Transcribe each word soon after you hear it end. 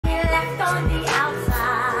on the outside,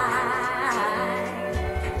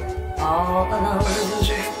 all alone. Vitamin J,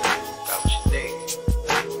 got what you need.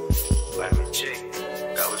 Vitamin J,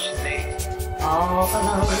 got what you need. All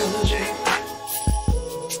alone. Vitamin J.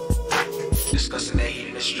 Discussing that heat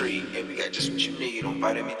in the street, and we got just what you need on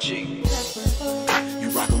Vitamin G. You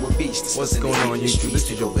rockin' with beasts. What's going on YouTube? This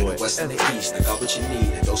is your boy West and the East. I got what you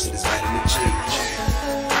need. A dose of this Vitamin G.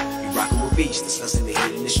 You rockin' with beasts. Discussing the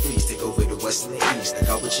heat in the streets. Take over the West and the East. I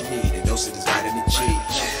got what you need. A dose of this Vitamin G.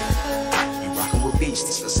 You rockin' with beasts.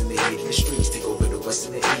 Discussing the heat in the streets. Take over the West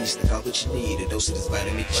and the East. I got what you need. A dose of this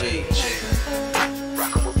Vitamin G.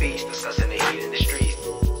 Rockin' with beasts. Discussing the heat in the streets.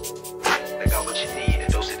 I got what you need. A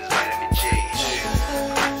dose of this Vitamin G.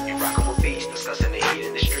 You rockin' with beasts. Discussing the heat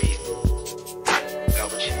in the streets. Got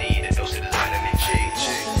what you need. A dose of this Vitamin G.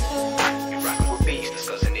 You rockin' with beasts.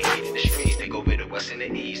 Discussing the heat in the streets. Take over the West and the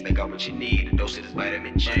East. I got what you need. A dose of this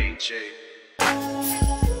Vitamin G.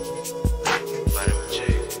 Vitamin G.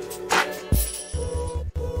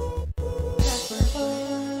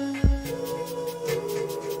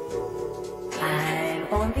 I'm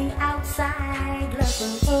on the outside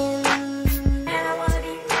looking in, and I wanna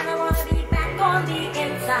be back on the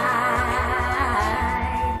inside.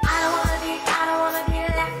 I don't wanna be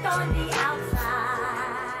left on the outside,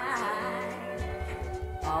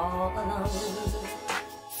 all alone.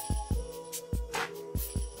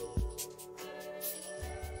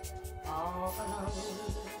 All alone.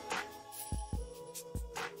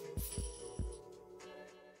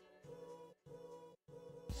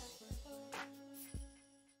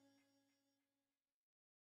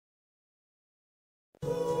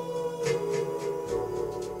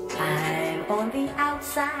 I'm on the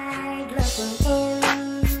outside looking in,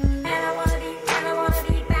 and I wanna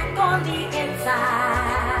be back on the inside.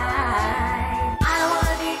 I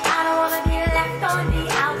don't wanna be left on the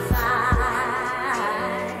outside,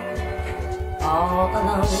 all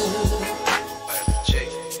alone. Vitamin J.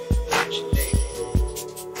 Got what you need.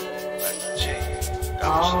 Vitamin J. Got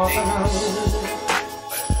All what you need. alone.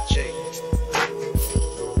 Vitamin J.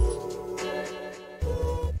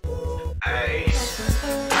 Ayy.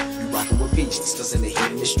 You rockin' with beasts, discussing the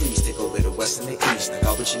heat in the streets. Take over the West and the East. I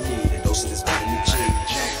got what you need. A dose of this Vitamin G.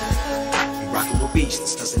 You rockin' with beasts,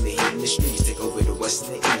 discussing the heat in the streets. Take over the West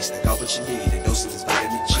and the East. I got what you need. A dose of this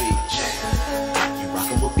Vitamin G. You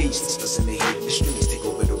rockin' with beasts, discussing the heat in the streets. Take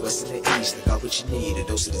over the West and the East. I got what you need. A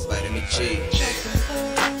dose of this Vitamin G.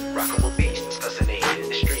 Rockin' with beasts, discussing the heat in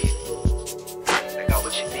the streets. I got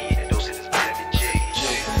what you need. A dose of this Vitamin G.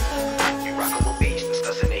 You rockin' with beasts,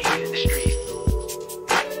 discussing the heat in the streets.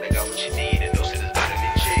 I got what you need. A dose of this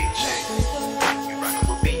Vitamin G. You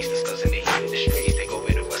rockin' with beasts, discussing the heat in the streets. Take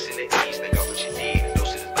over the West and the East. I got what you need. A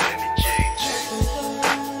dose of this Vitamin G.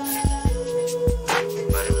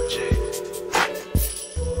 Vitamin G.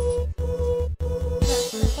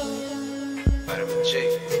 Vitamin G.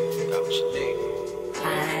 Got what you need.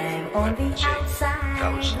 I'm on the outside Got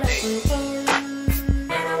what you need. looking in,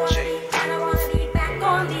 and I wanna be back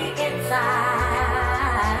on the inside.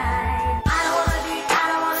 I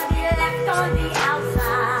don't wanna be left on the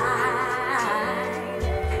outside,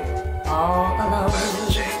 all alone. Vitamin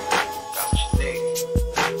J. Got what you need.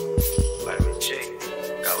 Vitamin J.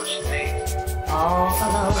 Got what you need. All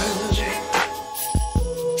alone. Vitamin J.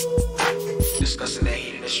 Discussing that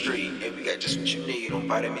heat in the street, and we got just what you need on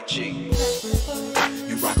Vitamin G.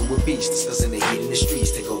 You rockin' with beasts, discussing the heat in the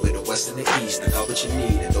streets. Take over the West and the East. I got what you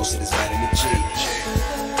need. A dose of this Vitamin G.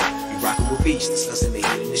 You rockin' with beasts, discussing the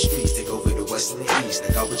heat in the streets. Take over the West and the East.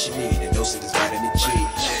 I got what you need. A dose of this Vitamin G.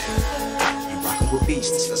 You rockin' with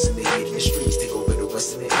beasts, discussing the heat in the streets. Take over the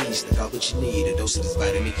West and the East. I got what you need. A dose of this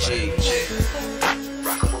Vitamin G.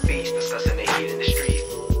 Rockin' with beasts, discussing the heat in the streets.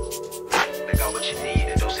 I got what you need.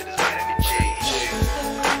 A dose of this Vitamin G.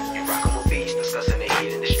 You rockin' with beasts, discussing the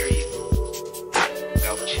heat in the streets.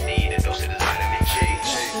 Got what you need. A dose of this Vitamin G.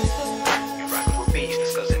 You rockin' with beasts,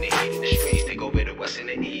 discussing the heat in the streets. Take over the West and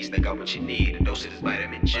the East. I got what you need. A dose of this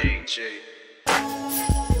Vitamin G.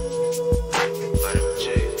 Vitamin G.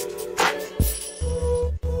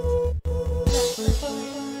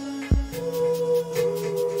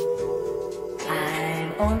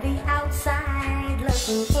 I'm on the outside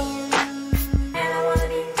looking in, and I wanna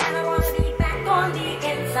be back on the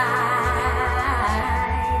inside.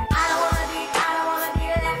 I don't wanna be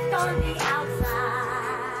left on the outside,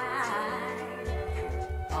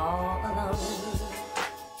 all alone.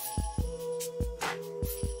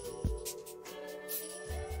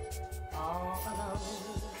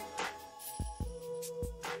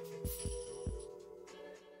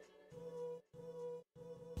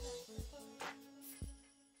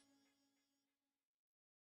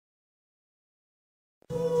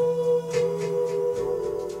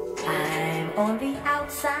 on the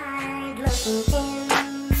outside looking in,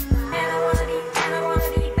 and I wanna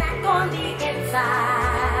be back on the inside.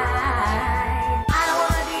 I don't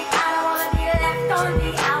wanna be left on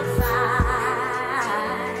the outside,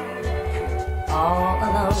 all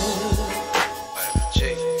alone.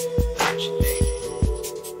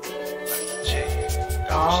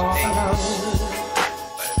 All alone.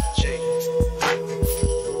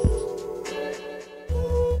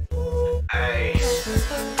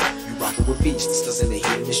 With beats, discussing the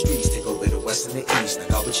heat in the streets. Take over the west and the east. I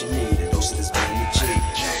got what you need, a dose of this vitamin G.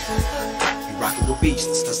 You rockin' with beats,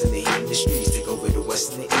 discussing the heat in the streets. Take over the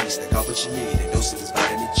west and the east. I got what you need, a dose of this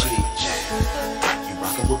vitamin G. You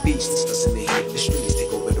rockin' with beats, discussing the heat in the streets.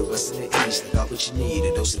 Take over the west and the east. I got what you need,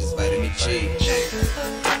 a dose of this vitamin G.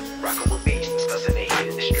 Rockin' with beats, discussing the heat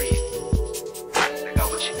in the streets. I got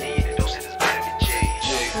what you need, a dose of this vitamin G.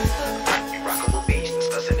 You rockin' with beats,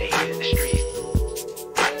 discussing the heat in the streets.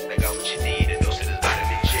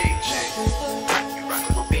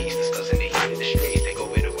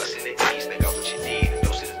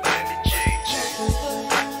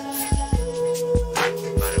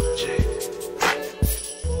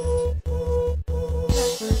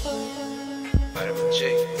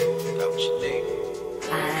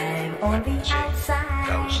 On the outside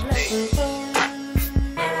looking in,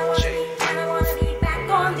 and I wanna be back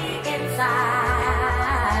on the inside.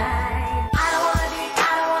 I don't wanna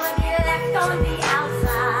be left on the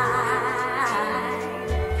outside,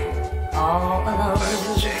 all alone.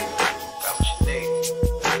 Vitamin J, got what you need.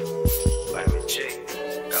 Vitamin J,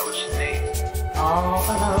 got what you need. All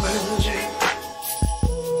alone. Vitamin J.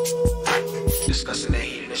 Discussing the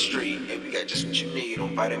heat in the street, and we got just what you need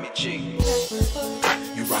on Vitamin G.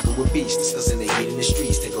 You rockin' with beats, discussing the heat in the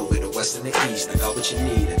streets. Take over the west and the east. I got what you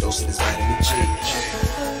need, a dose of this vitamin G.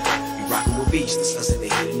 You rockin' with beats, discussing the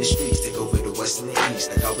heat in the streets. Take over the west and the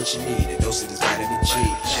east. I got what you need, a dose of this vitamin G.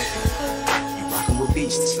 You rockin' with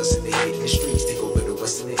beats, discussing the heat in the streets. Take over the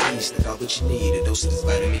west and the east. I got what you need, a dose of this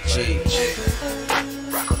vitamin G.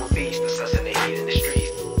 Rockin' with beats, discussing the heat in the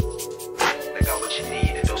streets. I got what you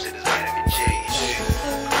need, a dose of this vitamin G.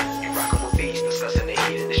 You rockin' with beats, discussing the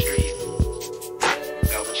heat in the streets.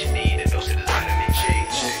 You need a dose of this vitamin G.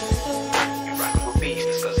 You rockin' with beats,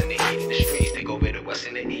 discussing the heat in the streets. Take over the west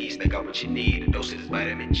and the east. They got what you need, a dose of this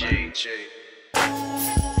vitamin G. Vitamin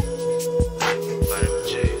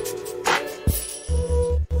G.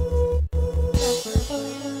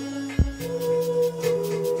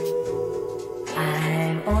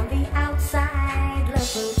 I'm on the outside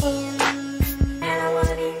looking in, and I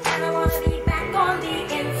wanna be back on the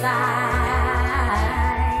inside.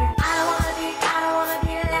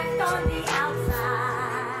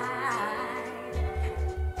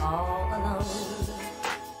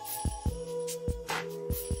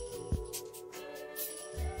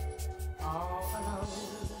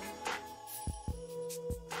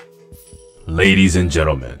 Ladies and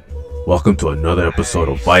gentlemen, welcome to another episode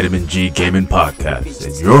of Vitamin G Gaming Podcast,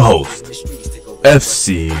 and your host,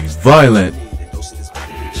 FC Violent.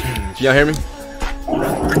 Y'all hear me?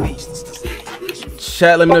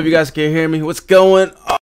 Chat, let me know if you guys can hear me. What's going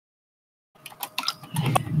on?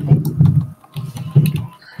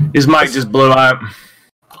 His mic just blew out.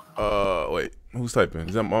 Wait, who's typing?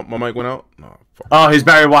 Is that my mic went out? No. Fuck. Oh, he's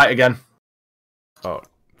Barry White again. Oh.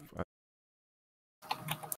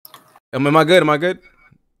 Am I good?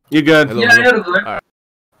 You good? Hello, yeah, hello. you're good. All right.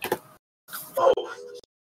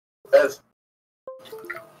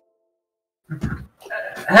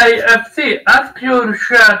 Hey, FC, ask your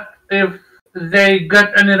chat if they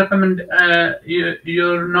get any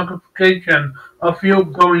your notification of you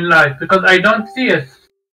going live, because I don't see it.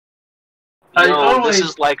 This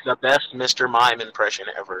is like the best Mr. Mime impression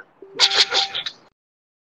ever.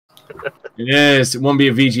 Yes, it won't be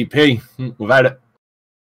a VGP without it.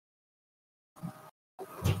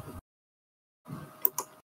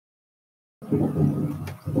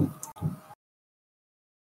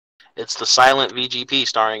 It's the silent VGP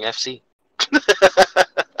starring FC.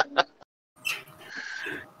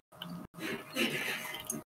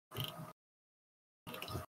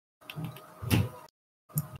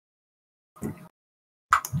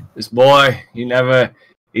 This boy, he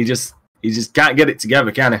just can't get it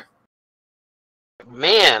together, can he?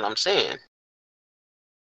 Man, I'm saying.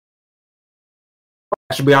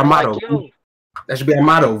 That should be our motto. Like, yo, That should be our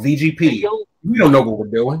motto. VGP. yo. We don't know what we're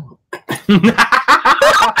doing.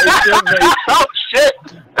 Oh shit!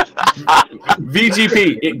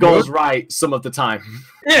 VGP, it goes right some of the time.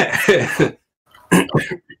 Yeah.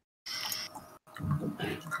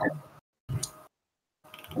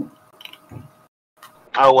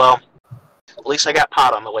 Oh well. At least I got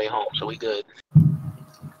pot on the way home, so we good.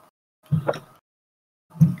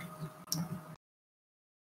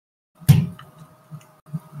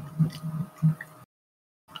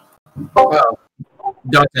 Well,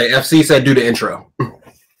 Dante, FC said do the intro.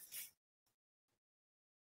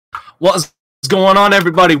 What's going on,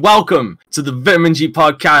 everybody? Welcome to the Vitamin G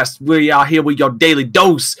Podcast. We are here with your daily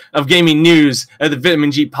dose of gaming news at the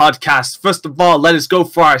Vitamin G Podcast. First of all, let us go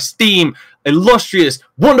for our esteemed, illustrious,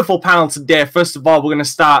 wonderful panel today. First of all, we're going to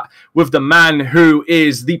start with the man who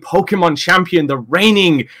is the Pokemon champion, the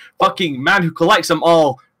reigning fucking man who collects them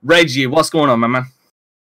all, Reggie. What's going on, my man?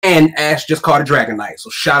 And Ash just caught a Dragonite, so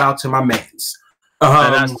shout out to my mans.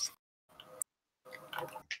 What's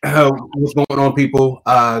going on, people?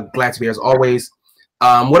 Glad to be here as always.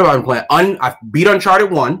 What have I been playing? I beat Uncharted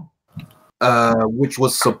 1, which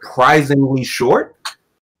was surprisingly short.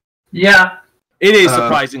 Yeah. It is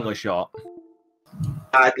surprisingly short.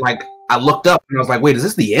 I looked up and I was like, wait, is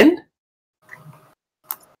this the end?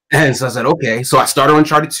 And so I said, okay. So I started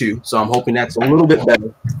Uncharted 2, so I'm hoping that's a little bit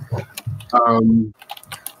better.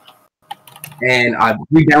 And I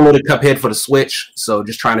re-downloaded Cuphead for the Switch, so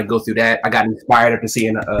just trying to go through that. I got inspired after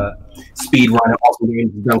seeing a speed run of awesome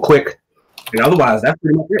games done quick. And otherwise, that's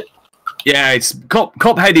pretty much it. Yeah, it's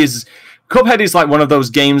Cuphead is like one of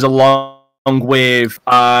those games along with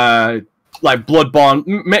like Bloodborne,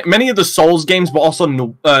 many of the Souls games, but also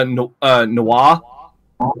Neo,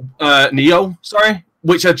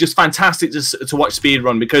 which are just fantastic to watch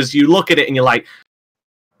speedrun, because you look at it and you're like,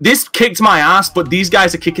 this kicked my ass, but these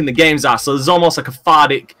guys are kicking the game's ass, so there's almost like a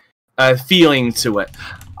cathartic feeling to it.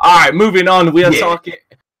 All right, moving on. We are talking.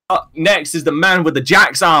 Next is the man with the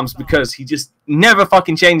Jax arms, because he just never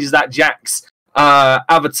fucking changes that Jax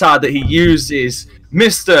avatar that he uses.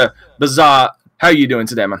 Mr. Bizarre, how are you doing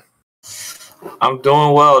today, man? I'm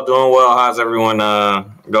doing well. How's everyone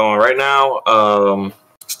going right now?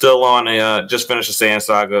 Still on just finished the Saiyan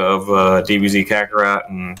Saga of DBZ Kakarot,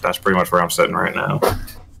 and that's pretty much where I'm sitting right now.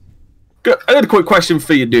 Good. I got a quick question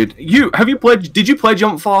for you, dude. Did you play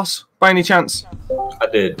Jump Force by any chance? I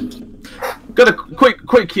did. Got a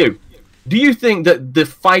quick cue. Do you think that the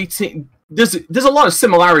fighting there's a lot of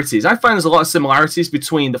similarities? I find there's a lot of similarities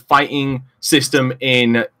between the fighting system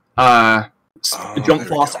in Jump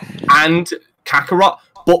Force and Kakarot,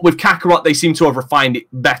 but with Kakarot they seem to have refined it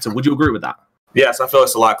better. Would you agree with that? Yes, I feel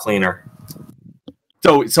it's a lot cleaner.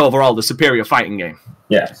 So it's overall the superior fighting game.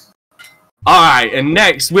 Yes. Alright, and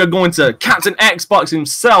next we're going to Captain Xbox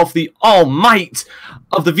himself, the all might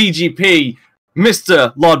of the VGP,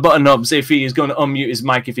 Mr. Lord Buttonubs, if he is going to unmute his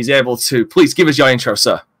mic if he's able to. Please give us your intro,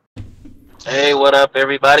 sir. Hey, what up,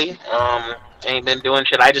 everybody? Ain't been doing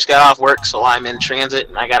shit. I just got off work, so I'm in transit,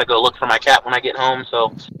 and I gotta go look for my cat when I get home,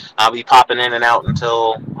 so I'll be popping in and out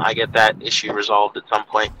until I get that issue resolved at some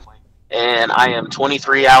point. And I am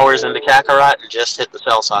 23 hours into Kakarot and just hit the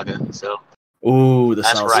Cell Saga, so... Ooh, the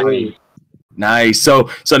That's Cell right. Saga. Nice. So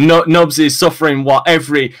Nubs is suffering what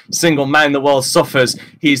every single man in the world suffers.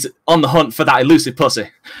 He's on the hunt for that elusive pussy.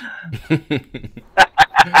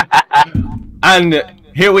 And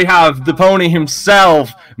here we have the pony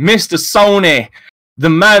himself, Mr. Sony, the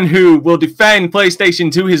man who will defend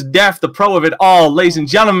PlayStation to his death, the pro of it all, ladies and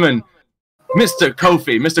gentlemen, Mr.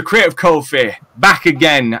 Kofi, Mr. Creative Kofi, back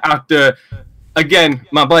again after, again,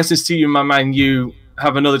 my blessings to you, my man. You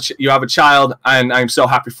have a child, and I'm so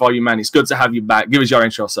happy for you, man. It's good to have you back. Give us your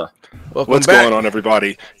intro, sir. What's going on,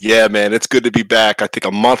 everybody? Yeah, man, it's good to be back. I think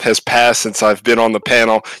a month has passed since I've been on the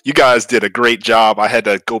panel. You guys did a great job. I had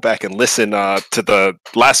to go back and listen to the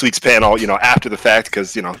last week's panel, after the fact,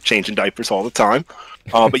 because, changing diapers all the time.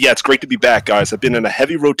 But yeah, it's great to be back, guys. I've been in a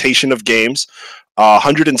heavy rotation of games.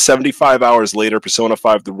 175 hours later, Persona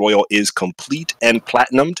 5 The Royal is complete and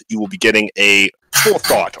platinumed. You will be getting a full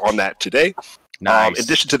thought on that today. Nice. In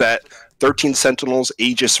addition to that, 13 Sentinels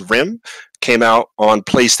Aegis Rim came out on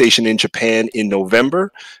PlayStation in Japan in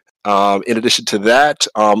November. In addition to that,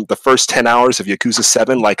 the first 10 hours of Yakuza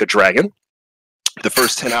 7 Like a Dragon. The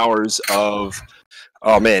first 10 hours of,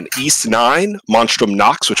 East 9, Monstrum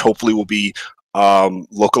Nox, which hopefully will be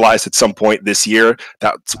localized at some point this year.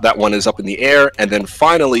 That one is up in the air. And then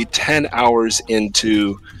finally, 10 hours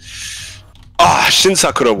into Shin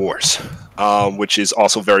Sakura Wars. Which is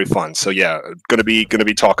also very fun. So yeah, gonna be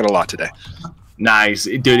talking a lot today. Nice,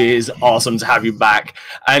 dude. It is awesome to have you back.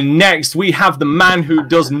 And next we have the man who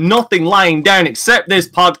does nothing lying down except this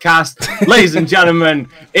podcast. Ladies and gentlemen,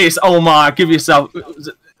 it's Omar. Give yourself.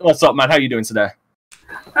 What's up, man? How are you doing today?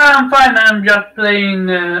 I'm fine. I'm just playing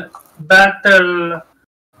Battle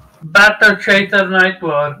Chaser Night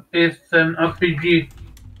War. It's an RPG,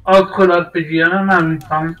 old school RPG, and I'm having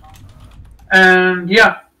fun. And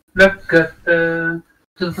yeah. Let's get to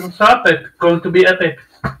the topic. Going to be epic.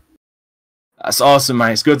 That's awesome,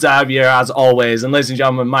 man. It's good to have you here as always. And ladies and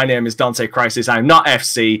gentlemen, my name is Dante Crisis. I'm not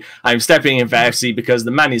FC. I'm stepping in for FC because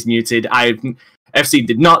the man is muted. FC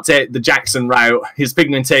did not take the Jackson route. His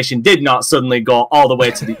pigmentation did not suddenly go all the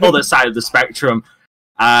way to the other side of the spectrum.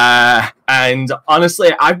 And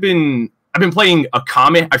honestly, I've been playing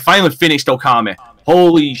Okami. I finally finished Okami.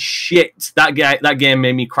 Holy shit! That game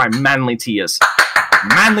made me cry manly tears.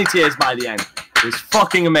 Manly tears by the end. It was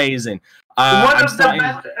fucking amazing. One of the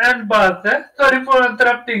best end boss. Sorry for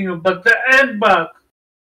interrupting you, but the end boss.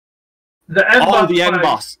 The end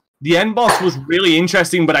boss. The end boss was really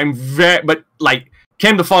interesting, but in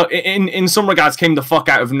some regards came the fuck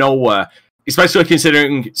out of nowhere. Especially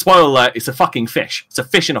considering, spoiler alert, it's a fucking fish. It's a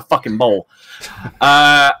fish in a fucking bowl.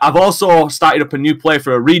 I've also started up a new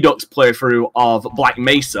playthrough, a Redux playthrough of Black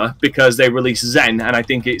Mesa, because they released Zen, and I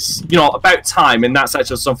think it's, about time, and that's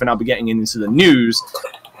actually something I'll be getting into the news.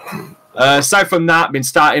 Aside from that, I've been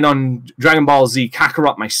starting on Dragon Ball Z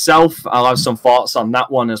Kakarot myself. I'll have some thoughts on that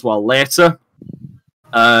one as well later.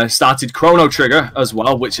 Started Chrono Trigger as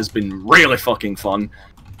well, which has been really fucking fun.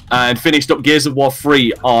 And finished up Gears of War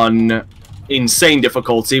 3 on insane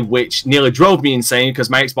difficulty, which nearly drove me insane because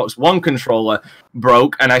my Xbox One controller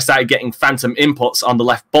broke and I started getting phantom inputs on the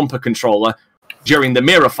left bumper controller during the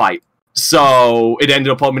mirror fight. So it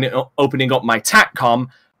ended up opening up my TACCOM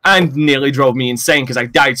and nearly drove me insane because I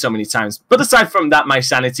died so many times. But aside from that, my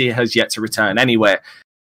sanity has yet to return anyway.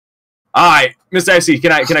 Alright, Mr. AC,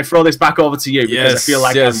 can I throw this back over to you? Because I feel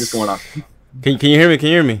like I'm just going on. Can you hear me? Can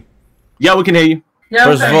you hear me? Yeah, we can hear you. Yeah,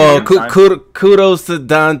 First of all, kudos to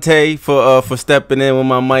Dante for stepping in when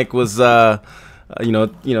my mic was shot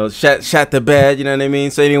to bed. You know what I mean.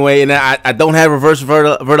 So anyway, and I don't have reverse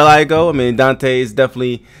vertigo. I mean, Dante is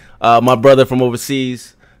definitely my brother from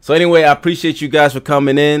overseas. So anyway, I appreciate you guys for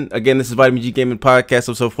coming in. Again, this is Vitamin G Gaming Podcast,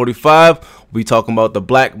 episode 45. We'll be talking about the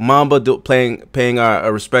Black Mamba paying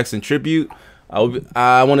our respects and tribute.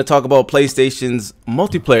 I want to talk about PlayStation's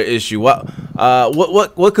multiplayer issue. What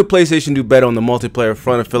could PlayStation do better on the multiplayer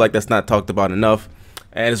front? I feel like that's not talked about enough.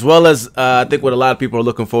 And as well as I think what a lot of people are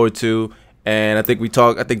looking forward to, and I think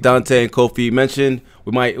Dante and Kofi mentioned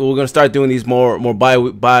we're gonna start doing these more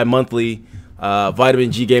bi-monthly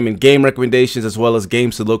Vitamin G Gaming game recommendations as well as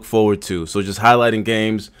games to look forward to. So just highlighting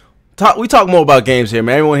games. We talk more about games here,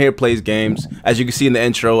 man. Everyone here plays games. As you can see in the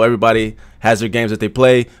intro, everybody has their games that they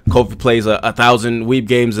play. Kofi plays 1,000 Weeb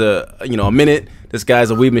games a minute. This guy's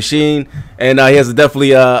a Weeb machine, and he has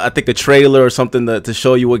definitely I think a trailer or something to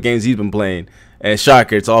show you what games he's been playing. And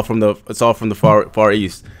shocker, it's all from the far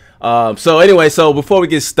east. So anyway, before we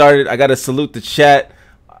get started, I gotta salute the chat.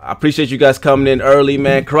 I appreciate you guys coming in early,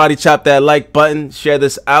 man. Karate chop that like button, share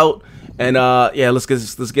this out, and let's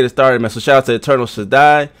get it started, man. So shout out to Eternal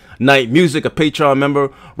Shaddai, Night Music, a Patreon member,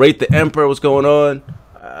 Rate the Emperor, what's going on?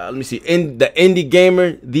 Let me see, the Indie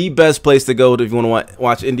Gamer, the best place to go if you want to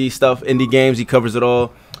watch indie stuff, indie games. He covers it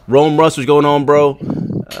all. Rome Russ, what's going on, bro?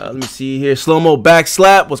 Let me see here. Slow Mo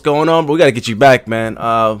Backslap, what's going on, bro? We gotta get you back, man.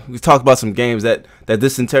 We talked about some games the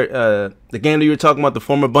game that you were talking about, the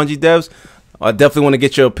former Bungie devs. I definitely want to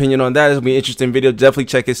get your opinion on that. It's gonna be an interesting video. Definitely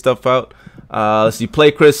check his stuff out. Let's see,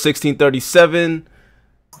 Play Chris 1637.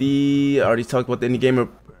 I already talked about the Indie Gamer.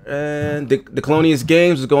 And the Colonius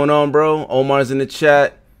Games is going on, bro. Omar's in the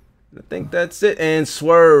chat. I think that's it. And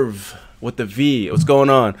Swerve with the V. What's going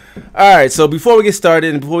on? All right. So before we get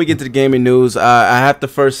started and before we get to the gaming news, I have to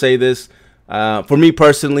first say this. For me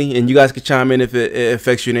personally, and you guys can chime in if it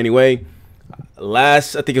affects you in any way. I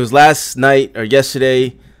think it was last night or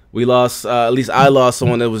yesterday, we lost. At least I lost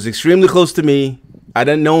someone that was extremely close to me. I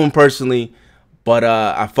didn't know him personally, but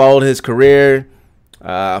I followed his career.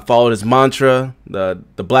 I followed his mantra, the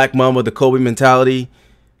Black Mamba, the Kobe mentality,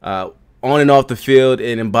 on and off the field,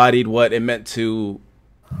 and embodied what it meant to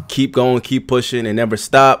keep going, keep pushing, and never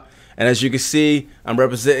stop. And as you can see, I'm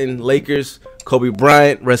representing Lakers, Kobe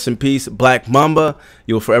Bryant, rest in peace, Black Mamba.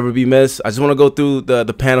 You'll forever be missed. I just want to go through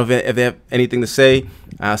the panel if they have anything to say.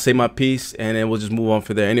 I'll say my piece, and then we'll just move on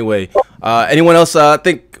from there. Anyway, anyone else? I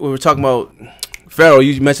think we were talking about Pharaoh.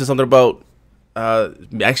 You mentioned something about,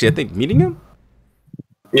 actually, I think meeting him?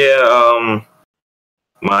 Yeah,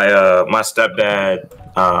 my stepdad,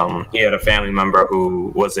 he had a family member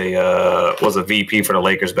who was a VP for the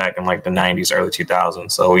Lakers back in like the 90s, early 2000s.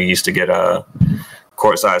 So we used to get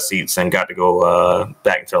courtside seats and got to go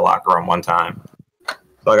back into the locker room one time.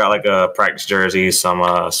 So I got like a practice jersey, some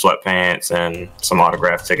sweatpants, and some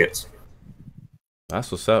autographed tickets. That's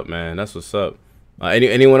what's up, man. That's what's up.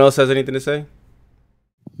 Anyone else has anything to say?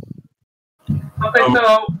 Okay,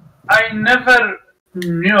 so I never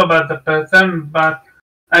knew about the person, but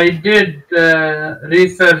I did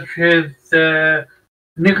research his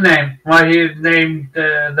nickname, why he's named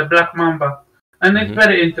the Black Mamba. And it's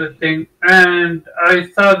very interesting. And I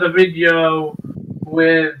saw the video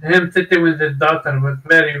with him sitting with his daughter, was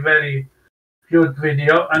very, very cute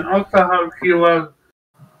video. And also how she was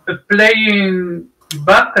playing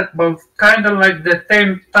basketball, kind of like the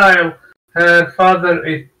same style her father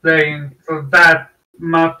is playing. So that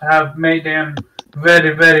must have made him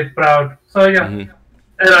very, very proud. So yeah,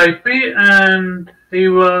 RIP, and he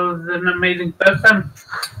was an amazing person.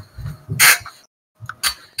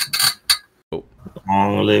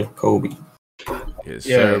 Long live Kobe. Yes,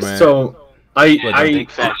 Yeah, sir, man. so I Big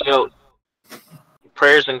facts, yo.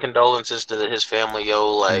 Prayers and condolences to his family,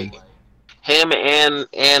 yo. Like him and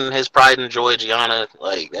his pride and joy, Gianna.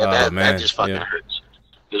 Like that just fucking hurts.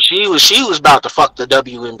 Cause she was about to fuck the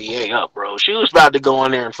WNBA up, bro. She was about to go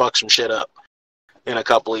in there and fuck some shit up in a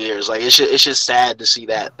couple of years. Like it's just sad to see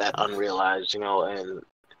that unrealized, you know,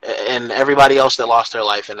 and everybody else that lost their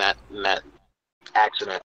life in that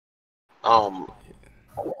accident.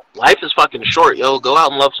 Life is fucking short, yo. Go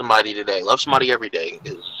out and love somebody today. Love somebody every day.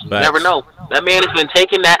 You never know. That man has been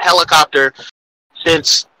taking that helicopter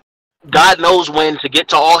since God knows when to get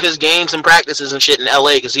to all his games and practices and shit in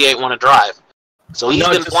LA because he ain't want to drive. So he's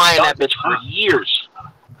been flying that bitch for years.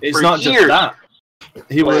 It's not just that.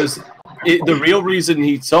 He was the real reason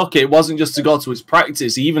he took it wasn't just to go to his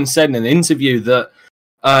practice. He even said in an interview that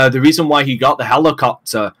the reason why he got the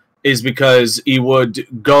helicopter is because he would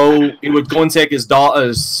go and take his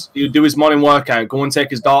daughters. He would do his morning workout, go and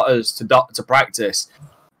take his daughters to practice,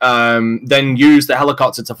 then use the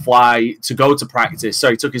helicopter to go to practice.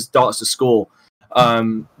 So he took his daughters to school,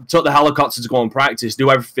 took the helicopter to go and practice,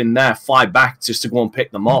 do everything there, fly back just to go and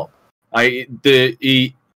pick them up.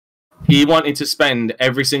 He wanted to spend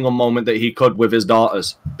every single moment that he could with his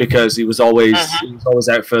daughters because he was always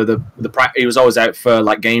out for he was always out for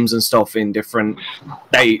like games and stuff in different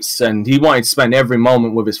dates, and he wanted to spend every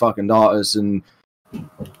moment with his fucking daughters. And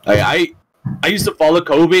I used to follow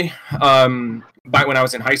Kobe back when I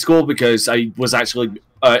was in high school because I was actually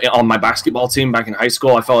on my basketball team back in high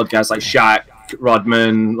school. I followed guys like Shaq,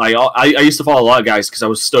 Rodman. Like I used to follow a lot of guys because I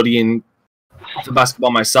was studying for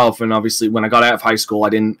basketball myself, and obviously when I got out of high school I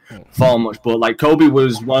didn't follow much, but like Kobe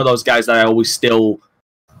was one of those guys that I always still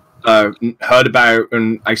heard about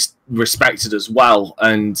and I respected as well.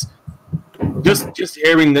 And just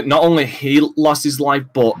hearing that not only he lost his life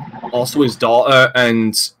but also his daughter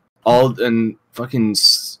and fucking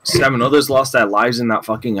 7 others lost their lives in that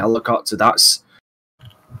fucking helicopter, that's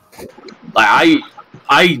like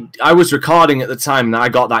I was recording at the time that I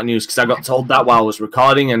got that news because I got told that while I was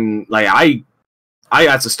recording, and like I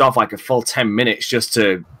had to stop like a full 10 minutes just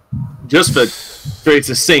for it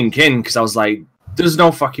to sink in because I was like, there's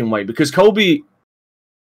no fucking way. Because Kobe,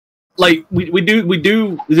 like we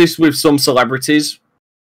do this with some celebrities,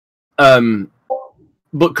 but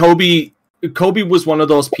Kobe was one of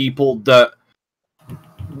those people that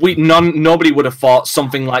nobody would have thought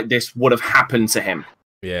something like this would have happened to him.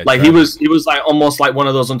 Yeah, like he was like almost like one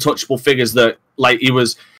of those untouchable figures that like he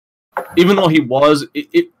was. Even though he was,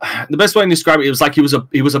 the best way to describe it was like he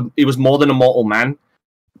was more than a mortal man,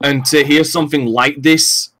 and to hear something like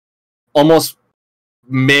this almost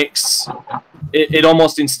makes it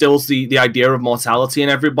almost instills the idea of mortality in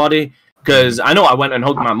everybody. Because I know I went and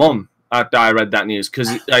hugged my mom after I read that news,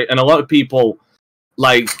 and a lot of people,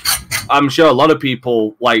 like I'm sure a lot of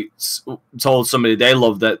people like told somebody they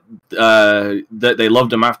loved that they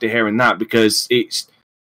loved them after hearing that, because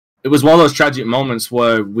it was one of those tragic moments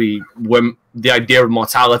where when the idea of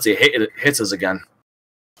mortality hit us again.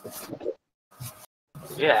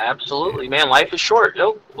 Yeah, absolutely, man. Life is short,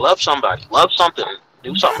 yo. Love somebody. Love something.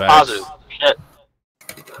 Do something positive. Shit.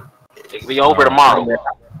 It could be over tomorrow.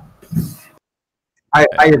 I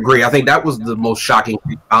agree. I think that was the most shocking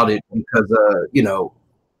thing about it because,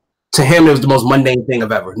 to him, it was the most mundane thing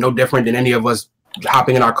of ever. No different than any of us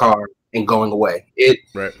hopping in our car and going away.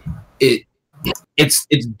 It's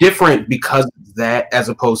different because of that, as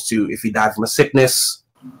opposed to if he died from a sickness,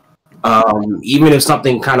 even if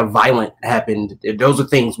something kind of violent happened. Those are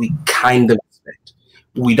things we kind of expect.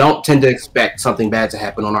 We don't tend to expect something bad to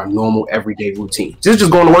happen on our normal everyday routine. This is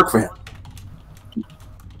just going to work for him.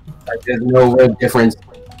 Like, there's no real difference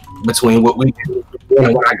between what we did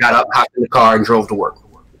when I got up, hopped in the car, and drove to work.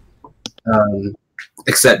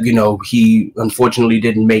 Except, he unfortunately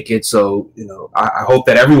didn't make it. So, I hope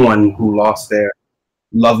that everyone who lost their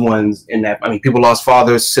loved ones in that, people lost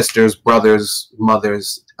fathers, sisters, brothers,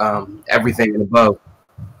 mothers, everything and above.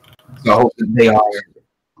 So I hope that they are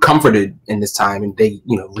comforted in this time and they,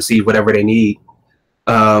 receive whatever they need.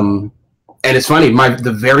 And it's funny,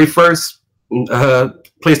 the very first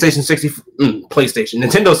PlayStation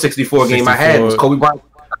Nintendo 64 game I had was Kobe Bryant.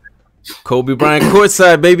 Kobe Bryant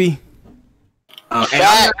courtside, baby.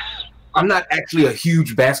 And I'm not actually a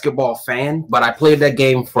huge basketball fan, but I played that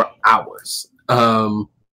game for hours.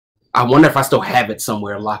 I wonder if I still have it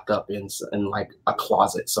somewhere locked up in like a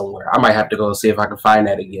closet somewhere. I might have to go see if I can find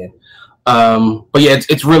that again. But yeah,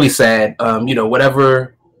 it's really sad.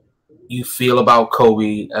 Whatever you feel about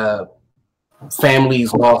Kobe,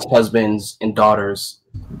 families lost husbands and daughters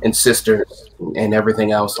and sisters and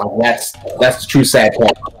everything else. Like that's the true sad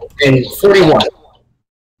part. And 41.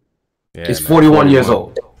 Yeah, he's 41 years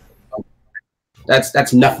old.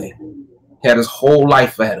 That's nothing. He had his whole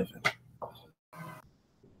life ahead of him.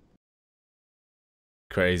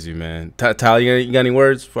 Crazy, man. Tyler, you got any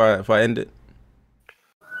words before I end it?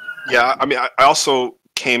 Yeah, I mean, I also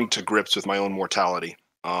came to grips with my own mortality.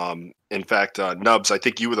 In fact, Nubs, I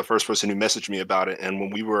think you were the first person who messaged me about it, and when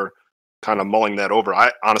we were kind of mulling that over,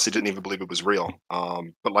 I honestly didn't even believe it was real.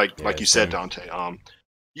 But like you said, Dante,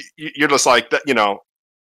 you're just like that.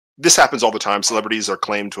 This happens all the time. Celebrities are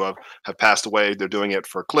claimed to have passed away. They're doing it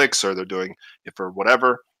for clicks, or they're doing it for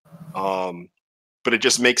whatever. But it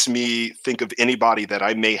just makes me think of anybody that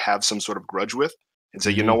I may have some sort of grudge with and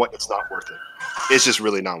say, you know what, it's not worth it. It's just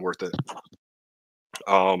really not worth it.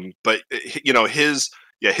 But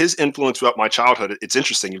his influence throughout my childhood, it's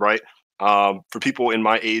interesting, right? For people in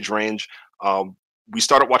my age range, we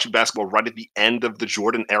started watching basketball right at the end of the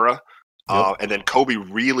Jordan era. And then Kobe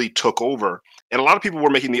really took over. And a lot of people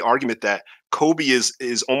were making the argument that Kobe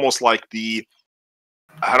is almost like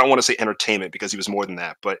I don't want to say entertainment because he was more than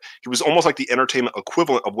that, but he was almost like the entertainment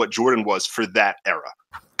equivalent of what Jordan was for that era.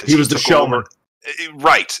 He was the showman.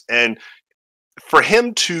 Right. And for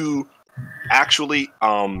him to actually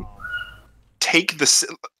take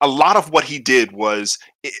a lot of what he did was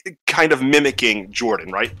kind of mimicking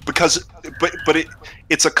Jordan, right? But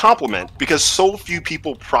it's a compliment because so few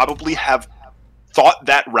people probably have thought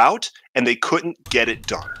that route and they couldn't get it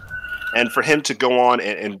done. And for him to go on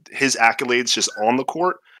and his accolades just on the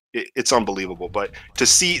court, it's unbelievable. But to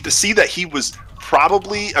see that he was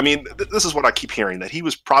probably, I mean, this is what I keep hearing, that he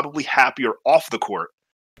was probably happier off the court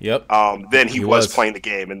than he was playing the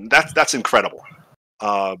game. And that's incredible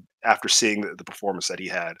after seeing the performance that he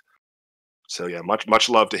had. So yeah, much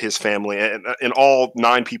love to his family and all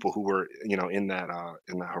 9 people who were, in that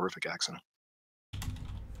horrific accident.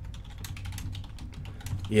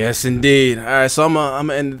 Yes, indeed. All right, so I'm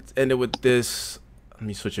gonna end it with this. Let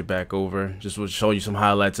me switch it back over. Just to show you some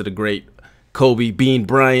highlights of the great Kobe Bean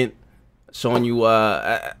Bryant. Showing you,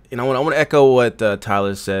 I want to echo what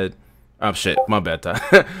Tyler said. Oh shit, my bad,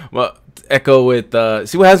 Tyler. Well, echo with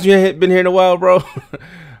see what hasn't been here in a while, bro.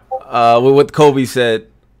 With what Kofi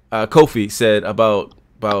said about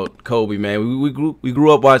Kobe, man. We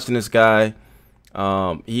grew up watching this guy.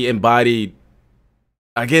 He embodied.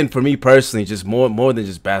 Again, for me personally, just more than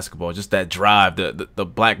just basketball, just that drive, the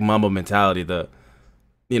Black Mamba mentality, the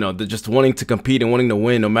just wanting to compete and wanting to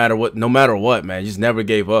win no matter what, man. He just never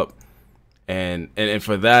gave up, and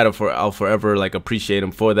for that, I'll forever appreciate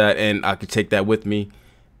him for that, and I could take that with me.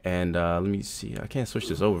 And let me see, I can't switch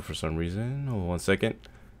this over for some reason. Hold on 1 second.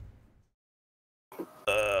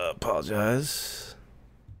 Apologize.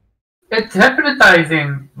 It's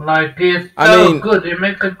hypnotizing. It's good. It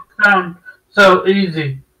makes it sound so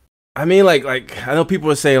easy. I mean, like I know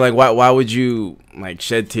people are saying why would you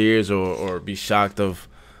shed tears or be shocked of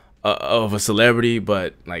a celebrity,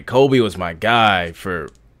 but Kobe was my guy for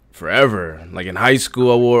forever. In high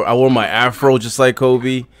school, I wore my afro just like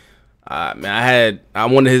Kobe. I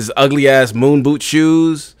wanted his ugly ass moon boot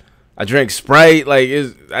shoes. I drank Sprite.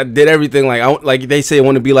 I did everything. Like they say, I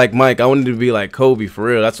want to be like Mike. I wanted to be like Kobe for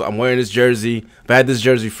real. That's why I'm wearing this jersey. I've had this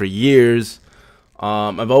jersey for years.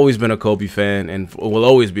 I've always been a Kobe fan and will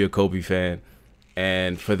always be a Kobe fan.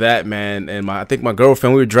 And for that, man, and I think my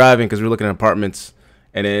girlfriend, we were driving because we were looking at apartments,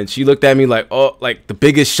 and then she looked at me like the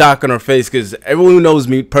biggest shock on her face, because everyone who knows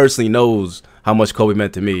me personally knows how much Kobe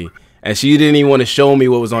meant to me. And she didn't even want to show me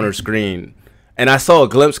what was on her screen. And I saw a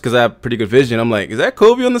glimpse because I have pretty good vision. I'm like, is that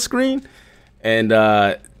Kobe on the screen? And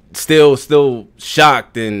still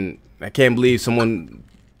shocked, and I can't believe someone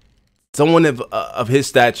of his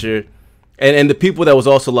stature. And the people that was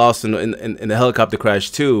also lost in the helicopter crash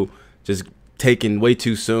too, just taken way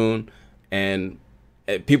too soon. And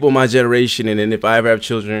people in my generation, and if I ever have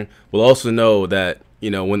children, will also know that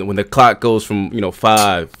when the clock goes from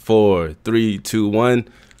 5, 4, 3, 2, 1,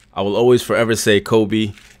 I will always forever say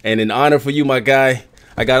Kobe. And in honor for you, my guy,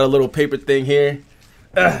 I got a little paper thing here.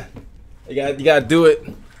 You gotta do it.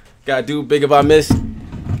 Gotta do big if I miss.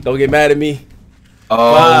 Don't get mad at me.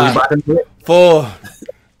 5, 4,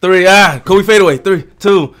 3. Kobe fade away. 3,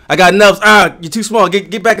 2. I got enough. You're too small.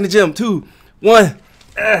 Get back in the gym. 2, 1.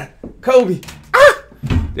 Kobe.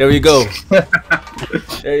 There you go.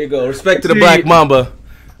 There you go. Respect to the Black Mamba.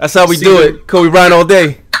 That's how we do it. Kobe Bryant all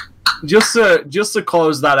day. Just to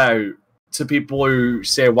close that out, to people who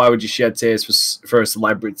say, why would you shed tears for a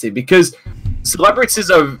celebrity? Because a lot of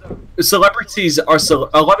celebrities are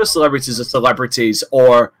celebrities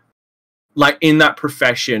or like in that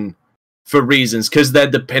profession for reasons, because they're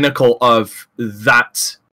the pinnacle of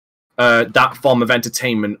that form of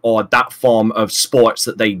entertainment or that form of sports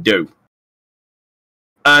that they do.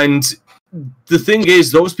 And the thing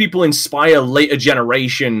is, those people inspire later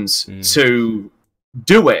generations to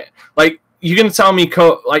do it. Like, you're going to tell me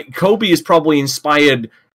Kobe has probably inspired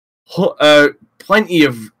plenty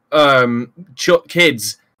of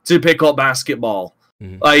kids to pick up basketball.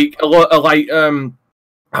 I'll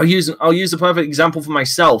use a perfect example for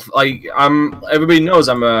myself. Like, everybody knows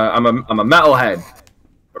I'm a metalhead,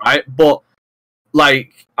 right? But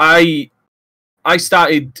like I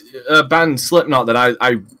started a band, Slipknot, that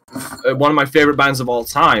I one of my favorite bands of all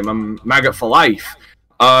time. I'm Maggot for Life.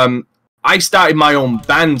 I started my own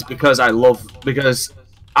band because I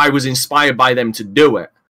was inspired by them to do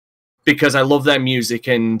it, because I love their music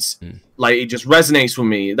and like it just resonates with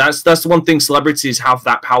me. That's the one thing celebrities have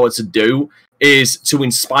that power to do, is to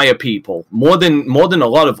inspire people more than a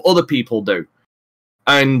lot of other people do.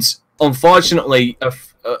 And unfortunately,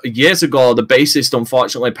 years ago, the bassist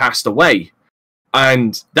unfortunately passed away,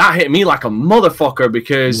 and that hit me like a motherfucker,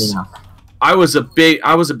 because I was a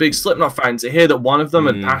big Slipknot fan. To hear that one of them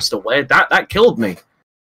had passed away, that killed me.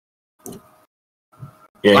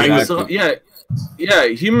 Yeah,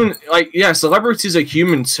 celebrities are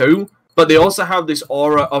human too, but they also have this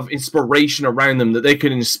aura of inspiration around them that they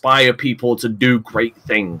can inspire people to do great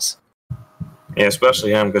things. Yeah,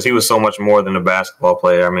 especially him, because he was so much more than a basketball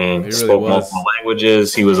player. I mean, he spoke multiple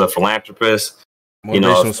languages. He was a philanthropist.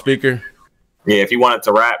 Motivational speaker. Yeah, if he wanted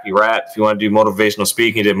to rap, he rapped. If he wanted to do motivational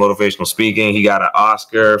speaking, he did motivational speaking. He got an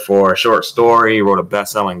Oscar for a short story. He wrote a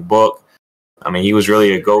best-selling book. I mean, he was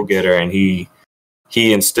really a go-getter, and he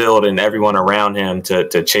instilled in everyone around him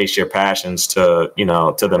to chase your passions to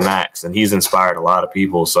the max. And he's inspired a lot of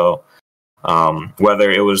people. So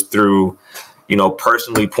whether it was through,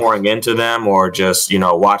 personally pouring into them or just,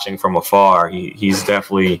 watching from afar, he's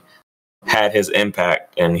definitely had his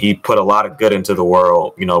impact, and he put a lot of good into the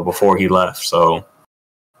world, before he left. So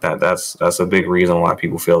that's a big reason why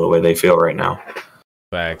people feel the way they feel right now.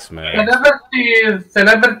 Facts, man.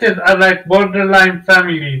 Celebrities are like borderline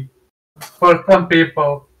family for some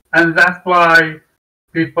people, and that's why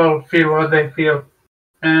people feel what they feel.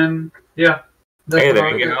 And yeah, hey, they're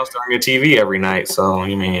in your house on your TV every night, so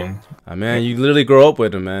you mean? Man, you literally grow up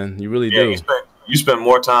with them, man. You really do. You spend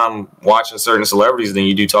more time watching certain celebrities than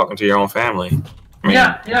you do talking to your own family. I mean,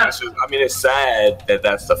 it's sad that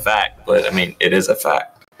that's the fact, but I mean, it is a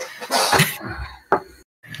fact.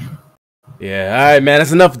 Yeah, all right, man.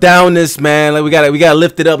 That's enough downness, man. Like we gotta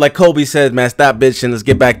lift it up, like Kobe said, man. Stop bitching. Let's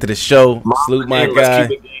get back to the show. Salute my guy.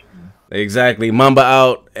 Exactly. Mamba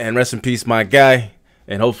out, and rest in peace, my guy.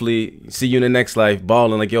 And hopefully see you in the next life,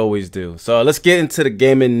 balling like you always do. So let's get into the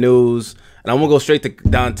gaming news, and I'm gonna go straight to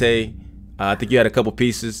Dante. I think you had a couple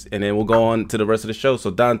pieces, and then we'll go on to the rest of the show. So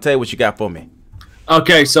Dante, what you got for me?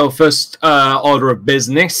 Okay, so first order of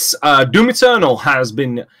business. Doom Eternal has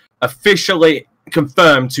been officially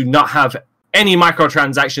confirmed to not have any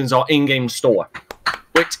microtransactions or in-game store,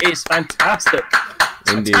 which is fantastic.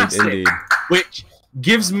 Indeed. Which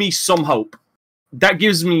gives me some hope. That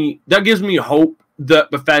gives me hope that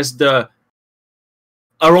Bethesda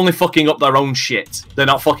are only fucking up their own shit. They're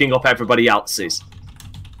not fucking up everybody else's.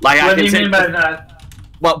 Like, what do you mean by that?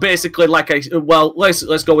 Well, basically,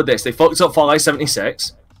 let's go with this. They fucked up Fallout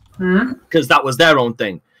 76 because that was their own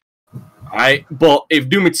thing, right? But if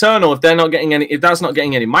Doom Eternal, if that's not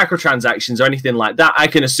getting any microtransactions or anything like that, I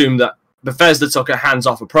can assume that Bethesda took a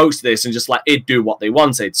hands-off approach to this and just let it do what they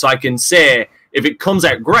wanted. So I can say, if it comes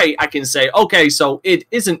out great, I can say, okay, so it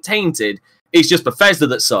isn't tainted. It's just Bethesda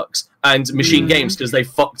that sucks, and Machine Games because they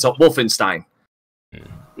fucked up Wolfenstein.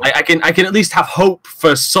 I can at least have hope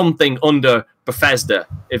for something under Bethesda,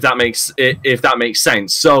 if that makes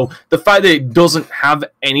sense. So the fact that it doesn't have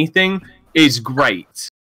anything is great.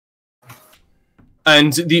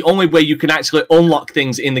 And the only way you can actually unlock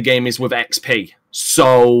things in the game is with XP.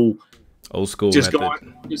 So old school just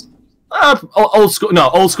method. Old school. No,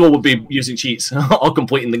 old school would be using cheats or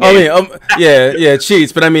completing the game. Oh yeah,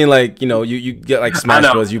 cheats. But I mean, like, you get like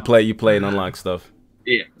Smash Bros. You play and unlock stuff.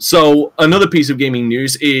 Yeah. So another piece of gaming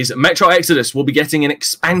news is Metro Exodus will be getting an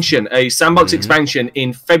expansion, a sandbox expansion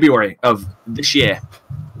in February of this year.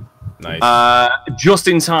 Nice. Just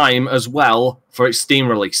in time as well for its Steam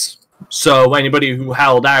release. So anybody who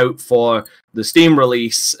held out for the Steam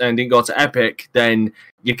release and didn't go to Epic, then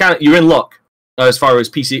you're in luck as far as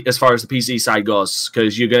the PC side goes,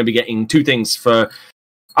 because you're going to be getting two things for.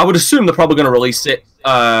 I would assume they're probably going to release it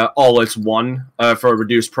all as one for a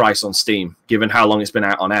reduced price on Steam, given how long it's been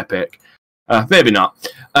out on Epic. Maybe not.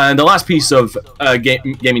 And the last piece of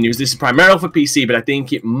gaming news. This is primarily for PC, but I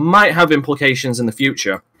think it might have implications in the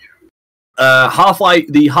future. The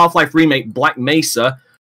Half-Life remake Black Mesa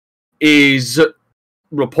is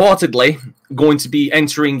reportedly going to be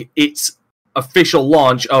entering its official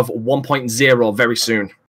launch of 1.0 very soon,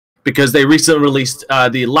 because they recently released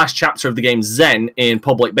the last chapter of the game Zen in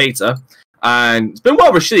public beta, and it's been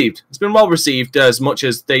well received. It's been well received as much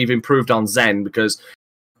as they've improved on Zen, because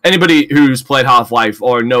anybody who's played Half-Life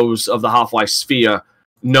or knows of the Half-Life sphere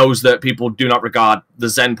knows that people do not regard the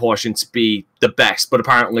Zen portion to be the best, but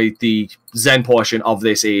apparently the Zen portion of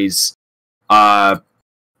this is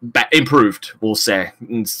improved, we'll say.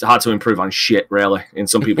 It's hard to improve on shit, really, in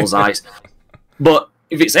some people's eyes. But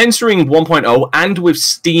if it's entering 1.0, and with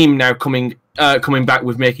Steam now coming back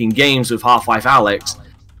with making games with Half-Life Alyx,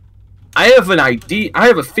 I have an idea. I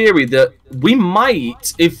have a theory that we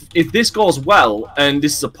might, if this goes well and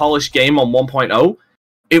this is a polished game on 1.0,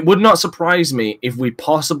 it would not surprise me if we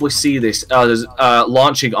possibly see this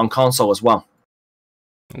launching on console as well.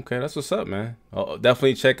 Okay, that's what's up, man. Oh,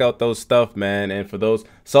 definitely check out those stuff, man. And for those,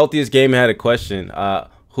 Saltiest Gaming had a question.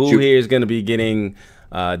 Who here is going to be getting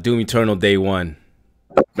Doom Eternal Day 1?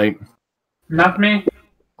 Not me.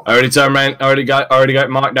 I already turned, man. Already got it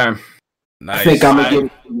marked down. Nice. I think I'm gonna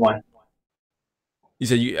get one. You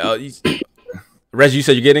said Reg, you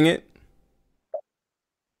said you're getting it?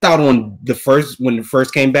 Out on when the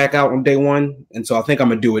first came back out on day one, and so I think I'm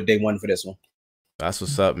gonna do it day one for this one. That's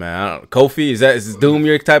what's up, man. Kofi, is Doom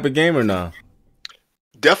your type of game or no?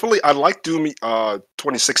 Definitely, I like Doom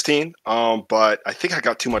 2016, but I think I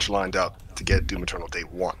got too much lined up to get Doom Eternal Day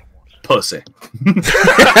 1. Pussy. Pussy.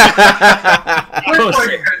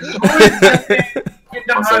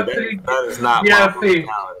 That is not DLC.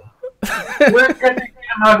 We're getting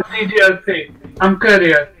Kingdom Hearts 3 DLC. I'm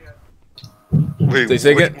curious. Wait,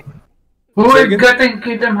 Say again? Who is getting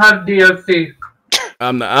Kingdom Hearts DLC?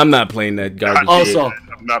 I'm not playing that garbage. Also,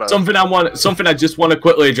 something I just want to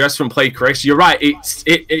quickly address from Play Chris. You're right.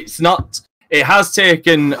 It's not. It has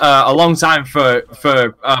taken a long time for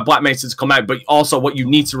Black Mesa to come out, but also what you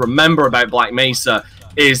need to remember about Black Mesa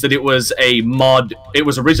is that it was a mod. It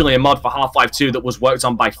was originally a mod for Half-Life 2 that was worked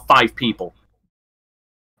on by 5 people,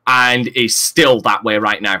 and is still that way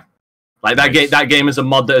right now. Like that game is a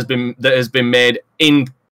mod that has been made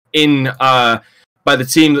by the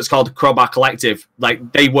team that's called Crowbar Collective.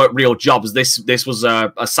 Like, they work real jobs. This was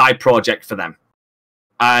a side project for them.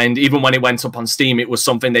 And even when it went up on Steam, it was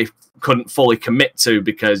something they couldn't fully commit to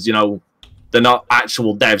because, they're not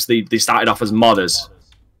actual devs. They started off as modders.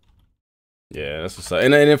 Yeah, that's what's up.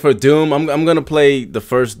 And then for Doom, I'm gonna play the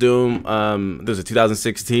first Doom. There's a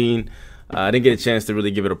 2016. I didn't get a chance to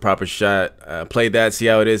really give it a proper shot. Play that, see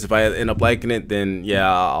how it is. If I end up liking it, then yeah,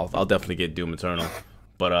 I'll definitely get Doom Eternal.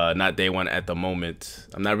 But not day one at the moment.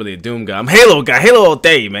 I'm not really a Doom guy. I'm a Halo guy. Halo all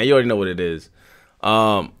day, man. You already know what it is.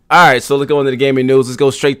 All right, so let's go into the gaming news. Let's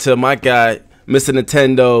go straight to my guy, Mr.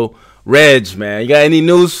 Nintendo, Reg, man. You got any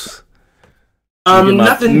news? Nothing.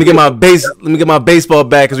 Let me get my baseball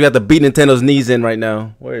back because we have to beat Nintendo's knees in right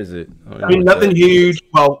now. Where is it? Nothing huge.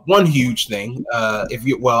 Well, one huge thing.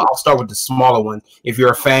 I'll start with the smaller one. If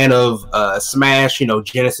you're a fan of Smash,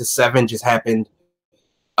 Genesis 7 just happened,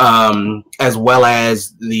 as well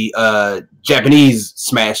as the Japanese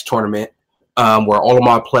Smash tournament, where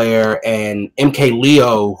Olimar player and MK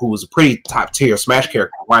Leo, who was a pretty top tier Smash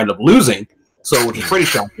character, wind up losing. So it was pretty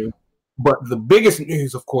shocking. But the biggest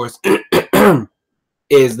news, of course,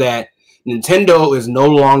 is that Nintendo is no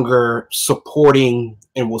longer supporting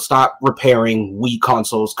and will stop repairing Wii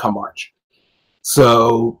consoles come March.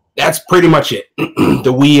 So that's pretty much it.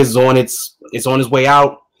 The Wii is on its way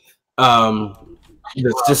out.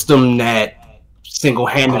 The system that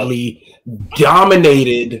single-handedly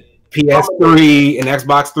dominated PS3 and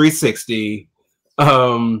Xbox 360,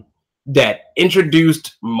 that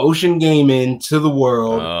introduced motion gaming to the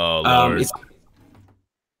world. Oh, Lord.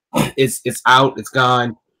 It's out. It's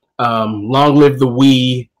gone. Long live the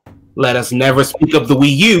Wii. Let us never speak of the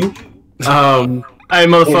Wii U. Hey,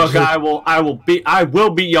 motherfucker! I will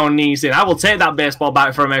beat your knees in. I will take that baseball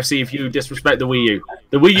bat from FC if you disrespect the Wii U.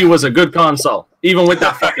 The Wii U was a good console, even with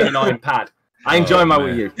that fucking annoying pad. I enjoy my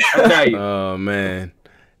Wii U. I tell you. Oh man,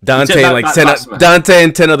 Dante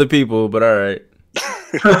and 10 other people, but all right.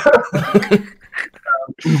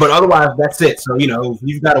 But otherwise, that's it. So, if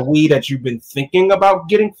you've got a Wii that you've been thinking about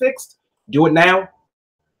getting fixed, do it now.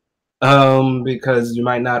 Because you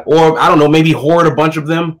might not, or I don't know, maybe hoard a bunch of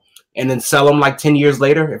them and then sell them like 10 years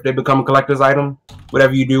later if they become a collector's item,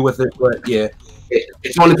 whatever you do with it. But yeah,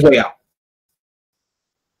 it's on its way out.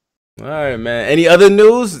 All right, man. Any other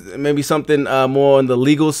news? Maybe something more on the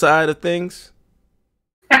legal side of things?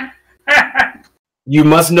 You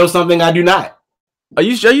must know something I do not. Are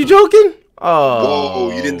you joking? Oh,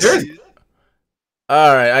 whoa! You didn't see it.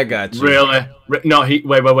 All right, I got you. Really? No,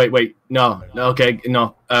 wait. No, okay,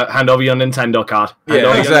 no. Hand over your Nintendo card.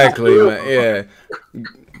 Yeah, exactly, man. Yeah.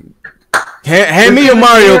 Hand me your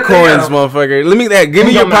Mario coins, motherfucker. Give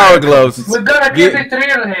me your Power Gloves. We gotta keep it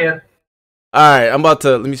real here. All right, I'm about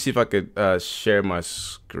to. Let me see if I could share my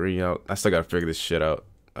screen out. I still gotta figure this shit out.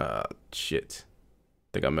 Shit. I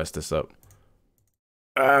think I messed this up.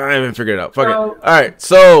 I haven't figured it out. Fuck it. All right,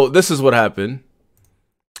 so this is what happened.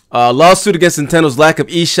 Lawsuit against Nintendo's lack of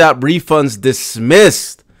eShop refunds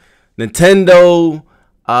dismissed. Nintendo,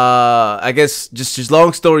 I guess, just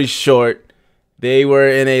long story short, they were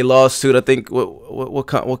in a lawsuit. I think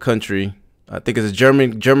what country? I think it's a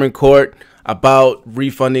German court about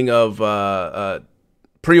refunding of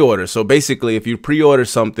pre-order. So basically, if you pre-order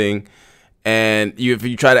something and if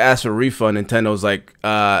you try to ask for a refund, Nintendo's like,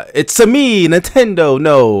 it's to me, Nintendo.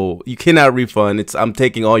 No, you cannot refund. I'm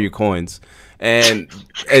taking all your coins. And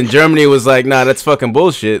Germany was like, nah, that's fucking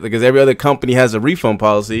bullshit, because every other company has a refund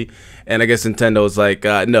policy. And I guess Nintendo was like,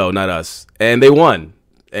 no, not us. And they won.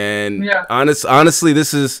 And honestly,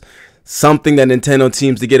 this is something that Nintendo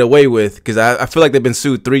seems to get away with, because I feel like they've been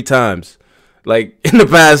sued 3 times, like in the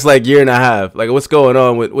past year and a half. Like, what's going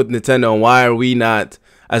on with Nintendo, and why are we not,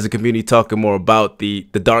 as a community, talking more about the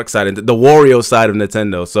dark side and the Wario side of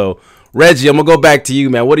Nintendo? So, Reggie, I'm gonna go back to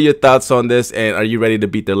you, man. What are your thoughts on this, and are you ready to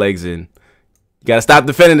beat their legs in? You gotta stop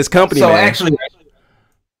defending this company, man. So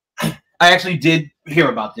I actually did hear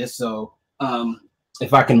about this. So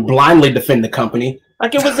if I can blindly defend the company,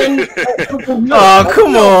 like it was in. Oh,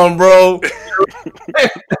 come on, bro.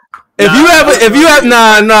 If you have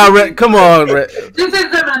nah, come on, Red. This is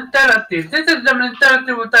the mentality. This is the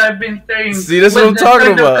mentality what I've been saying. See, that's what I'm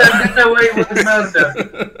talking about. Get away with murder.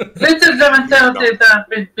 This is the mentality that I've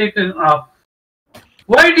been speaking of.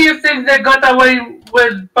 Why do you think they got away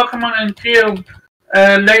with Pokemon and Shield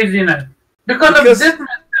laziness? Because of this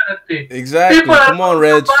mentality. Exactly. Come on,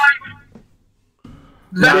 Reg.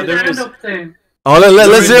 That's the end of things. Oh,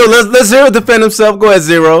 let Zero defend himself. Go ahead,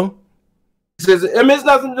 Zero. It's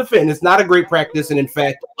nothing to defend. It's not a great practice, and in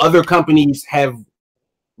fact, other companies have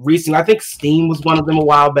recently. I think Steam was one of them a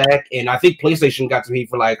while back, and I think PlayStation got some heat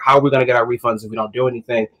for like, how are we going to get our refunds if we don't do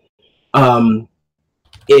anything?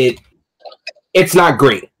 It's not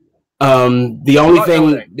great. The only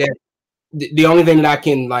thing that I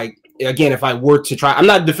can, like, again, if I were to try, I'm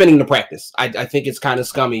not defending the practice. I think it's kind of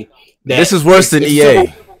scummy. This is worse than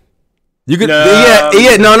EA. You could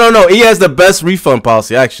EA. No. EA has the best refund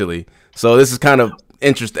policy, actually. So this is kind of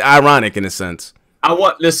interesting, ironic in a sense.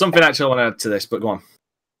 There's something actually I want to add to this, but go on.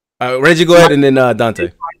 Reggie, go ahead, and then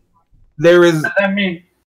Dante. There is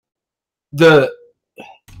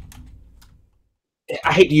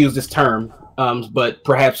I hate to use this term, but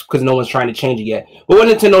perhaps because no one's trying to change it yet. But what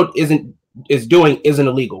Nintendo is doing isn't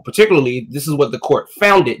illegal. Particularly, this is what the court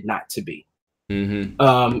found it not to be. Mm-hmm.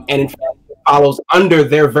 And in fact, it follows under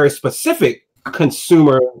their very specific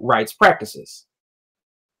consumer rights practices.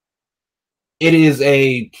 It is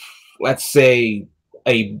let's say,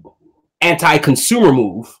 a anti-consumer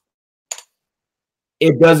move.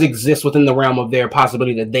 It does exist within the realm of their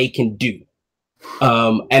possibility that they can do.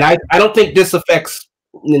 And I don't think this affects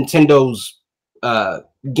Nintendo's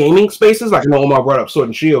gaming spaces. Like Omar brought up Sword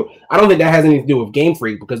and Shield. I don't think that has anything to do with Game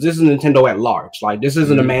Freak, because this is Nintendo at large. Like, this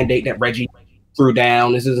isn't a mandate that Reggie threw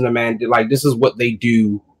down. This isn't a mandate. Like, this is what they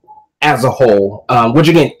do as a whole, which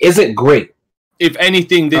again isn't great. If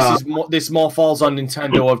anything, this more falls on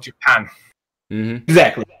Nintendo of Japan. Mm-hmm.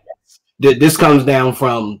 Exactly. This comes down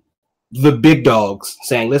from the big dogs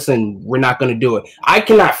saying, listen, we're not going to do it. I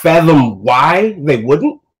cannot fathom why they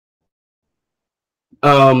wouldn't.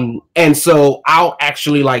 And so I'll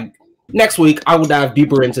actually, like, next week I will dive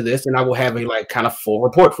deeper into this, and I will have a kind of full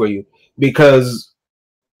report for you, because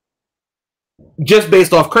just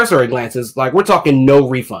based off cursory glances, like, we're talking no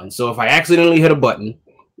refund. So if I accidentally hit a button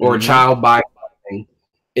or a child buys something,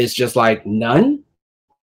 it's just like none.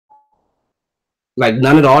 Like,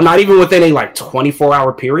 none at all. Not even within a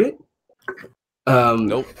 24-hour period.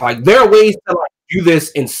 Nope. Like, there are ways to do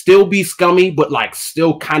this and still be scummy, but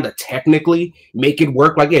still kind of technically make it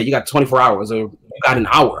work. Like, yeah, you got 24 hours, or you got an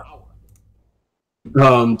hour.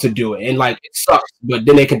 to do it, and like it sucks. But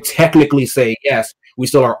then they can technically say, yes, we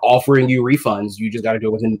still are offering you refunds. You just got to do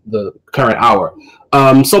it within the current hour.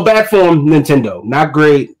 So bad form, Nintendo, not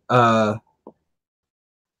great. Oddly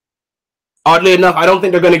enough, I don't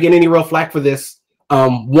think they're going to get any real flack for this.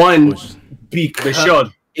 One,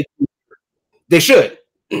 because they should.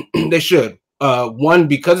 They should. One,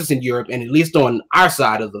 because it's in Europe, and at least on our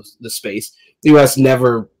side of the space, the US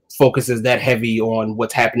never focuses that heavy on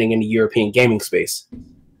what's happening in the European gaming space.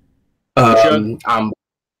 I'm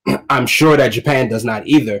sure that Japan does not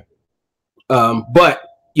either. But,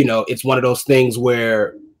 you know, it's one of those things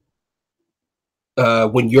where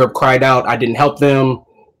when Europe cried out, I didn't help them.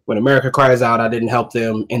 When America cries out, I didn't help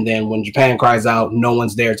them. And then when Japan cries out, no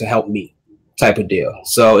one's there to help me, type of deal.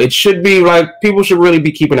 So it should be like, people should really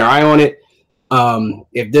be keeping their eye on it.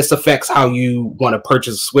 If this affects how you want to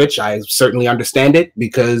purchase a Switch, I certainly understand it,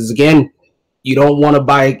 because again, you don't want to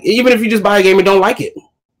buy, even if you just buy a game and don't like it,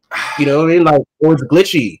 you know what I mean? Like, or it's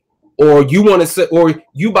glitchy, or you want to, or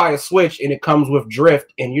you buy a Switch and it comes with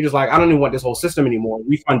drift, and you're just like, I don't even want this whole system anymore.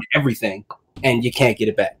 Refund everything, and you can't get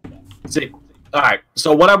it back. See, all right.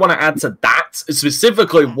 So what I want to add to that,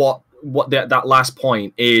 specifically, what that last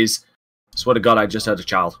point is. Swear to God, I just had a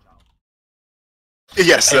child.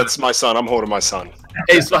 Yes, that's my son. I'm holding my son.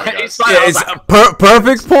 It's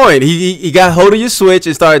perfect point. He got hold of your Switch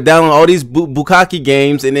and started downloading all these Bukkake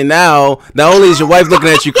games, and then now, not only is your wife looking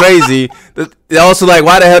at you crazy, they're also like,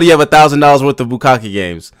 why the hell do you have $1,000 worth of Bukkake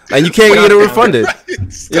games? And you can't get it refunded. You know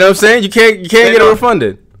what I'm saying? You can't get it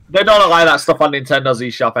refunded. They don't allow that stuff on Nintendo's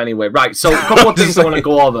eShop anyway. Right, so a couple of things I want to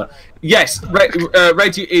go over. Yes,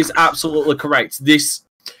 Reggie is absolutely correct. This,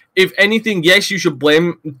 if anything, yes, you should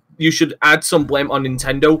add some blame on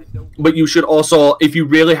Nintendo, but you should also, if you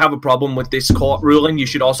really have a problem with this court ruling, you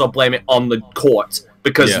should also blame it on the court,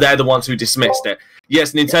 because they're the ones who dismissed it.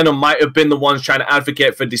 Yes, Nintendo might have been the ones trying to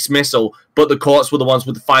advocate for dismissal, but the courts were the ones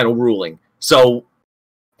with the final ruling. So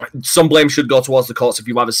some blame should go towards the courts if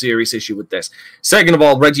you have a serious issue with this. Second of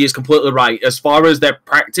all, Reggie is completely right. As far as their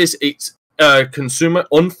practice, it's consumer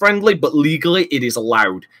unfriendly, but legally it is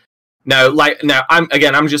allowed. Now,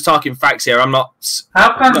 I'm just talking facts here. I'm not.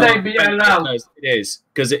 How can they be allowed? It is,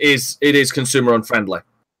 because it is consumer unfriendly.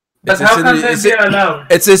 But how can they be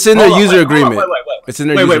allowed? It's in the user agreement. It's in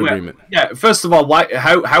their user agreement. Yeah. First of all, why?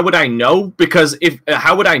 How would I know? Because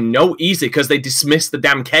how would I know? Easy, because they dismissed the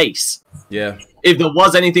damn case. Yeah. If there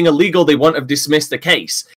was anything illegal, they wouldn't have dismissed the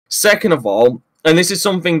case. Second of all, and this is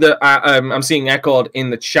something that I'm seeing echoed in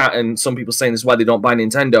the chat, and some people saying this is why they don't buy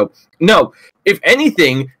Nintendo. No, if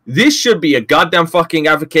anything, this should be a goddamn fucking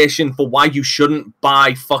advocation for why you shouldn't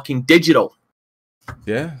buy fucking digital.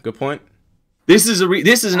 Yeah, good point. This is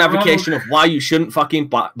an advocation of why you shouldn't fucking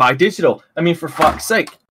buy digital. I mean, for fuck's sake.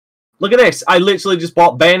 Look at this. I literally just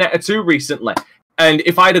bought Bayonetta 2 recently. And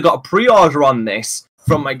if I'd have got a pre-order on this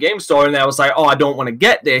from my game store and I was like, oh, I don't want to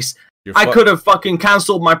get this, I could have fucking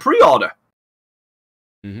cancelled my pre-order.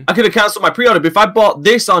 Mm-hmm. I could have cancelled my pre-order. But if I bought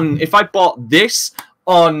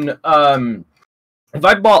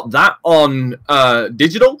that on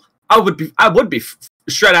digital, I would be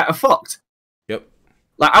straight out of fucked. Yep.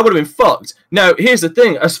 Like, I would have been fucked. Now, here's the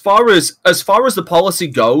thing: as far as the policy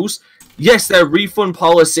goes, yes, their refund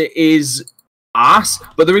policy is ass,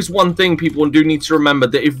 but there is one thing people do need to remember: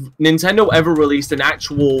 that if Nintendo ever released an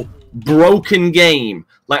actual broken game,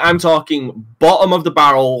 like I'm talking bottom of the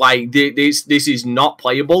barrel, like this is not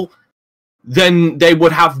playable, then they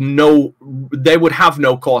would have no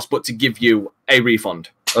course but to give you a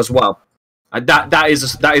refund as well. That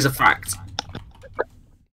is a fact.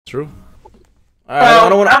 True. I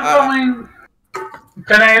don't want to.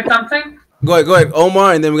 Can I add something? Go ahead,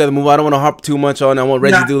 Omar, and then we got to move on. I don't want to harp too much on. I want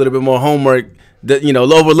Reggie to do a little bit more homework.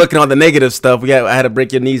 Overlooking all the negative stuff. I had to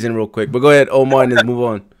break your knees in real quick. But go ahead, Omar, and then move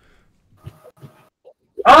on.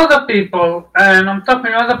 Other people, and I'm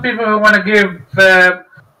talking other people who want to give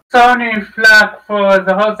Sony flack for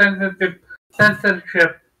the whole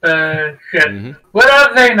censorship shit. Mm-hmm. Where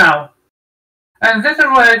are they now? And this is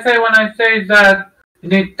what I say when I say that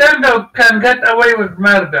Nintendo can get away with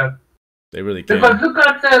murder. They really can. Because look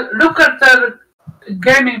at their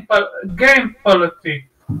game policy.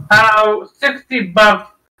 How $60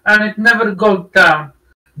 and it never goes down.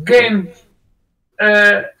 Games,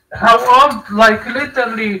 how old, like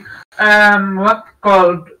literally, what's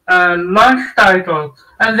called launch titles,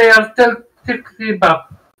 and they are still $60.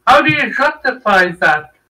 How do you justify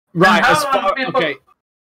that? Right.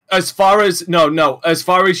 As far as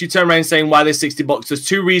you turn around saying why there's $60, there's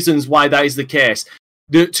two reasons why that is the case.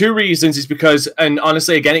 The two reasons is because, and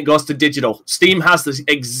honestly, again, it goes to digital. Steam has the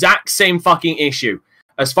exact same fucking issue.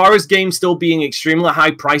 As far as games still being extremely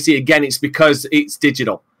high pricey, again, it's because it's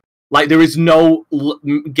digital. Like there is no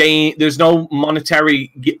gain, there's no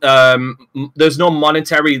monetary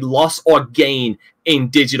loss or gain in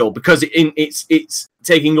digital because it's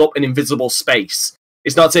taking up an invisible space.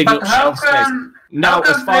 It's not taking up shelf space. Now,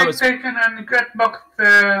 as far as PlayStation and Xbox,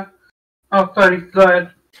 sorry, go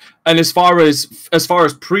ahead. And as far as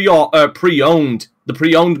pre-owned, the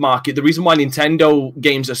pre-owned market, the reason why Nintendo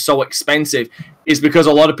games are so expensive is because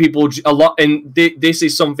a lot of people, and this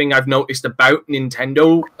is something I've noticed about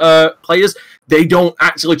Nintendo players, they don't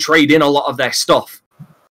actually trade in a lot of their stuff.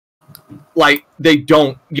 Like they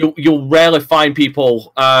don't. You'll rarely find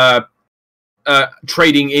people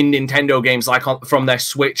trading in Nintendo games like from their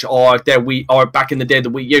Switch or their Wii, or back in the day the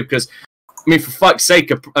Wii U, because I mean, for fuck's sake,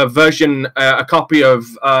 a copy of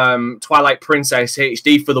Twilight Princess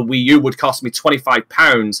HD for the Wii U would cost me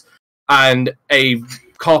 £25, and a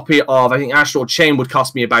copy of, I think, Astral Chain would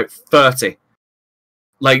cost me about 30.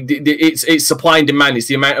 Like, it's supply and demand. It's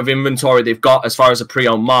the amount of inventory they've got as far as a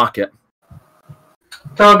pre-owned market.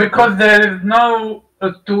 So, because there is no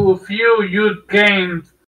too few used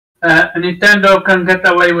games, Nintendo can get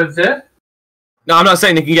away with this? No, I'm not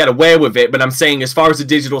saying they can get away with it, but I'm saying as far as the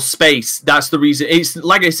digital space, that's the reason. It's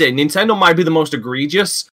like I said, Nintendo might be the most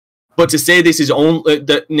egregious, but to say this is only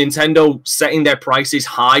that Nintendo setting their prices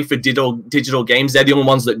high for digital games, they're the only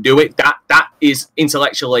ones that do it. That is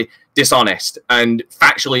intellectually dishonest and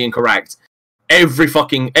factually incorrect.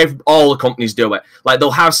 All the companies do it. Like they'll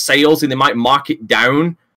have sales and they might mark it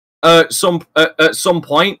down at some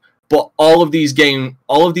point. But all of these games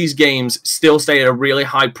still stay at a really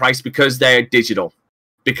high price because they're digital,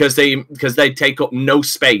 because they take up no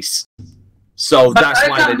space. So but that's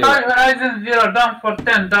why they do it. Horizon Zero Dawn for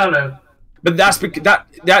 $10. But that's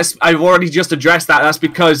I've already just addressed that. That's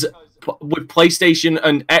because with PlayStation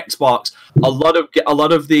and Xbox, a lot of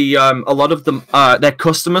their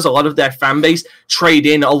customers, a lot of their fan base trade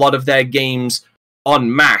in a lot of their games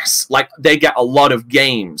en masse. Like they get a lot of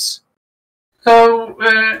games. So.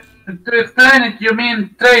 To explain it, you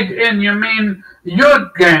mean trade in, you mean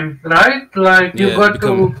used games, right? Like you go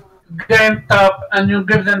to GameStop and you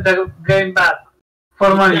give them the game back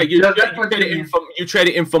for money. Yeah, you trade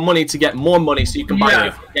it in for money to get more money so you can buy a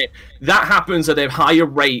different game. That happens at a higher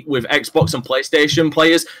rate with Xbox and PlayStation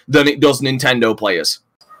players than it does Nintendo players.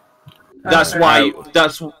 That's why.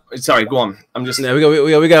 Sorry. Go on. I'm just. Yeah, we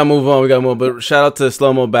gotta move on. We gotta move. But shout out to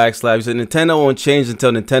Slow Mo Backslap. He said Nintendo won't change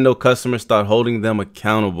until Nintendo customers start holding them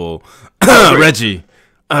accountable. Reggie.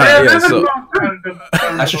 That's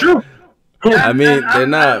true. I mean, they're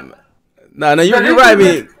not. No, you're right. I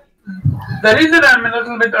mean, the reason I'm a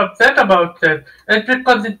little bit upset about it is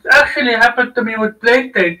because it actually happened to me with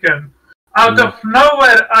PlayStation. Out of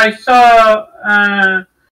nowhere, I saw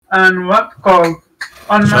on my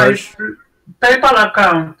PayPal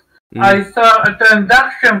account, I saw a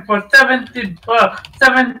transaction for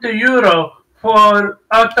 €70 for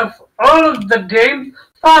out of all of the games,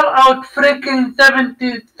 Fallout freaking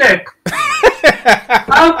 76.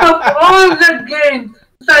 Out of all the games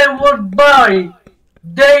I would buy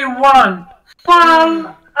day one,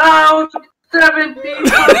 Fallout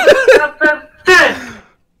 76.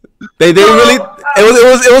 They really.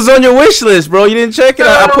 It was on your wish list, bro. You didn't check it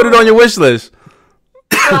out. I put it on your wish list.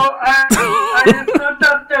 So I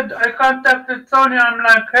contacted Sony. I'm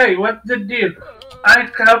like, hey, what's the deal?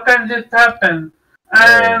 How can this happen?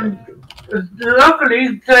 And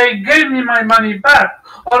luckily, they gave me my money back,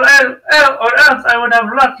 or else I would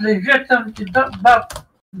have lost legit $70.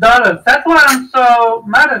 That's why I'm so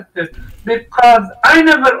mad at it, because I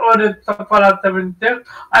never ordered Fallout 76.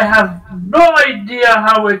 I have no idea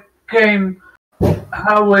how it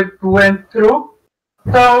went through.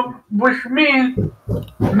 So, which means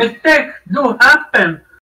mistakes do happen.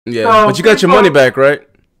 Yeah, so but you got your money back, right?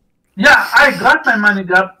 Yeah, I got my money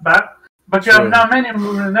back, but you have now many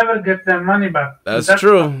who will never get their money back. That's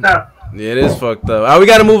true. Yeah, it is fucked up. All right, we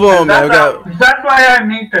gotta move on, man. That's why I'm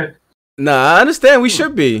heated. Nah, I understand. We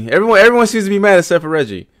should be. Everyone seems to be mad except for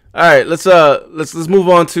Reggie. All right, let's move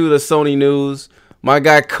on to the Sony news. My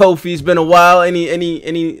guy Kofi's been a while. Any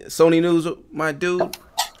Sony news, my dude?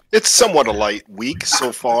 It's somewhat a light week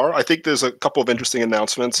so far. I think there's a couple of interesting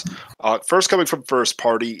announcements. First, coming from first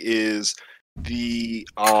party, is the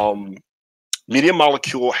Media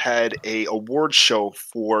Molecule had a award show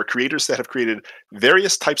for creators that have created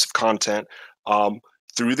various types of content.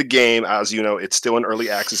 through the game. As you know, it's still in early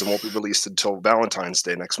access and won't be released until Valentine's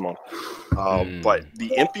Day next month. But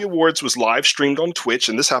the Impy Awards was live streamed on Twitch,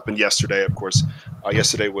 and this happened yesterday. Of course,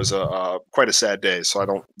 yesterday was quite a sad day, so I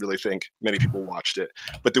don't really think many people watched it.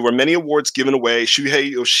 But there were many awards given away.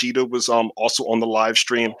 Shuhei Yoshida was also on the live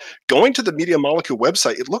stream. Going to the Media Molecule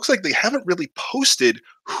website, it looks like they haven't really posted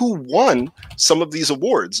who won some of these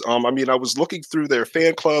awards. I mean, I was looking through their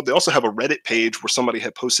fan club. They also have a Reddit page where somebody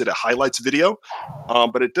had posted a highlights video,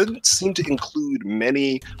 but it didn't seem to include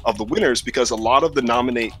many of the winners because a lot of the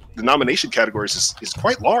nomination categories is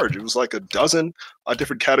quite large. It was like a dozen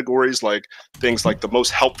different categories, like things like the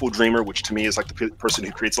most helpful dreamer, which to me is like the person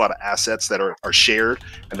who creates a lot of assets that are shared,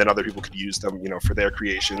 and then other people could use them, for their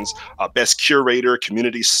creations. Best curator,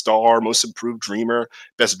 community star, most improved dreamer,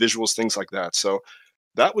 best visuals, things like that. So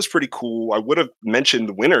that was pretty cool. I would have mentioned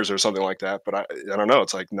the winners or something like that, but I don't know.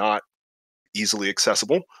 It's like not easily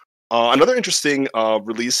accessible. Another interesting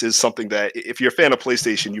release is something that, if you're a fan of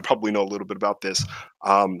PlayStation, you probably know a little bit about this.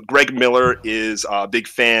 Greg Miller is a big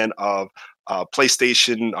fan of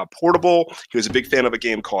PlayStation Portable. He was a big fan of a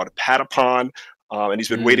game called Patapon. And he's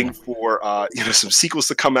been waiting for some sequels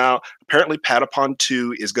to come out. Apparently, Patapon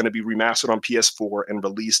 2 is going to be remastered on PS4 and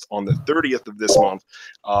released on the 30th of this month.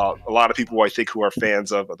 A lot of people, I think, who are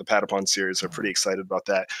fans of the Patapon series are pretty excited about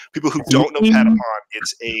that. People who don't know Patapon,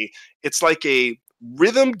 it's like a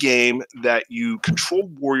rhythm game that you control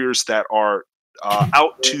warriors that are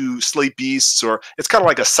out to slay beasts, or it's kind of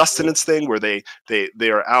like a sustenance thing where they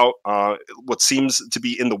are out what seems to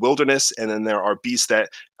be in the wilderness, and then there are beasts that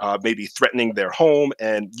may be threatening their home,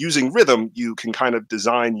 and using rhythm you can kind of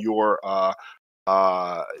design your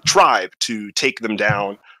tribe to take them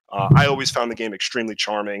down. I always found the game extremely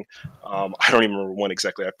charming. I don't even remember when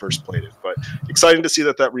exactly I first played it, but exciting to see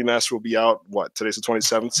that remaster will be out. Today's the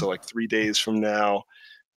 27th, so like 3 days from now.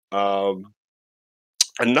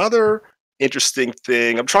 Another interesting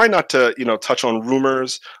thing, I'm trying not to touch on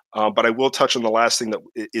rumors, but I will touch on the last thing that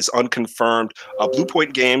is unconfirmed.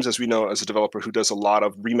 Bluepoint Games, as we know, as a developer who does a lot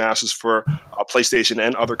of remasters for PlayStation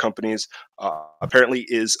and other companies, apparently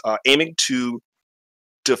is aiming to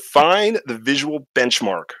define the visual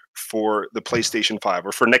benchmark for the PlayStation 5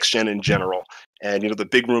 or for next gen in general. And the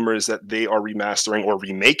big rumor is that they are remastering or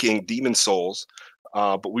remaking Demon's Souls,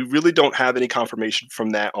 but we really don't have any confirmation from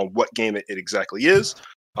that on what game it exactly is.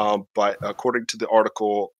 But according to the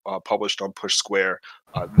article published on Push Square,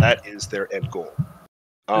 that is their end goal.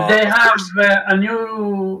 They have a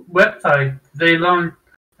new website. They launched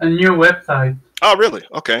a new website. Oh, really?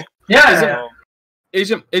 Okay. Yeah.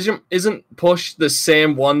 Isn't Push the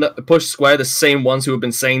same one that Push Square the same ones who have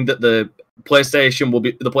been saying that the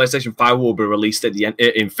PlayStation 5 will be released at the end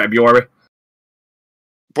in February?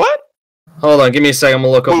 What? Hold on, give me a second. I'm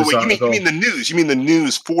gonna look up this article. You mean the news? You mean the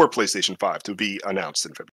news for PlayStation 5 to be announced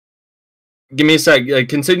in February? Give me a sec.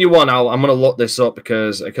 Continue on. I'm gonna look this up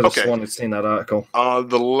because I could have sworn I'd seen that article.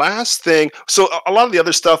 The last thing. So a lot of the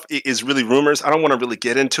other stuff is really rumors. I don't want to really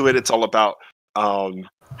get into it. It's all about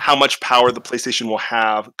how much power the PlayStation will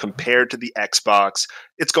have compared to the Xbox.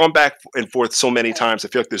 It's gone back and forth so many times. I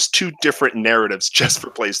feel like there's two different narratives just for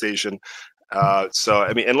PlayStation. So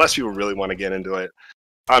I mean, unless people really want to get into it,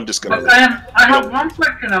 I'm just gonna. I have one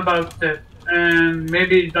question about it, and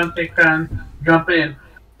maybe Dante can jump in.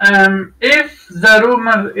 If the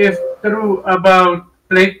rumor is true about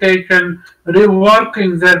PlayStation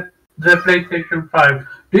reworking the PlayStation 5,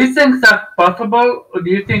 do you think that's possible, or do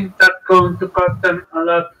you think that's going to cost them a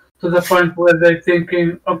lot to the point where they're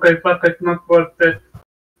thinking, okay, fuck it, not worth it,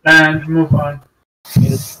 and move on?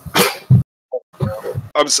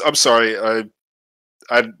 I'm sorry.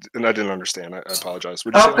 I didn't understand. I apologize.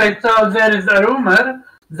 Okay, so there is a rumor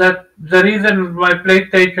that the reason why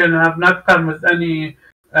PlayStation have not come with any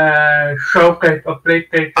showcase of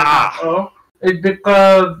PlayStation at all is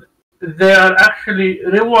because they are actually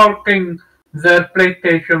reworking their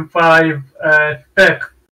PlayStation 5 spec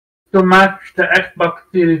to match the Xbox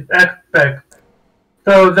Series X spec.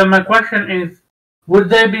 So my question is, would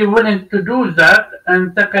they be willing to do that?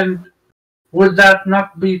 And second, would that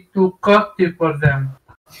not be too costly for them?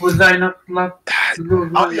 Would I not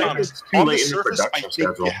lose money? On the surface, I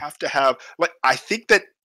think you have to have, I think that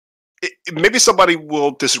maybe somebody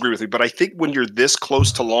will disagree with me, but I think when you're this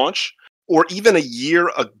close to launch, or even a year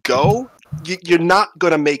ago, you're not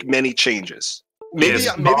going to make many changes. Maybe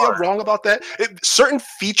I'm wrong about that. Certain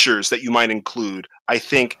features that you might include, I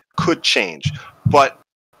think, could change. But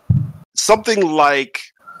something like,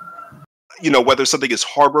 whether something is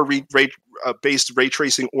hardware-based ray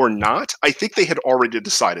tracing or not, I think they had already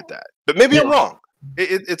decided that. But maybe I'm wrong.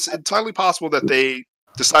 It's entirely possible that they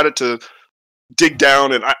decided to dig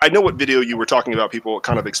down, and I know what video you were talking about. People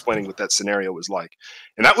kind of explaining what that scenario was like,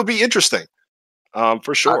 and that would be interesting,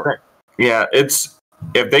 for sure. Yeah, it's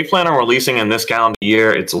if they plan on releasing in this calendar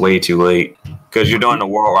year, it's way too late because you're doing a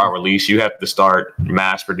worldwide release. You have to start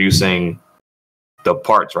mass producing the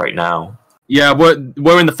parts right now. Yeah,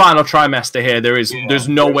 we're in the final trimester here. There's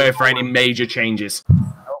no way for any major changes.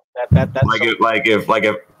 That's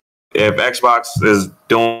If Xbox is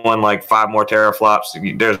doing like 5 more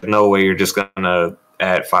teraflops, there's no way you're just gonna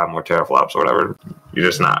add 5 more teraflops or whatever. You're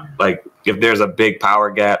just not. Like if there's a big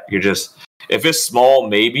power gap, if it's small,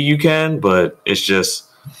 maybe you can, but it's just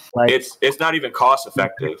like it's not even cost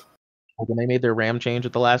effective. When they made their RAM change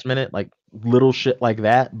at the last minute, like little shit like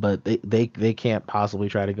that, but they can't possibly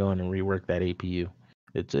try to go in and rework that APU.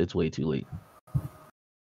 It's way too late.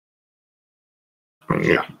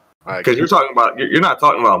 Yeah, because you're not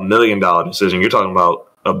talking about $1 million decision. You're talking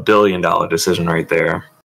about $1 billion decision right there.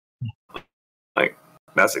 Like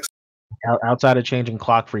that's outside of changing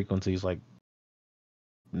clock frequencies, like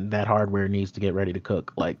that hardware needs to get ready to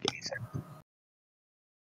cook. Like.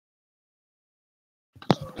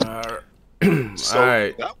 So all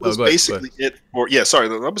right. That was basically it for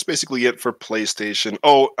that was basically it for PlayStation.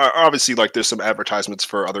 Obviously, like there's some advertisements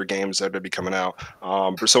for other games that are going to be coming out.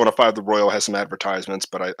 Persona 5 The Royal has some advertisements,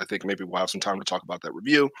 but I think maybe we'll have some time to talk about that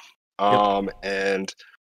review. And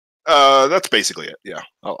that's basically it. Yeah,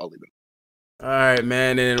 I'll leave it. All right,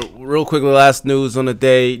 man. And real quickly, last news on the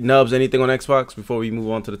day. Nubs, anything on Xbox before we move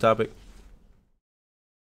on to the topic?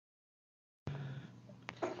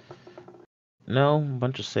 No, a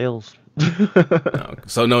bunch of sales.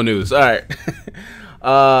 So no news. All right.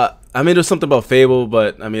 I mean, there's something about Fable,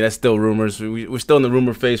 but I mean that's still rumors. We're still in the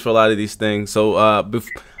rumor phase for a lot of these things. So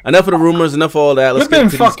enough of the rumors, enough of all that.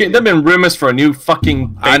 There've been rumors for a new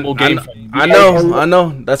fucking Fable game. I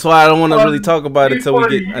know. That's why I don't want to really talk about it until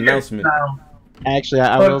we get announcement. Actually,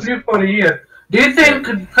 I will. 3-4 years. Do you think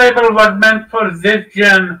Fable was meant for this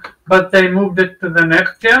gen, but they moved it to the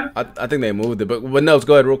next gen? I think they moved it, but no, let's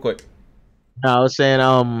go ahead real quick. I was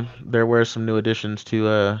saying there were some new additions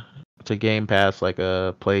to Game Pass, like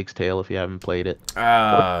Plague's Tale if you haven't played it.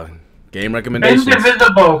 Game recommendations.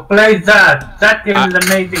 Indivisible, play that. That game is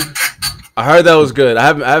amazing. I heard that was good. I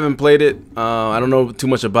haven't played it. I don't know too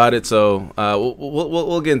much about it, so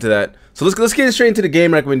we'll get into that. So let's get straight into the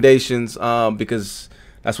game recommendations because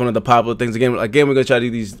that's one of the popular things. Again, we're gonna try to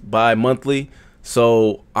do these bi-monthly.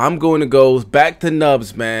 So I'm going to go back to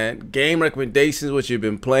Nubs, man. Game recommendations, what you've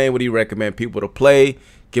been playing, what do you recommend people to play?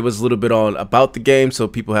 Give us a little bit on about the game so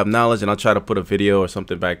people have knowledge, and I'll try to put a video or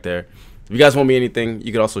something back there. If you guys want me anything,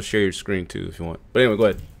 you can also share your screen too if you want. But anyway, go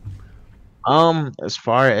ahead. As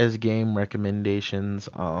far as game recommendations,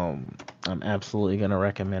 I'm absolutely gonna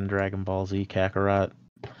recommend Dragon Ball Z Kakarot.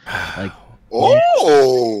 Like,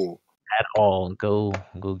 at all, go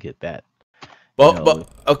get that. But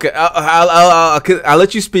okay, I'll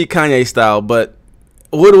let you speak Kanye style. But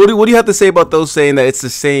what do you have to say about those saying that it's the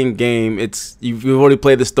same game? You've already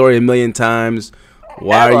played the story a million times.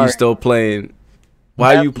 Why are you still playing?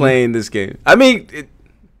 Why are you playing this game? I mean,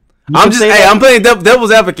 I'm playing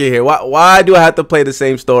devil's advocate here. Why do I have to play the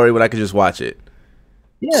same story when I can just watch it?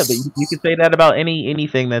 Yeah, but you could say that about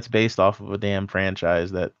anything that's based off of a damn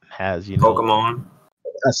franchise that has Pokemon.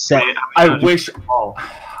 A set. I wish.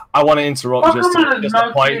 I want to interrupt. Pokemon is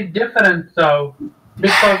mostly different, though,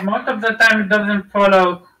 because most of the time it doesn't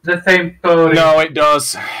follow the same story. No, it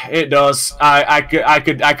does. It does. I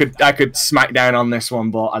could smack down on this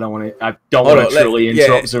one, but I don't want to. I don't want to truly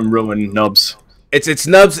interrupt and ruin Nubs. It's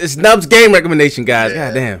Nubs game recommendation, guys.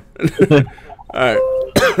 God damn. All right.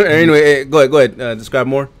 Anyway, go ahead. Describe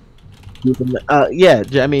more. Yeah,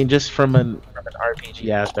 I mean, just from an RPG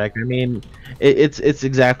aspect, I mean, it's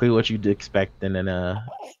exactly what you'd expect in a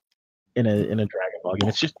Dragon Ball game.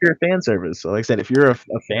 It's just pure fan service. So like I said, if you're a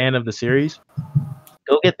fan of the series,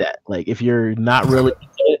 go get that. Like if you're not really into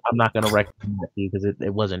it, I'm not gonna recommend it to you because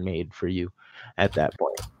it wasn't made for you at that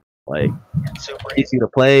point. Like it's super easy to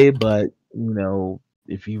play, but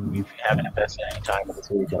if you haven't invested any time in the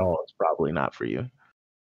series at all, it's probably not for you.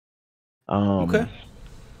 Okay.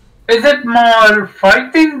 Is it more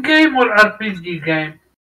fighting game or RPG game?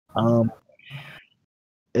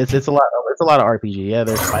 It's a lot of RPG. Yeah,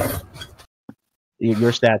 there's fighting.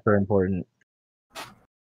 Your stats are important.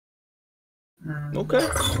 Okay.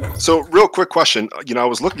 So, real quick question. I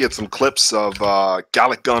was looking at some clips of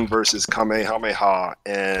Gallic Gun versus Kamehameha,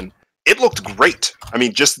 and it looked great. I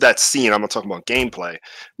mean, just that scene. I'm not talking about gameplay.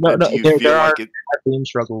 No, there are game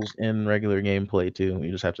struggles in regular gameplay too.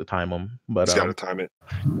 You just have to time them. But just gotta time it.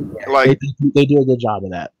 Like they do a good job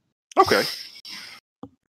of that. Okay.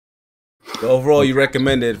 So overall, you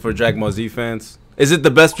recommend it for Dragon Ball Z fans? Is it the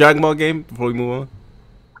best Dragon Ball game? Before we move on,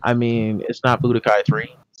 I mean, it's not Budokai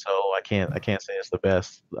 3, so I can't say it's the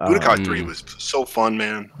best. Budokai 3 was so fun,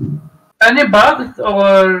 man. Any bugs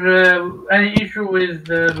or any issue with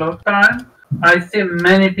load time? I see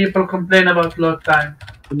many people complain about load time.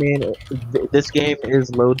 I mean, this game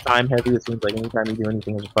is load time heavy. It seems like anytime you do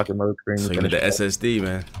anything, it's a fucking load screen. so you need the SSD,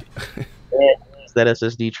 man. It's that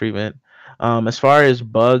SSD treatment. As far as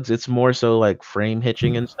bugs, it's more so like frame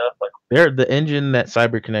hitching and stuff. Like the engine that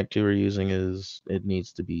CyberConnect 2 are using it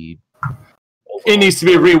needs to be. It needs to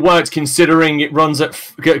be reworked, considering it runs at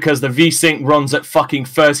because the VSync runs at fucking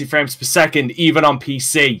 30 frames per second, even on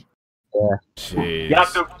PC. Yeah. Jeez. You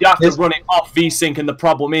have to run it off VSync, and the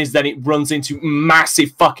problem is then it runs into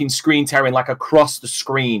massive fucking screen tearing, like across the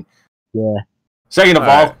screen. Yeah. Second of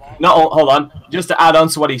all, hold on. Just to add on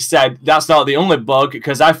to what he said, that's not the only bug,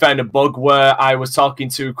 because I found a bug where I was talking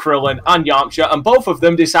to Krillin and Yamcha, and both of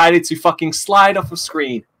them decided to fucking slide off a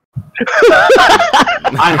screen.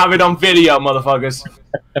 I have it on video, motherfuckers.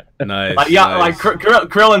 Nice. Like, yeah, like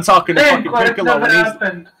Krillin talking to fucking Piccolo when he's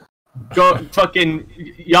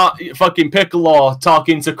fucking Piccolo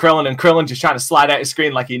talking to Krillin, and Krillin just trying to slide out his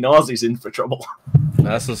screen like he knows he's in for trouble.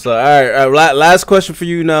 That's what's up. All right. Last question for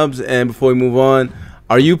you, Nubs, and before we move on,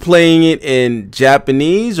 are you playing it in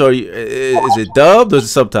Japanese, or is it dubbed, or is it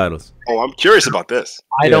subtitles? Oh, I'm curious about this.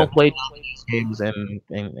 I don't play Japanese games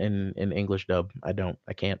in English dub. I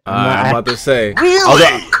can't. I'm about to say. Really?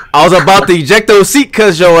 I was about to eject those seat,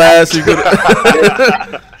 cuz your ass.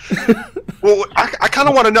 Well, I kind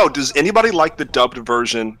of want to know, does anybody like the dubbed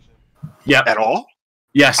version at all?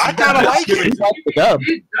 Yes. I kind of like it.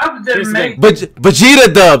 But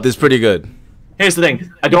Vegeta dubbed is pretty good. Here's the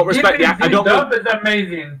thing. I don't respect the dub is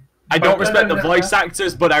amazing. I don't respect the voice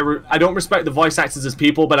actors, but I don't respect the voice actors as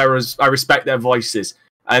people, but I respect their voices.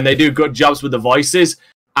 And they do good jobs with the voices.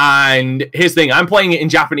 And here's the thing. I'm playing it in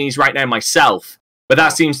Japanese right now myself. But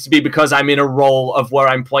that seems to be because I'm in a role of where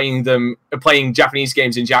I'm playing Japanese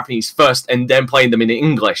games in Japanese first, and then playing them in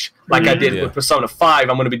English, like I did with Persona 5.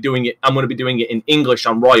 I'm going to be doing it in English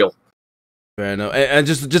on Royal. Fair enough. And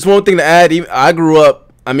just one thing to add. I grew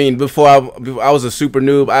up. I mean, before I was a super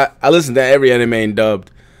noob. I listened to every anime in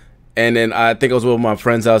dubbed, and then I think I was with my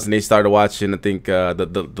friend's house, and they started watching. I think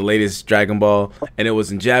the latest Dragon Ball, and it was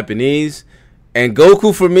in Japanese. And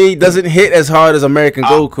Goku for me doesn't hit as hard as American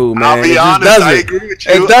Goku, man. I'll be honest, I agree with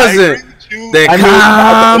you. It doesn't.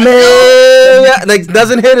 Like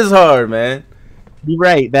doesn't hit as hard, man. You're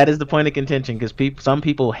right. That is the point of contention, because some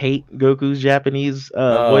people hate Goku's Japanese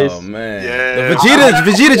voice. Oh man, yeah.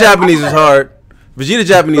 Vegeta Japanese is hard. Vegeta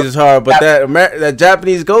Japanese is hard, but that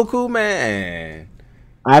Japanese Goku, man.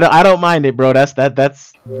 I don't mind it, bro. That's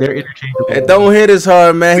they're interchangeable. It don't hit as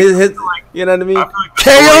hard, man. Hit, you know what I mean?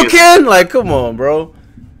 Kaioken, like, come on, bro.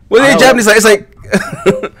 What is Japanese like? It's like,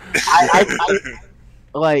 I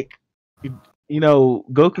like, you know,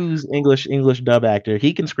 Goku's English dub actor.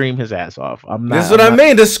 He can scream his ass off. This is what I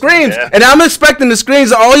mean. The screams, and I'm expecting the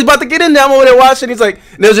screams. Oh, he's about to get in there. I'm over there watching. He's like,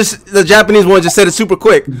 there's just the Japanese one just said it super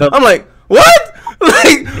quick. I'm like, what?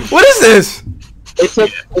 Like, what is this? It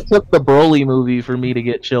took the Broly movie for me to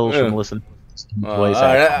get chills from listening to voice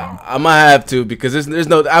acting. I might have to, because there's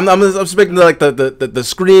no. I'm expecting like the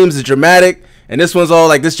screams, the dramatic, and this one's all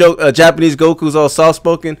like this Japanese Goku's all soft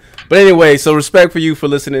spoken. But anyway, so respect for you for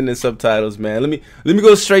listening in subtitles, man. Let me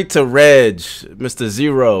go straight to Reg, Mr.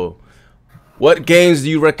 Zero. What games do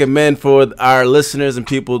you recommend for our listeners and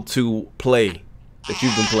people to play that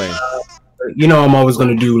you've been playing? You know, I'm always going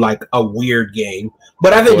to do like a weird game,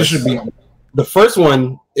 but I think it should be. The first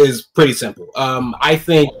one is pretty simple. I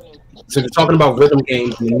think, so we're talking about rhythm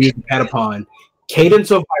games and the music Patapon,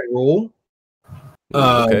 Cadence of Hyrule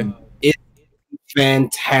is a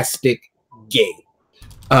fantastic game.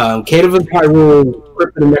 Cadence of Hyrule,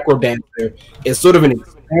 Crypt of the Necrodancer is sort of an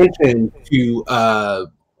expansion to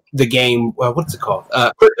the game, what's it called?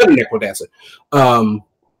 Crypt of the Necrodancer.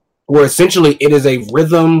 Where essentially it is a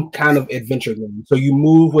rhythm kind of adventure game. So you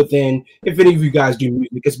move within, if any of you guys do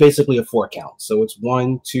music, it's basically a 4 count. So it's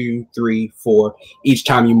 1, 2, 3, 4 each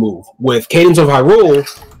time you move. With Cadence of Hyrule,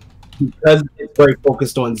 because it's very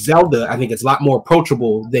focused on Zelda, I think it's a lot more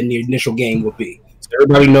approachable than the initial game would be. So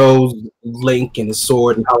everybody knows Link and his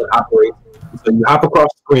sword and how it operates. So you hop across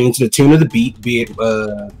the screen to the tune of the beat, be it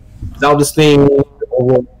Zelda's theme,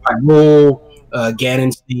 or Hyrule,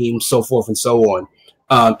 Ganon's theme, so forth and so on.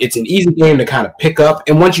 It's an easy game to kind of pick up,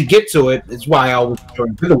 and once you get to it, it's why I always enjoy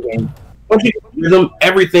rhythm games. Once you get to rhythm,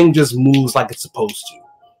 everything just moves like it's supposed to,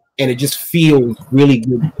 and it just feels really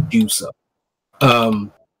good to do so.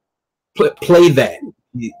 Play that.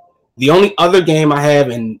 The only other game I have,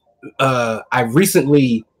 and I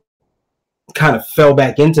recently kind of fell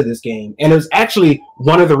back into this game, and it was actually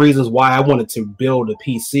one of the reasons why I wanted to build a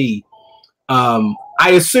PC. I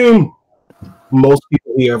assume most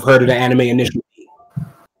people here have heard of the anime Initial D.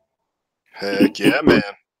 Heck yeah, man.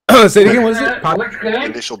 Say it again. What is it? Which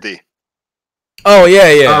game? Initial D. Oh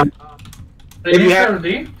yeah. If you have,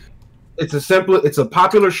 it's a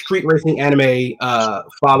popular street racing anime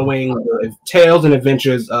following the tales and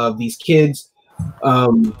adventures of these kids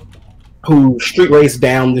who street race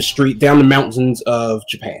down the mountains of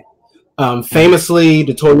Japan. Famously,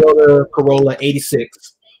 the Toyota Corolla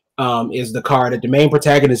 86 is the car that the main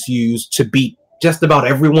protagonist used to beat just about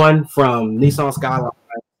everyone, from Nissan Skyline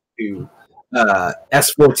to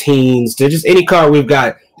S14s to just any car we've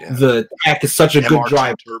got. Yeah. The Act is such a good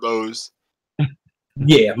drive. Turbos.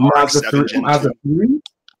 Yeah, Mazda 3.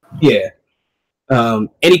 Yeah.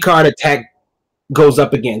 Any car that Tag goes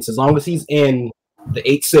up against, as long as he's in the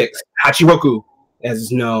 8.6, Hachiroku, as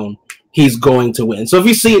is known, he's going to win. So if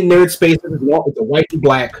you see it Nerd Spaces, it's a white and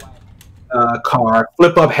black car,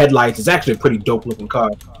 flip-up headlights. It's actually a pretty dope-looking car.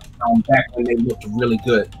 Back when they looked really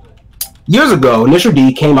good. Years ago, Initial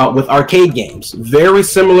D came out with arcade games, very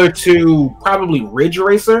similar to probably Ridge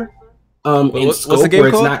Racer. What's the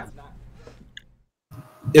game called?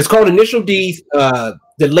 It's called Initial D. The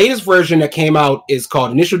latest version that came out is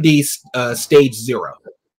called Initial D Stage 0.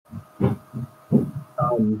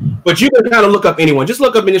 But you can kind of look up anyone. Just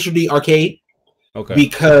look up Initial D Arcade. Okay.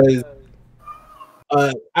 Because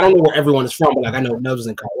I don't know where everyone is from, but like I know Nubs is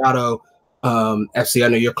in Colorado. FC, I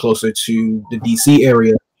know you're closer to the DC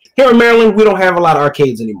area. Here in Maryland, we don't have a lot of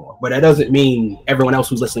arcades anymore, but that doesn't mean everyone else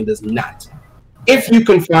who's listening does not. If you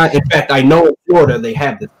can find, in fact, I know in Florida they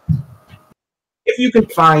have this. If you can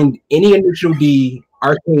find any Initial D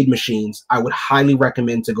arcade machines, I would highly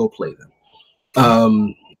recommend to go play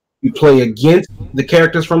them. You play against the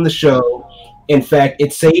characters from the show. In fact,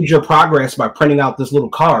 it saves your progress by printing out this little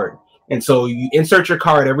card. And so you insert your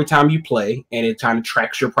card every time you play, and it kind of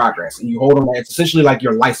tracks your progress. And you hold them. It's essentially like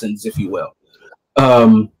your license, if you will.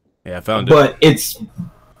 Yeah, I found it. But it's kind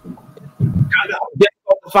of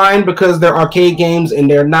difficult to find because they're arcade games and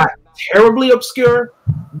they're not terribly obscure.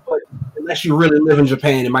 But unless you really live in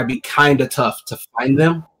Japan, it might be kind of tough to find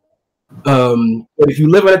them. But if you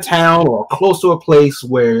live in a town or close to a place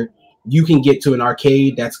where you can get to an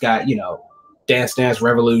arcade that's got, you know, Dance Dance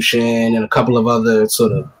Revolution and a couple of other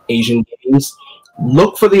sort of Asian games,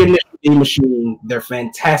 look for the Initial D machine. They're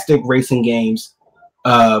fantastic racing games.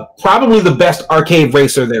 Probably the best arcade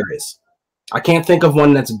racer there is. I can't think of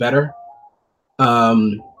one that's better.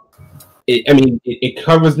 It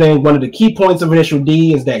covers then one of the key points of Initial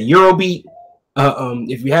D is that Eurobeat.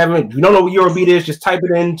 If you don't know what Eurobeat is, just type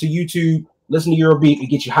it into YouTube, listen to Eurobeat, it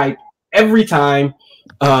gets you hyped every time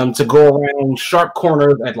to go around sharp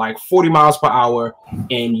corners at like 40 miles per hour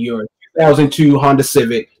in your 2002 Honda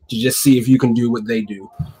Civic to just see if you can do what they do.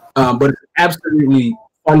 But it's an absolutely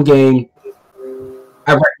fun game.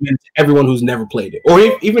 I recommend it to everyone who's never played it. Or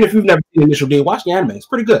even if you've never seen Initial D, watch the anime. It's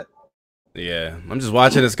pretty good. Yeah, I'm just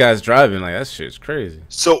watching this guy's driving. Like, that shit's crazy.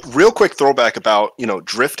 So, real quick throwback about,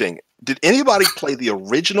 drifting. Did anybody play the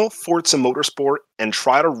original Forza Motorsport and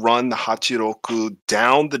try to run the Hachiroku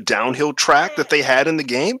down the downhill track that they had in the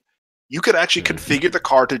game? You could actually configure the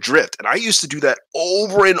car to drift. And I used to do that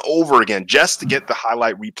over and over again just to get the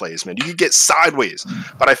highlight replays, man. You could get sideways.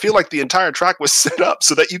 But I feel like the entire track was set up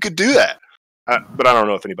so that you could do that. But I don't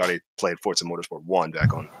know if anybody played Forza Motorsport 1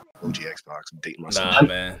 back on OG Xbox. I'm dating myself. Nah,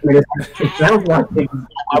 man. It sounds like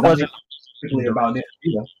I wasn't particularly about it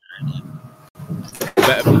either.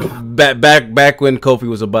 Back when Kofi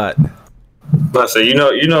was a bot. But so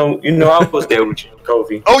I was there with you,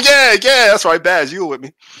 Kofi. Oh yeah, that's right, Baz, you were with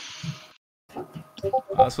me.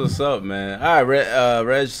 That's what's up, man. All right,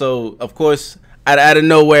 Reg. So of course, out of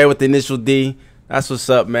nowhere with the Initial D. That's what's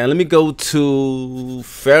up, man. Let me go to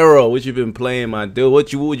Pharaoh. What you been playing, my dude?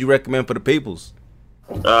 What would you recommend for the peoples?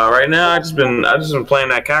 Right now, I just been playing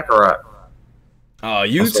that Kakarot. Oh,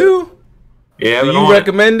 you too? Yeah. Do you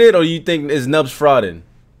recommend it, or you think is Nubs frauding?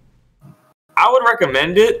 I would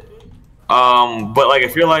recommend it. But like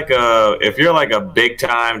if you're like a big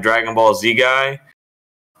time Dragon Ball Z guy,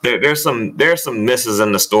 there's some misses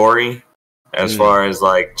in the story as far as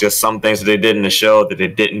like just some things that they did in the show that they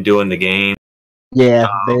didn't do in the game. Yeah,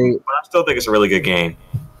 but I still think it's a really good game.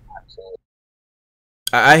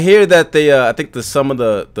 I hear that I think some of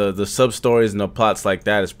the sub stories and the plots like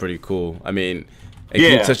that is pretty cool. I mean, can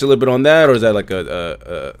you touch a little bit on that, or is that like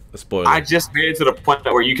a spoiler? I just made it to the point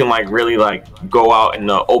where you can like really like go out in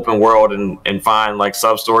the open world and find like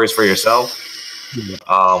sub stories for yourself.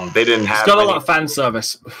 They didn't have. It's got a lot of fan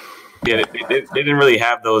service. Yeah, they didn't really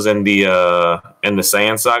have those in the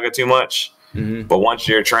Saiyan Saga too much. Mm-hmm. But once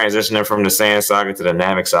you're transitioning from the Saiyan Saga to the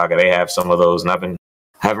Namek Saga, they have some of those, and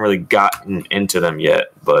haven't really gotten into them yet.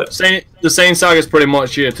 But the Saiyan Saga is pretty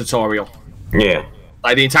much your tutorial. Yeah.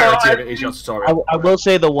 Like the entirety of it is your tutorial. I will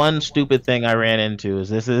say the one stupid thing I ran into is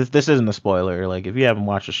this isn't a spoiler. Like if you haven't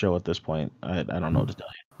watched the show at this point, I don't know what to tell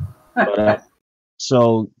you. But,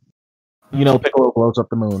 so Piccolo blows up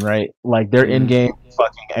the moon, right? Like their in-game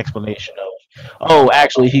fucking explanation of,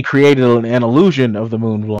 actually he created an illusion of the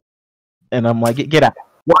moon blowing, and I'm like, get out.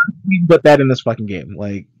 Why did you put that in this fucking game?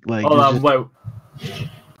 Like. Wait.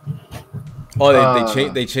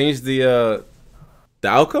 They changed the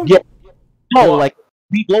outcome. Yeah. No, like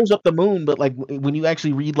he blows up the moon, but like when you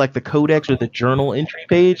actually read like the codex or the journal entry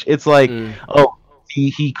page, it's like,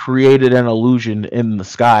 he created an illusion in the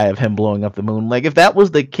sky of him blowing up the moon. Like if that was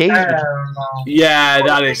the case, yeah,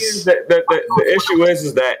 that is. The issue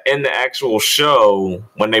is that in the actual show,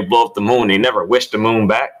 when they blow up the moon, they never wish the moon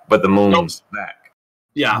back, but the moon's back.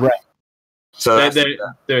 Yeah, right. So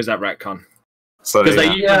there's that retcon. So because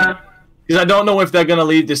I don't know if they're gonna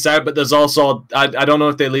leave this out, but there's also I don't know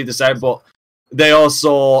if they leave this out, but they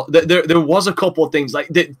also there was a couple of things like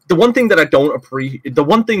the one thing that I don't appreciate, the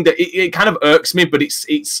one thing that it kind of irks me, but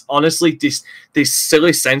it's honestly this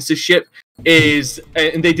silly censorship is,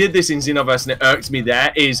 and they did this in Xenoverse and it irked me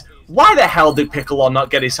there, is why the hell did Piccolo not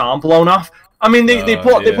get his arm blown off? I mean they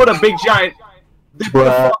put a big giant a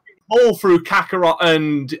fucking hole through Kakarot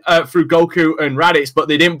and through Goku and Raditz, but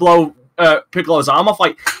they didn't blow Piccolo's arm off.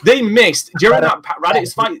 Like they missed during that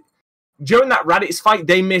Raditz fight. During that Raditz fight,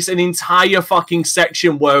 they miss an entire fucking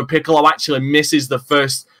section where Piccolo actually misses the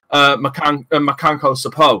first Makanko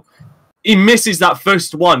Sapo. He misses that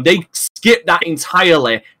first one. They skip that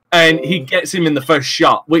entirely, and he gets him in the first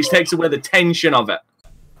shot, which takes away the tension of it.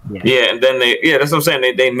 Yeah, and then that's what I'm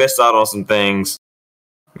saying. They missed out on some things.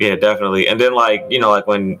 Yeah, definitely. And then like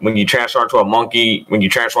when you transform to a monkey, when you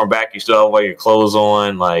transform back, you still have all your clothes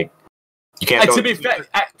on. Like you can't. To be fair,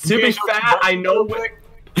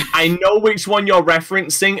 I know which one you're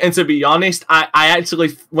referencing, and to be honest, I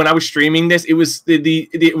actually, when I was streaming this, it was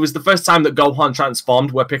it was the first time that Gohan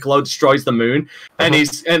transformed, where Piccolo destroys the moon, and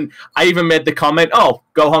and I even made the comment, "Oh,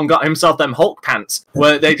 Gohan got himself them Hulk pants,"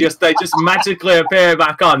 where they just magically appear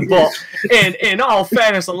back on. But in all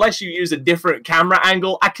fairness, unless you use a different camera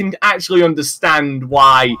angle, I can actually understand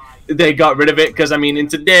why they got rid of it. Because I mean, in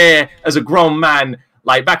today, as a grown man.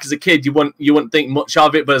 Like back as a kid, you wouldn't think much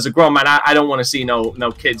of it, but as a grown man, I don't want to see no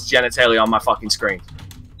kids' genitalia on my fucking screen.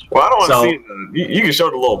 Well, I don't want to see. You can show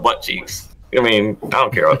the little butt cheeks. I mean, I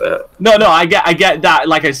don't care about that. No, I get that.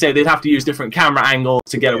 Like I said, they'd have to use different camera angles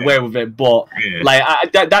to get away with it. But like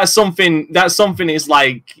that's something. It's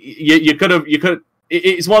like you could.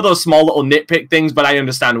 It's one of those small little nitpick things, but I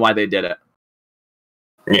understand why they did it.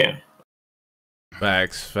 Yeah.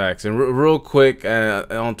 Facts. And real quick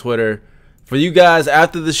on Twitter. For you guys,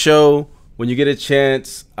 after the show, when you get a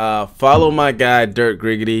chance, follow my guy, Dirt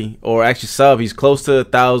Griggity, or actually sub. He's close to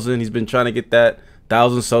 1,000. He's been trying to get that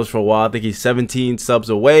 1,000 subs for a while. I think he's 17 subs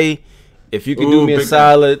away. If you can do me a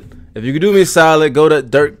solid, go to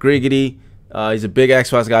Dirt Griggity. He's a big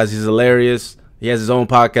Xbox guy. He's hilarious. He has his own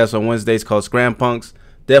podcast on Wednesdays called Scram Punks.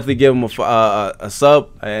 Definitely give him a sub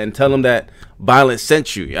and tell him that Violent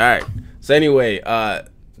sent you. All right. So anyway,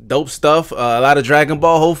 dope stuff. A lot of Dragon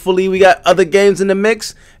Ball. Hopefully, we got other games in the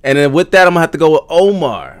mix. And then with that, I'm gonna have to go with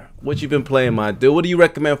Omar. What you been playing, my dude? What do you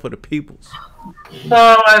recommend for the peoples?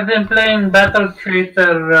 So I've been playing Battle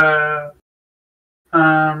Chaser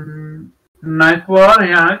Night War.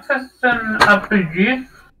 Yeah, it's just an RPG.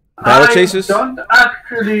 Battle Chasers? I don't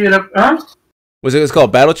actually. It's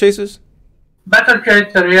called Battle Chasers? Battle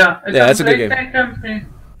Chaser, yeah. It's that's a good game.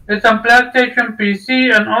 It's on PlayStation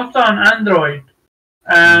PC and also on Android.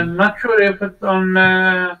 And not sure if it's on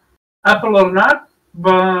Apple or not,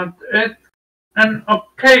 but it's an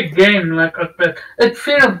okay game. Like I said, it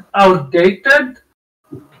feels outdated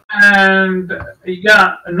and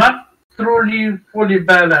not truly fully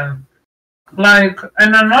balanced. Like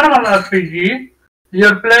in a normal RPG,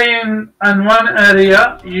 you're playing in one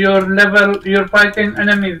area, you're fighting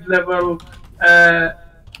enemies level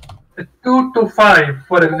 2 to 5,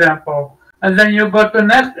 for example. And then you go to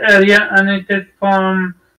next area and it is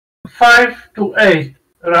from 5 to 8,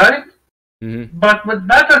 right? Mm-hmm. But with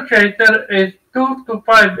Battle Chaser, it's 2 to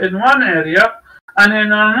 5 in one area, and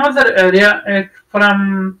in another area, it's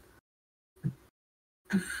from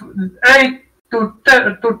 8 to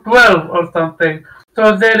 12 or something.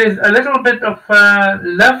 So there is a little bit of a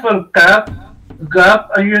level gap,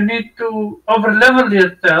 and you need to over-level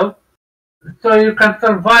yourself so you can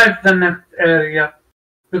survive the next area.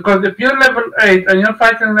 Because if you're level 8 and you're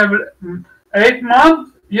fighting level 8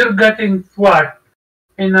 mobs, you're getting swiped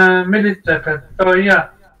in a millisecond. So yeah,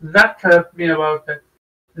 that hurt me about it.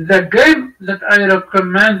 The game that I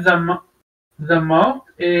recommend the most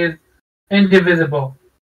is Indivisible.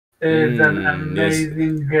 It's an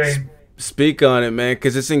amazing game. Speak on it, man,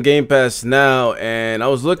 because it's in Game Pass now, and I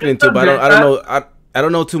was looking into it, but I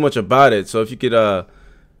don't know too much about it. So if you could, there's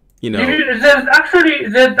actually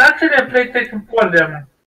a PlayStation 4 demo.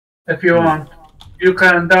 If you want, you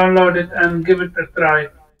can download it and give it a try.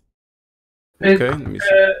 Okay, let me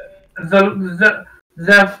see.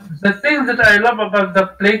 The thing that I love about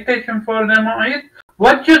the PlayStation 4 demo is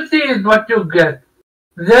what you see is what you get.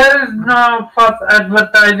 There is no false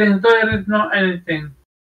advertising. There is no anything.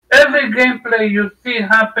 Every gameplay you see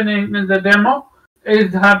happening in the demo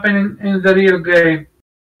is happening in the real game.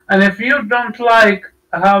 And if you don't like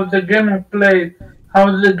how the game plays,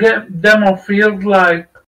 how the demo feels like,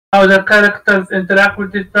 how the characters interact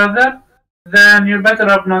with each other, then you better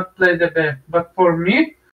have not played the game. But for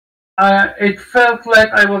me, it felt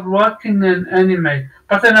like I was watching an anime,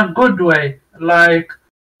 but in a good way. Like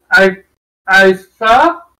I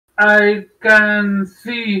thought I can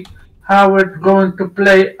see how it's going to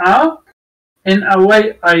play out in a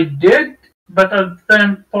way I did, but at the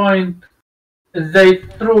same point they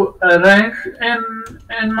threw a wrench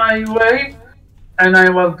in my way and I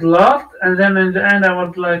was lost, and then in the end I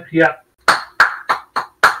was like, yeah,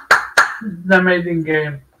 it's an amazing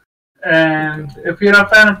game. And if you're a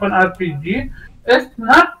fan of an RPG, it's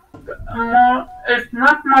not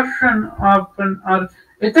much of an RPG.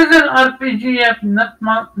 It is an RPG, yet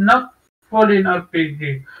not fully an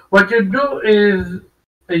RPG. What you do is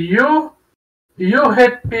you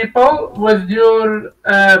hit people with your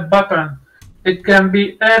button. It can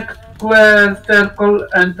be X, square, circle,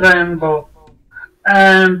 and triangle.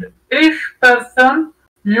 And each person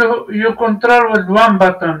you control with one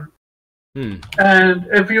button. And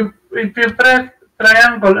if you press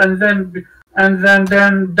triangle and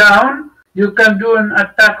then down, you can do an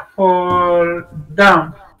attack for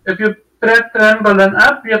down. If you press triangle and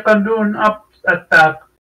up, you can do an up attack.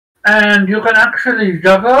 And you can actually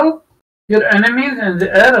juggle your enemies in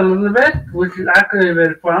the air a little bit, which is actually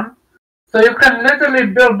very fun. So you can literally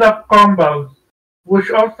build up combos, which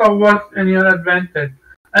also works in your advantage.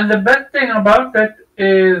 And the best thing about it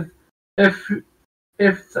is if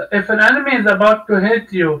an enemy is about to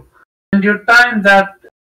hit you and you time that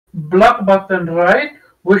block button right,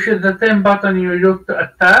 which is the same button you use to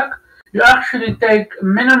attack, you actually take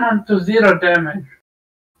minimum to 0 damage.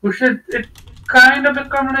 Which is, it kind of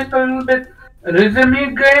becomes like a little bit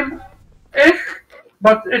rhythmy game-ish,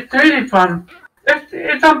 but it's really fun.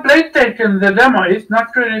 It's on PlayStation, the demo. It's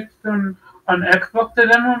not released on Xbox, the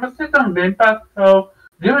demo, but it's on Game Pass, so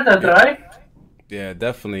give it a try. Yeah,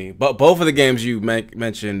 definitely. But both of the games you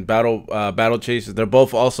mentioned, Battle Chasers, they're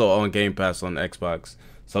both also on Game Pass on Xbox.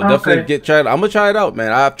 So definitely try it. I'm gonna try it out,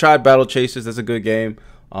 man. I've tried Battle Chasers. That's a good game.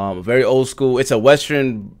 Very old school. It's a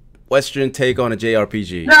Western take on a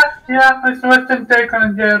JRPG. Yeah, it's a Western take on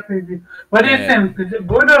a JRPG. What do you think? Is it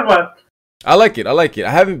good or what? I like it. I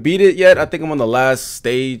haven't beat it yet. I think I'm on the last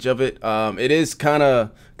stage of it. It is kind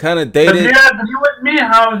of dated. But you agree with me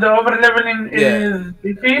how the over-leveling is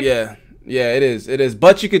beefy? Yeah, it is.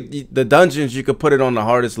 But the dungeons, you could put it on the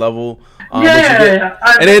hardest level.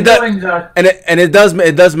 It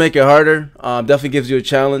does make it harder. Definitely gives you a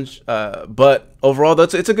challenge. But overall,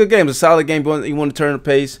 it's a good game. It's a solid game. You want to turn the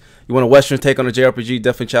pace. You want a Western take on a JRPG.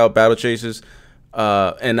 Definitely check out Battle Chasers.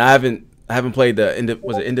 And I haven't played the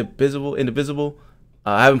Indivisible.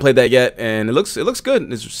 I haven't played that yet, and it looks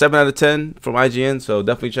good. It's 7 out of 10 from IGN. So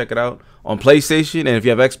definitely check it out on PlayStation. And if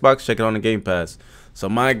you have Xbox, check it out on the Game Pass. So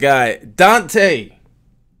my guy Dante,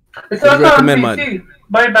 it's also on PC.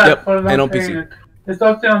 And on PC. It's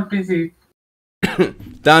also on PC.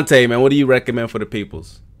 Dante, man, what do you recommend for the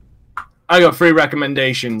peoples? I got 3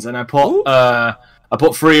 recommendations, and I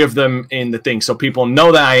put 3 of them in the thing, so people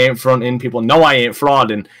know that I ain't fronting, people know I ain't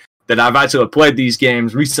frauding, that I've actually played these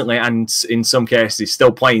games recently, and in some cases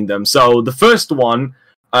still playing them. So the first one,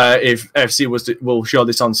 if FC will show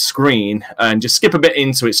this on screen, and just skip a bit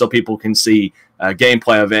into it so people can see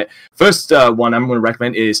gameplay of it. First one I'm going to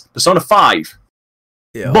recommend is Persona 5.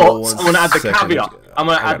 Yeah, but I'm going to add the caveat. I'm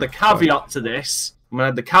going to add the caveat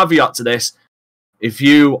to this. If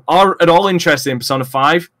you are at all interested in Persona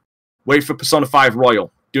 5, wait for Persona 5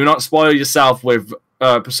 Royal. Do not spoil yourself with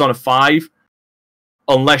Persona 5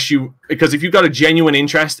 because if you've got a genuine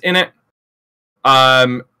interest in it,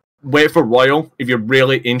 wait for Royal if you're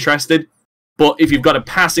really interested. But if you've got a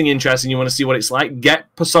passing interest and you want to see what it's like,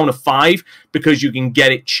 get Persona 5 because you can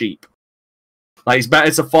get it cheap. Like it's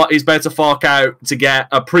better to fork out to get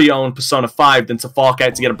a pre-owned Persona 5 than to fork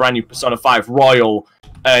out to get a brand new Persona 5 Royal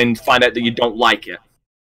and find out that you don't like it.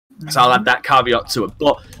 So I'll add that caveat to it.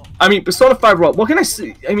 But I mean, Persona 5 Royal. What can I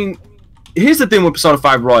say? I mean, here's the thing with Persona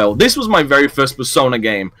 5 Royal. This was my very first Persona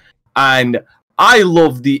game, and I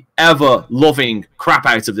love the ever-loving crap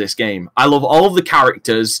out of this game. I love all of the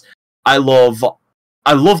characters. I love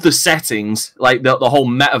the settings, like the whole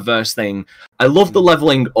metaverse thing. I love the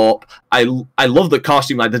leveling up. I love the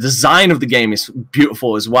costume. Like the design of the game is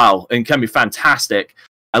beautiful as well and can be fantastic.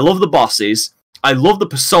 I love the bosses. I love the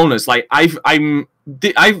personas. Like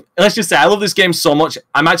let's just say I love this game so much.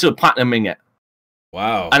 I'm actually platinuming it.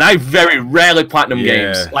 Wow. And I very rarely platinum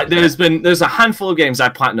games. Like there's a handful of games I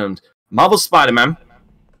platinumed. Marvel Spider-Man,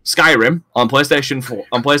 Skyrim on PlayStation 4,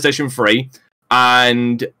 on PlayStation 3,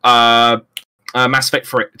 and Mass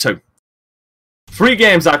Effect 2. 3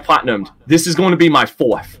 games I platinumed. This is going to be my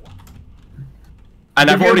 4th. And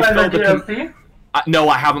I've already filled the DLC. No,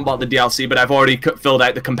 I haven't bought the DLC, but I've already filled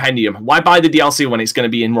out the compendium. Why buy the DLC when it's going to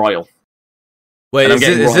be in Royal? Wait,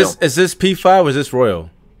 is this P5 or is this Royal?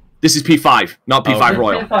 This is P5, not P5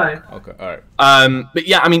 Royal. P5. Okay, all right. But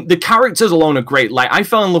yeah, I mean, the characters alone are great. Like, I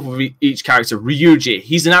fell in love with each character. Ryuji,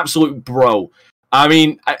 he's an absolute bro. I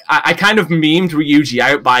mean, I kind of memed Ryuji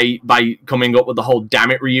out by coming up with the whole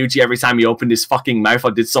 "damn it, Ryuji" every time he opened his fucking mouth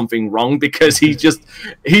or did something wrong, because he's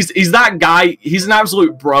that guy. He's an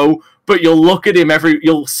absolute bro. But you'll look at him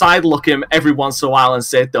you'll side look him every once in a while and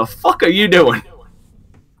say, "The fuck are you doing?"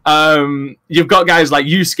 You've got guys like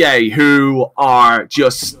Yusuke who are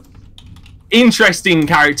just interesting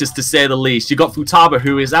characters to say the least. You've got Futaba,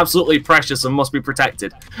 who is absolutely precious and must be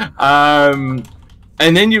protected. And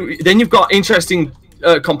then you've got interesting,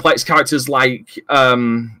 complex characters like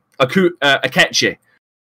Akechi,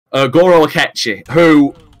 Goro Akechi,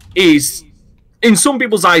 who is, in some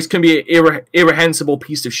people's eyes, can be an irrehensible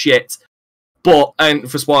piece of shit. But,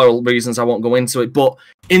 and for spoiler reasons, I won't go into it. But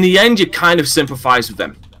in the end, you kind of sympathize with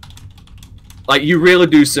them. Like, you really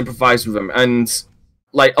do sympathize with them. And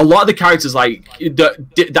like a lot of the characters, like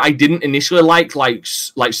that I didn't initially like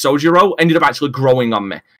Sojiro, ended up actually growing on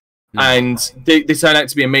me. And they turn out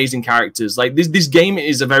to be amazing characters. Like this game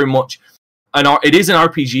is a very much it is an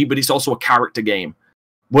RPG, but it's also a character game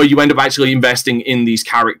where you end up actually investing in these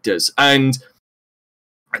characters. And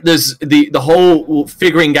there's the whole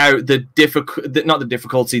figuring out the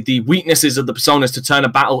weaknesses of the personas to turn a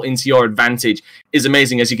battle into your advantage is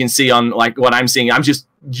amazing. As you can see on like what I'm seeing, I'm just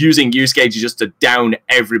using Yusuke just to down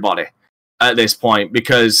everybody at this point,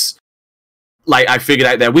 because like I figured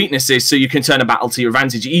out their weaknesses, so you can turn a battle to your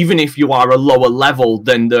advantage, even if you are a lower level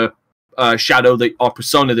than the shadow or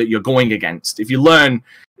persona that you're going against. If you learn,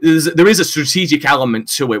 there is a strategic element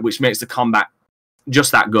to it, which makes the combat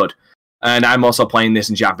just that good. And I'm also playing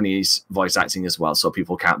this in Japanese voice acting as well, so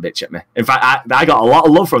people can't bitch at me. In fact, I got a lot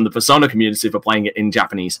of love from the Persona community for playing it in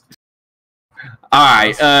Japanese. All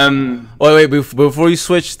right. Wait. Before you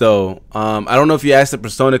switch, though, I don't know if you asked the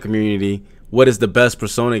Persona community what is the best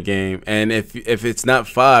Persona game, and if it's not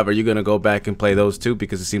 5, are you gonna go back and play those too?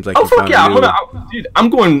 Because it seems like fuck yeah,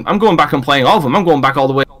 I'm going back and playing all of them. I'm going back all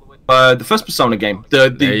the way the first Persona game,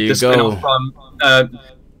 the spin-off from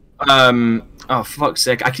oh fuck's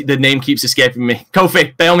sake! The name keeps escaping me.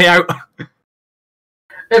 Kofi, bail me out.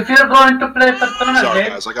 If you're going to play Persona, sorry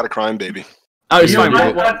guys, I got a crime baby. Oh, it's fine. You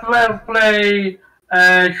might as well play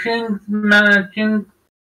Shin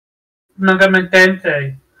Megami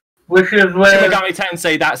Tensei, which is where Shin Megami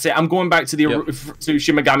Tensei. That's it. I'm going back to to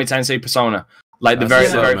Shin Megami Tensei Persona, like the very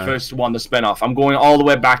first one, the spin-off. I'm going all the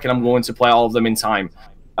way back, and I'm going to play all of them in time.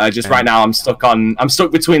 Right now, I'm stuck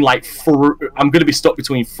between like I'm going to be stuck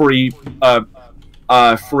between three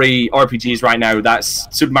RPGs right now. That's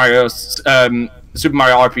Super Mario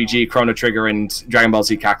RPG, Chrono Trigger, and Dragon Ball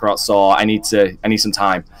Z Kakarot. So I need some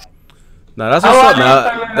time. No, that's what's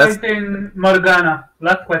up. That's Morgana.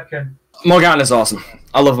 Last question. Morgana's awesome.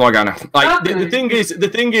 I love Morgana. Like the thing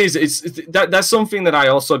is, that's something that I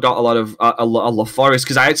also got a lot of love for, is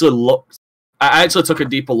because I actually took a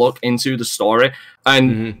deeper look into the story,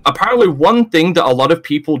 and apparently one thing that a lot of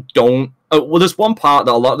people don't. Well, there's one part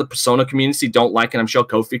that a lot of the Persona community don't like, and I'm sure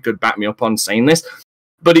Kofi could back me up on saying this,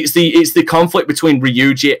 but it's the conflict between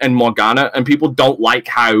Ryuji and Morgana, and people don't like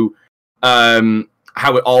how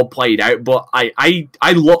it all played out. But I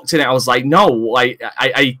looked at it, I was like, no, like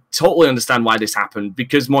I totally understand why this happened,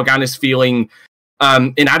 because Morgana's feeling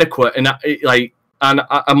inadequate, and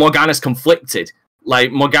Morgana's conflicted.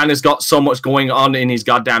 Like, Morgana's got so much going on in his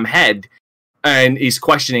goddamn head, and he's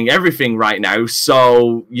questioning everything right now.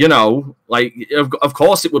 So, you know, like, of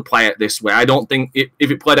course it would play it this way. I don't think if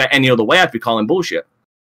it played out any other way, I'd be calling bullshit.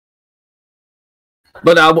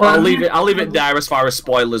 But I'll leave it there as far as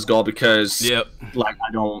spoilers go because like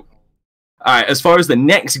I don't. All right, as far as the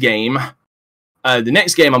next game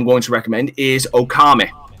I'm going to recommend is Okami.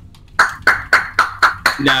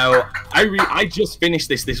 Now, I just finished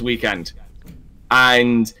this weekend,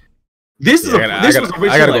 and this is I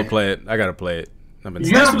gotta go play it. I gotta play it.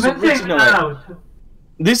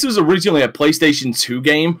 This was originally a PlayStation 2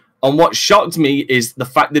 game, and what shocked me is the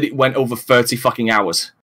fact that it went over 30 fucking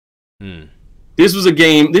hours. This was a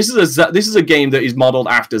game. This is a game that is modeled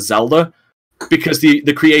after Zelda, because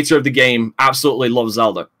the creator of the game absolutely loves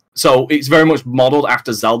Zelda. So it's very much modeled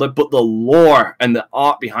after Zelda, but the lore and the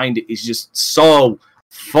art behind it is just so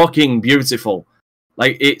fucking beautiful.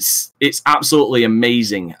 Like it's absolutely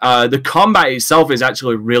amazing. The combat itself is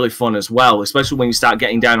actually really fun as well, especially when you start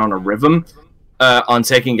getting down on a rhythm on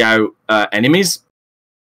taking out enemies.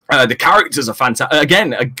 The characters are fantastic.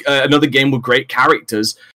 Again, another game with great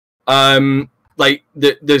characters. Like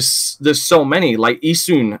there's so many, like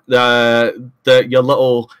Isun, your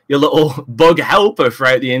little bug helper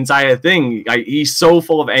throughout the entire thing. Like he's so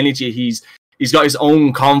full of energy. He's got his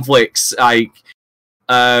own conflicts. Like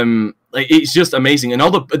it's just amazing, and all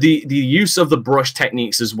the use of the brush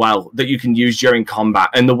techniques as well that you can use during combat,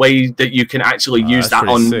 and the way that you can actually use that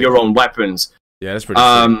on sick. Your own weapons. Yeah, that's pretty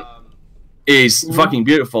sick. Is fucking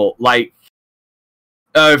beautiful. Like.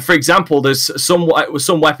 For example, there's some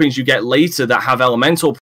weapons you get later that have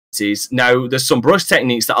elemental properties. Now, there's some brush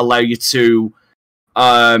techniques that allow you to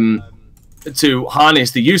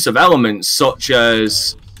harness the use of elements such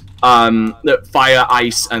as fire,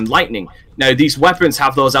 ice, and lightning. Now, these weapons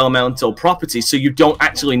have those elemental properties, so you don't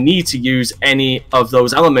actually need to use any of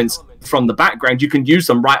those elements from the background. You can use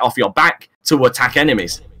them right off your back to attack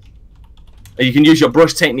enemies. You can use your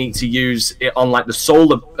brush technique to use it on like the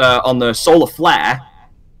solar flare.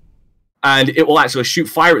 And it will actually shoot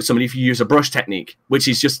fire at somebody if you use a brush technique, which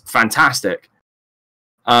is just fantastic.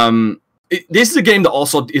 This is a game that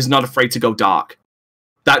also is not afraid to go dark.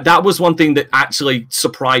 That was one thing that actually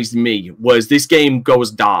surprised me, was this game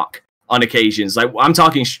goes dark on occasions. Like I'm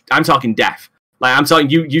talking death. Like I'm talking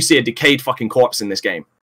you see a decayed fucking corpse in this game.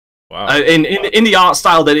 Wow. In the art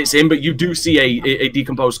style that it's in, but you do see a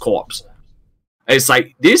decomposed corpse. It's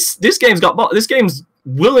like this game's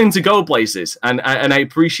willing to go places, and I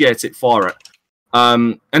appreciate it for it.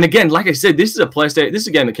 And again, like I said, this is a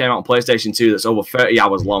game that came out on PlayStation 2 that's over 30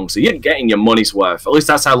 hours long, so you're getting your money's worth. At least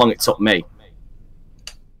that's how long it took me.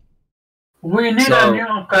 We need a new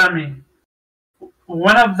Okami.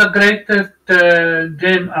 One of the greatest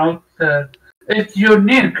game out there. It's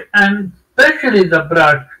unique, and especially the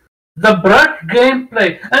brush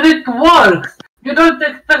gameplay, and it works. You don't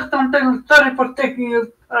expect something. Sorry for taking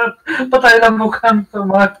it, but I love Okami so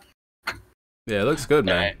much. Yeah, it looks good,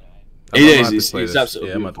 man. It is. It's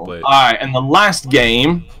absolutely beautiful. All right, and the last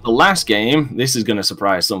game. This is going to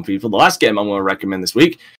surprise some people. The last game I'm going to recommend this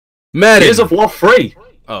week, Gears of War 3.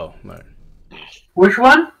 Oh, man. Which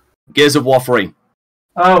one? Gears of War 3.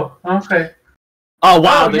 Oh, okay. Oh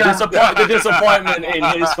wow, the disappointment in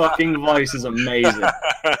his fucking voice is amazing.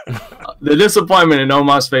 The disappointment in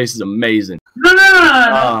Omar's face is amazing. No.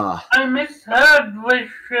 I misheard which.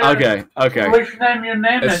 Okay. Which name you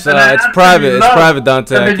name it? It's private. It's privite,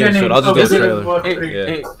 Dante. I can't show it. I'll just do a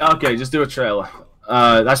trailer. Okay, just do a trailer.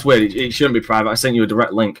 That's weird. It shouldn't be private. I sent you a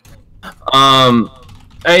direct link.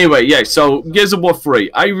 Anyway, yeah. So Gears of War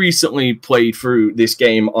 3. I recently played through this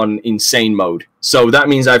game on insane mode. So that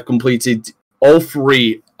means I've completed all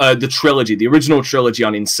three, the original trilogy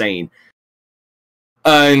on Insane.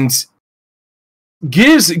 And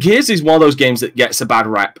Gears is one of those games that gets a bad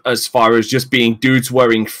rap as far as just being dudes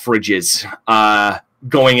wearing fridges,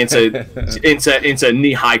 going into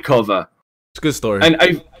knee-high cover. It's a good story.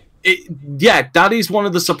 And that is one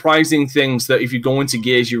of the surprising things that if you go into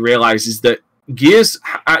Gears, you realize is that Gears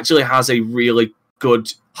actually has a really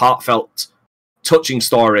good, heartfelt, touching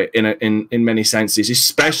story in many senses,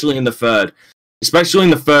 especially in the third. When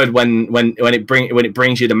it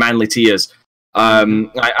brings you to manly tears.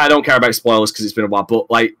 I don't care about spoilers because it's been a while, but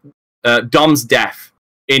like Dom's death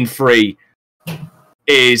in 3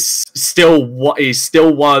 is still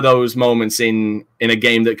one of those moments in a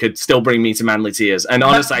game that could still bring me to manly tears. And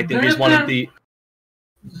honestly, I think it's one of the.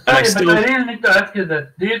 Sorry, but I really need to ask you this: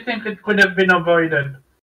 do you think it could have been avoided?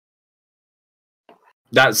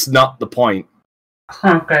 That's not the point.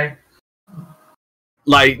 Okay.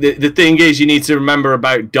 Like, the thing is, you need to remember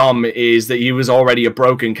about Dom is that he was already a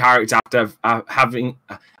broken character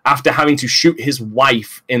after having to shoot his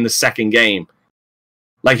wife in the second game.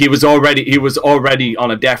 Like, he was already on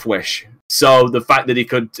a death wish. So the fact that he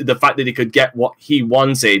could get what he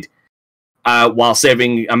wanted while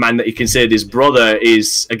saving a man that he considered his brother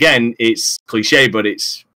is, again, it's cliche, but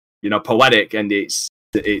it's, poetic, and it's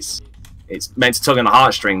meant to tug on the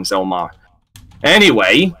heartstrings, Omar.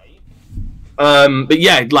 Anyway, but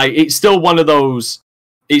yeah, like it's still one of those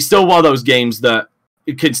games that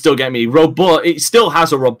it can still get me robust. It still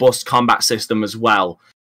has a robust combat system as well,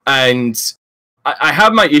 and I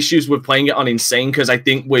have my issues with playing it on Insane because I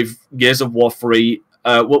think with Gears of War 3,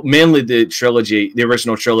 mainly the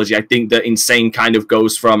original trilogy, I think that Insane kind of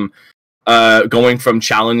goes from going from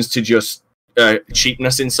challenge to just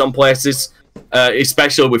cheapness in some places,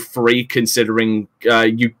 especially with 3, considering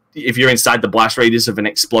if you're inside the blast radius of an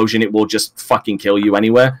explosion, it will just fucking kill you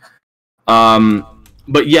anywhere.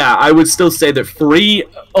 But yeah, I would still say that 3,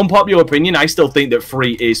 unpopular opinion, I still think that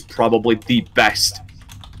 3 is probably the best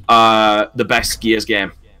Gears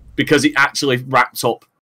game, because it actually wrapped up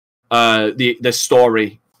the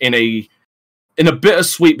story in a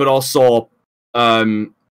bittersweet but also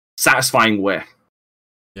satisfying way.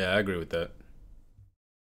 Yeah, I agree with that.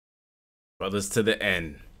 Brothers to the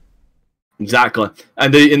end. Exactly,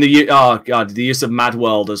 and the use of Mad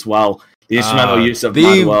World as well. The instrumental use of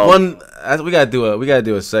Mad World. We gotta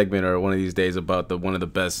do a segment or one of these days about one of the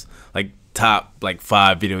best top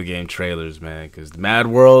 5 video game trailers, man. Because Mad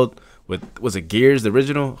World was it Gears the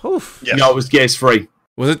original? Oof. Yes. No, it was Gears 3.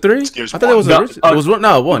 Was it 3? Gears I thought it was original. It was one.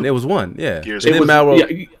 No, 1. It was 1. Yeah. Gears. They did Mad World.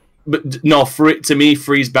 Yeah, but no, to me,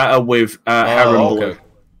 3's better with Heron Blue. Okay.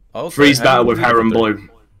 3's better with Heron Blue.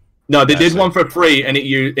 No, they did one for 3, and it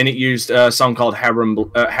used a song called Heron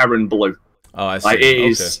Blue. Oh, I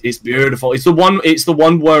see. It's beautiful. It's the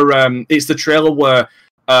one where it's the trailer where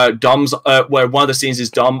Dom's where one of the scenes is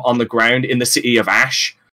Dom on the ground in the city of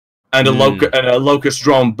Ash, and a locust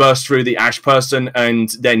drone bursts through the Ash person,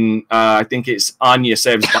 and then I think it's Anya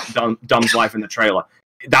saves Dom's life in the trailer.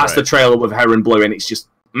 That's the trailer with Heron Blue, and it's just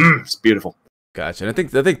it's beautiful. Gotcha. And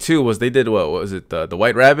I think 2 was they did what was it the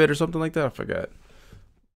White Rabbit or something like that? I forgot.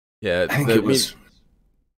 Yeah, I think it was.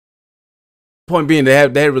 Point being, they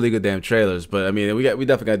had really good damn trailers, but I mean, we definitely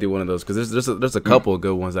gotta do one of those because there's a couple of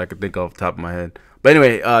good ones I could think off the top of my head. But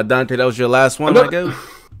anyway, Dante, that was your last one, I guess.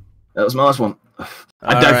 That was my last one.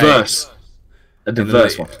 A diverse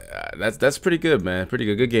one. That's pretty good, man. Pretty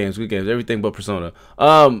good. Good games. Everything but Persona.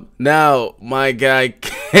 Now my guy,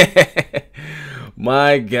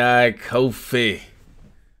 Kofi.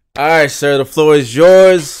 All right, sir. The floor is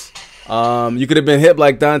yours. You could have been hip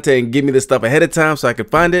like Dante and give me this stuff ahead of time so I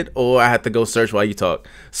could find it, or I have to go search while you talk.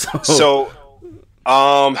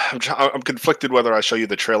 I'm conflicted whether I show you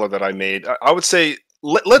the trailer that I made. I would say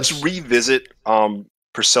let's revisit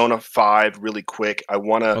Persona 5 really quick. I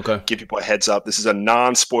want to give people a heads up. This is a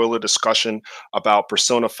non-spoiler discussion about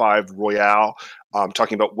Persona 5 Royale.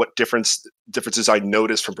 Talking about what differences I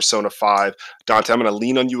noticed from Persona 5. Dante, I'm going to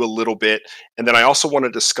lean on you a little bit. And then I also want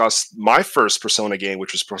to discuss my first Persona game,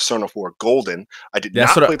 which was Persona 4 Golden. I did not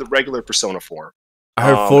play the regular Persona 4. I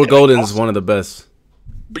heard 4 Golden is one of the best.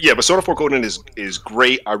 But yeah, Persona 4 Golden is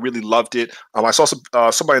great. I really loved it. I saw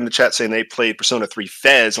somebody in the chat saying they played Persona 3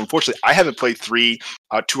 Fez. Unfortunately, I haven't played 3,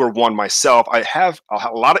 2, or 1 myself. I have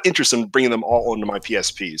a lot of interest in bringing them all onto my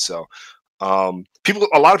PSP. So a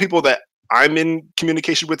lot of people that I'm in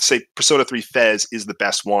communication with say Persona 3 Fez is the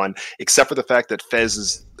best one, except for the fact that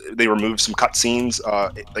they removed some cutscenes,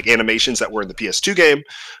 like animations that were in the PS2 game.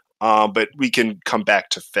 But we can come back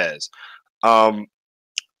to Fez.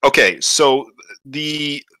 Okay, so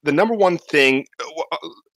the number one thing,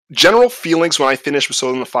 general feelings when I finished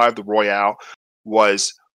Persona 5 the Royale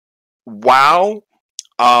was, wow,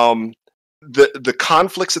 the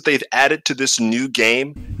conflicts that they've added to this new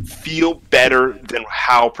game feel better than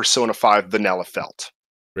how Persona 5 Vanilla felt.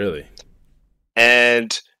 Really?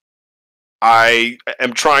 And I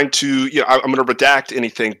am trying to, I'm going to redact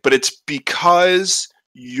anything, but it's because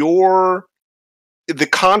the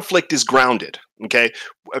conflict is grounded. Okay,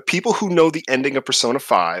 people who know the ending of Persona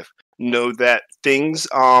 5 know that things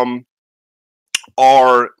are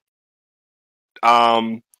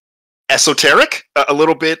esoteric, a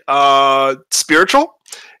little bit spiritual.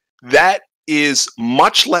 That is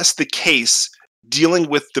much less the case dealing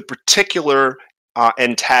with the particular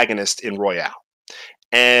antagonist in Royale.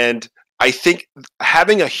 And I think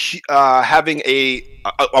having a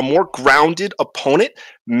more grounded opponent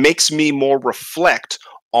makes me more reflect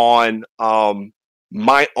on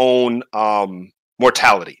my own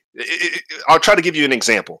mortality. I'll try to give you an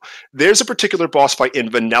example. There's a particular boss fight in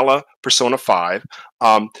vanilla Persona 5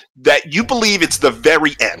 that you believe it's the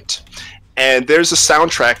very end. And there's a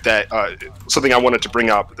soundtrack that, something I wanted to bring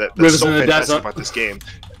up that's so fantastic about this game.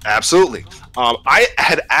 Absolutely. I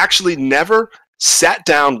had actually never sat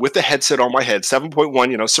down with the headset on my head,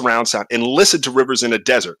 7.1, surround sound, and listened to Rivers in a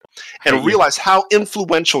Desert, and realized how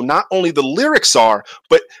influential not only the lyrics are,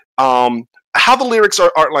 but how the lyrics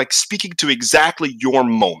are like speaking to exactly your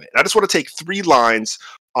moment. I just want to take 3 lines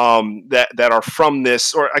that are from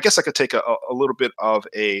this, or I guess I could take a little bit of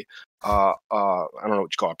a I don't know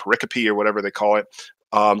what you call it, pericope or whatever they call it.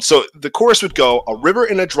 So the chorus would go, a river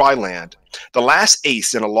in a dry land, the last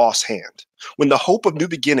ace in a lost hand. When the hope of new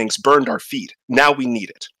beginnings burned our feet, now we need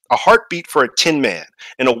it. A heartbeat for a tin man,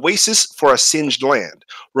 an oasis for a singed land.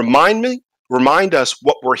 Remind us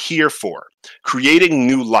what we're here for, creating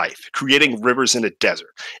new life, creating rivers in a desert.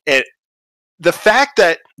 And the fact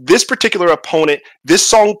that this particular opponent, this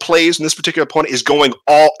song plays and this particular opponent is going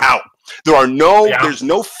all out. There's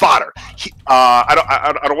no fodder.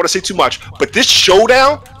 I don't want to say too much, but this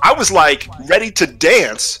showdown, I was like ready to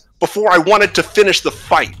dance before I wanted to finish the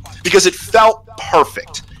fight because it felt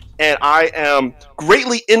perfect. And I am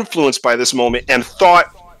greatly influenced by this moment and thought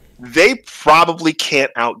they probably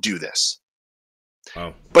can't outdo this.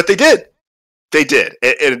 Oh. But they did. They did.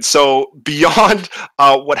 And so beyond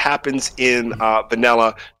what happens in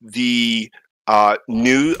Vanilla, the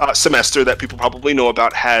new semester that people probably know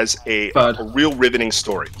about has a real riveting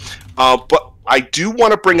story. But I do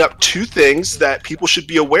want to bring up 2 things that people should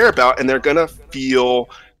be aware about, and they're going to feel,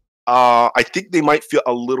 I think they might feel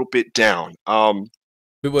a little bit down.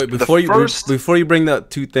 Wait, before you bring up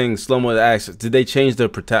 2 things, Slow-Mo asks, did they change the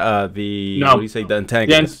what do you say, the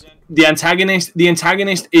antagonist? The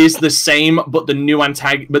antagonist is the same, but the new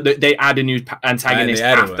they add a new antagonist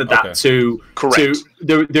after that to correct.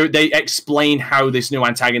 They explain how this new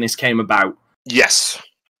antagonist came about. Yes.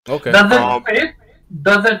 Okay. Does it fit?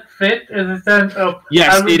 Does it fit in the sense of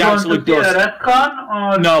yes, it actually does. A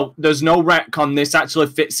retcon or? No, there's no retcon. This actually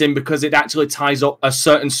fits in because it actually ties up a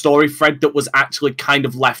certain story thread that was actually kind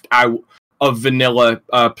of left out of vanilla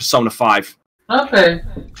Persona 5. Okay.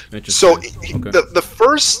 So the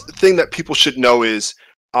first thing that people should know is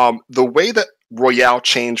the way that Royale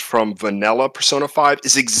changed from vanilla Persona 5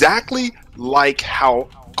 is exactly like how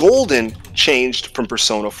Golden changed from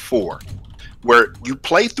Persona 4, where you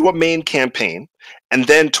play through a main campaign, and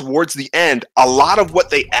then towards the end, a lot of what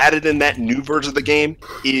they added in that new version of the game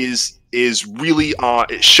is really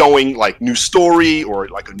showing like new story or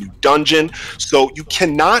like a new dungeon. So you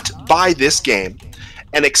cannot buy this game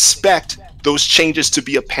and expect those changes to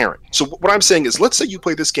be apparent. So what I'm saying is, let's say you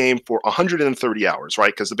play this game for 130 hours,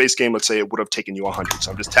 right? Because the base game, let's say it would have taken you 100. So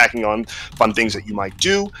I'm just tacking on fun things that you might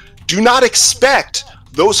do. Do not expect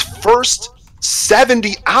those first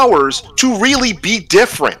 70 hours to really be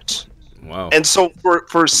different. Wow. And so for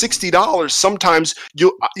 $60, sometimes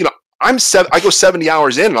I go 70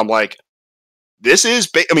 hours in and I'm like, this is,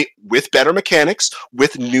 with better mechanics,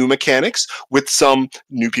 with new mechanics, with some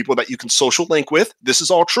new people that you can social link with, this is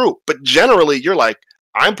all true. But generally, you're like,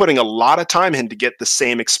 I'm putting a lot of time in to get the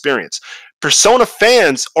same experience. Persona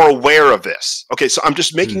fans are aware of this. Okay, so I'm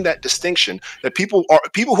just making that distinction that people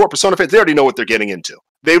who are Persona fans, they already know what they're getting into.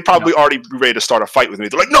 They would probably already be ready to start a fight with me.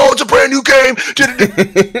 They're like, no, it's a brand new game.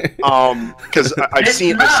 Because I've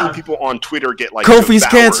seen people on Twitter get like Kofi's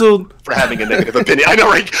canceled for having a negative opinion. I know,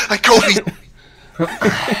 right? Like Kofi.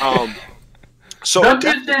 So don't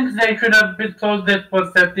you think they should have been sold this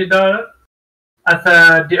for $70 as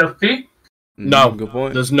a DLC? No, good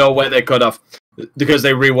point. There's no way they could have, because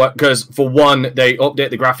they rework. Because for one, they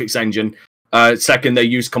update the graphics engine. Second, they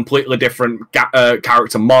use completely different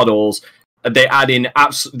character models. They add in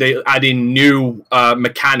new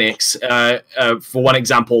mechanics. For one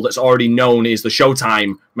example, that's already known is the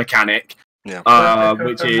Showtime mechanic,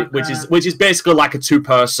 which is basically like a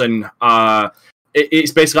 2-person.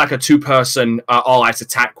 It's basically like a 2-person all-out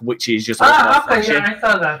attack, which is just. I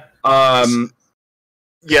saw that.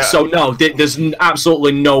 Yeah. So no, there's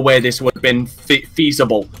absolutely no way this would have been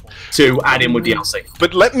feasible to add in with DLC.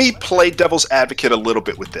 But let me play devil's advocate a little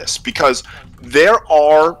bit with this, because there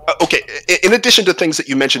are in addition to things that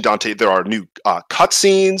you mentioned, Dante, there are new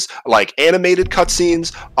cutscenes, like animated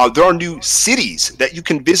cutscenes. There are new cities that you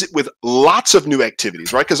can visit with lots of new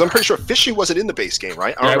activities, right? Because I'm pretty sure fishing wasn't in the base game,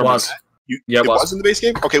 right? Yeah, it was. It was in the base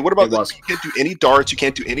game. Okay, what about you can't do any darts, you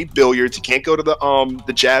can't do any billiards, you can't go to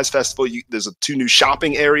the jazz festival. There's 2 new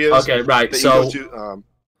shopping areas. Okay, right. So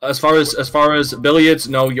as far as billiards,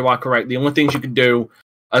 no, you are correct. The only things you could do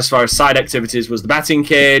as far as side activities was the batting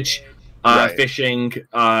cage, fishing.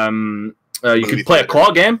 You could play a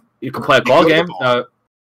claw game. You can play a claw game.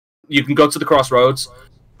 You can go to the crossroads.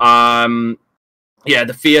 The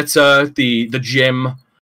theater, the gym.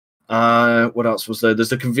 What else was there? There's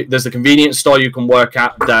the convenience store you can work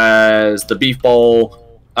at. There's the beef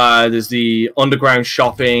bowl. There's the underground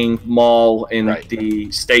shopping mall in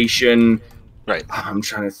the station. Right. I'm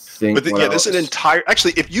trying to think. But there's an entire.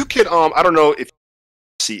 Actually, if you could, I don't know if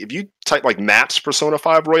you type like maps Persona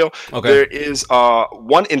 5 Royal, there is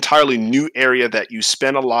one entirely new area that you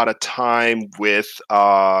spend a lot of time with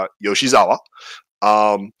Yoshizawa.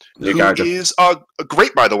 Who is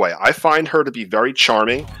great, by the way. I find her to be very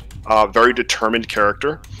charming, very determined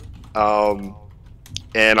character. And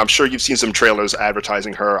I'm sure you've seen some trailers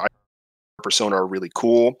advertising her. Persona are really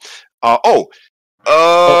cool. Wait,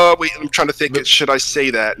 I'm trying to think. Should I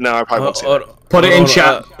say that? No, I probably won't say that. Put it in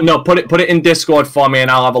chat. No, put it in Discord for me,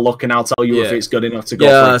 and I'll have a look, and I'll tell you if it's good enough to go.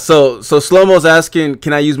 Yeah. So Slow-Mo's asking,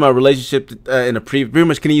 can I use my relationship in a pretty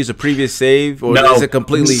much? Can you use a previous save, or is it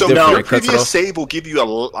completely different? No, a previous save will give you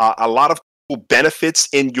a lot of benefits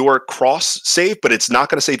in your cross save, but it's not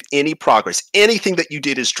going to save any progress. Anything that you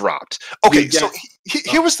did is dropped. Okay, so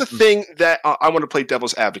here was the thing that I want to play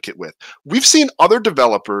devil's advocate with. We've seen other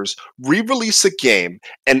developers re-release a game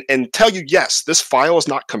and tell you, yes, this file is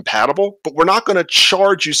not compatible, but we're not going to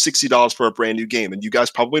charge you $60 for a brand new game. And you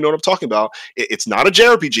guys probably know what I'm talking about. It's not a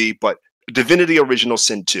JRPG, but Divinity Original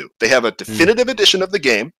Sin 2. They have a definitive edition of the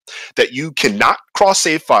game that you cannot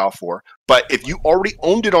cross-save file for, but if you already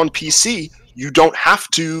owned it on PC, you don't have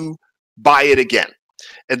to buy it again.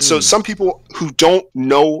 And so some people who don't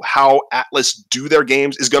know how Atlas do their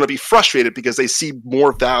games is going to be frustrated because they see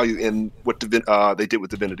more value in what they did with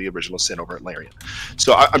Divinity Original Sin over at Larian.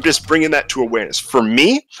 So I'm just bringing that to awareness. For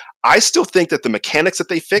me, I still think that the mechanics that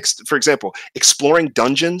they fixed, for example, exploring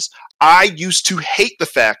dungeons, I used to hate the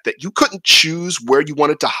fact that you couldn't choose where you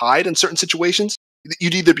wanted to hide in certain situations.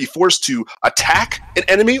 You'd either be forced to attack an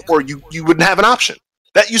enemy or you wouldn't have an option.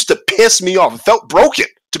 That used to piss me off. It felt broken.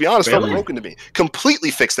 To be honest, felt broken to me. Completely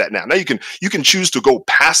fixed that now. Now you can choose to go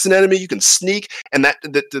past an enemy, you can sneak, and that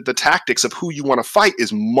the tactics of who you want to fight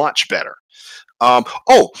is much better.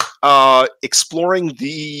 Exploring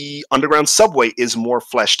the underground subway is more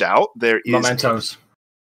fleshed out. There is Mementos.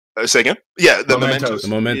 Say again? Yeah, the Mementos.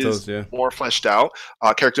 Mementos is more fleshed out.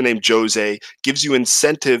 A character named Jose gives you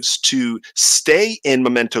incentives to stay in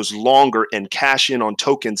Mementos longer and cash in on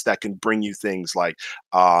tokens that can bring you things like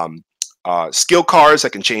skill cards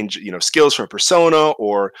that can change, skills from Persona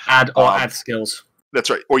or add skills. That's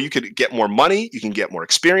right. Or you could get more money, you can get more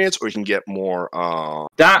experience, or you can get more.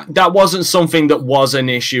 That wasn't something that was an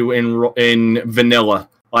issue in vanilla.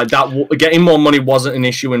 Like that, getting more money wasn't an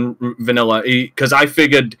issue in vanilla because I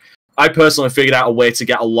personally figured out a way to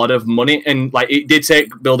get a lot of money, and like it did take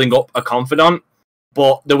building up a confidant,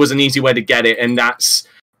 but there was an easy way to get it, and that's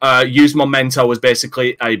use Memento as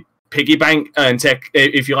basically a piggy bank and take,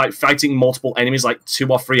 if you're like fighting multiple enemies, like 2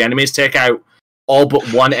 or 3 enemies, take out all but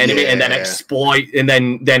one enemy and then exploit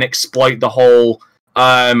the whole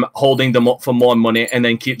holding them up for more money and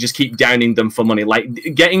then keep downing them for money. Like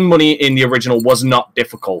getting money in the original was not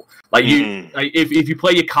difficult. Like if you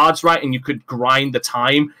play your cards right and you could grind the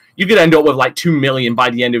time, you could end up with like 2 million by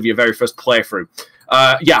the end of your very first playthrough.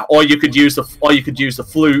 Or you could use the flute, or you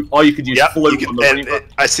could use flute. And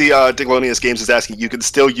I see Diglonius Games is asking, you can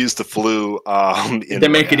still use the flu. They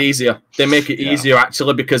make it easier. They make it easier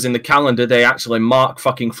actually because in the calendar they actually mark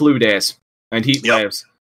fucking flu days and heat waves.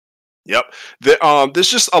 Yep. There's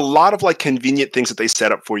just a lot of like convenient things that they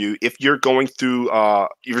set up for you. If you're going through, if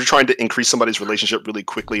you're trying to increase somebody's relationship really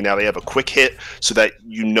quickly, now they have a quick hit so that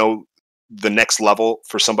the next level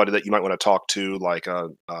for somebody that you might want to talk to, like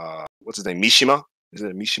what's his name, Mishima. Is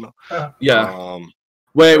it Mishima? Yeah.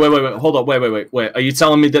 Wait. Hold on. Wait. Are you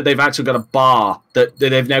telling me that they've actually got a bar that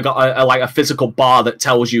they've now got a physical bar that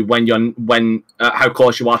tells you when how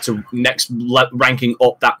close you are to next ranking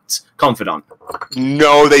up that confidant?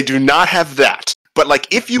 No, they do not have that. But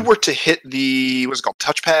like, if you were to hit the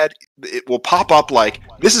touchpad, it will pop up like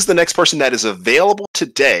this is the next person that is available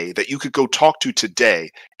today that you could go talk to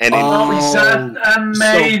today, and that's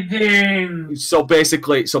amazing. So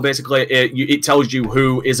basically, it tells you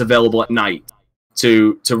who is available at night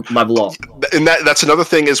to level up, and that's another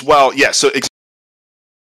thing as well. Yeah. So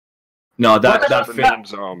no, that did they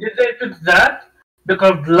fix that?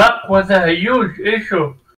 Because luck was a huge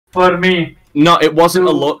issue for me. No, it wasn't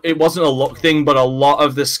a luck thing, but a lot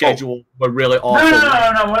of the schedule were really awful.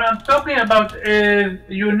 No. What I'm talking about is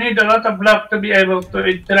you need a lot of luck to be able to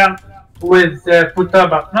interact with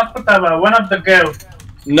Futaba. Not Futaba, one of the girls.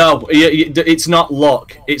 No, it's not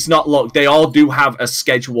luck. It's not luck. They all do have a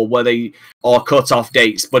schedule where they are cut-off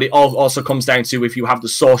dates, but it also comes down to if you have the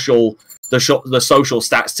social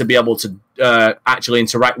stats to be able to actually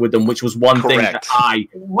interact with them, which was one thing that I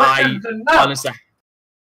honestly.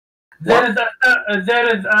 There is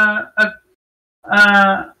a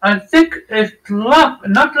I think it's luck,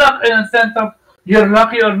 not luck in the sense of you're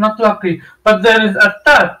lucky or not lucky, but there is a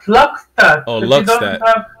stat, luck stat. Oh, if luck you don't stat.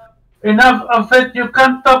 have enough of it, you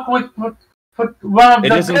can't talk with one of It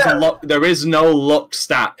the isn't a girls. luck. There is no luck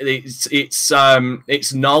stat. It's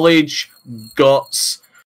knowledge, guts,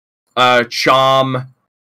 charm,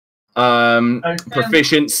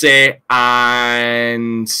 proficiency,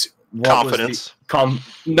 and what was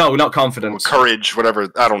Confidence. no, not confidence. Courage,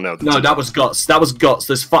 whatever. I don't know. No, that was guts. That was guts.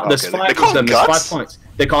 There's Okay, there's they five call of them. it There's guts? 5 points.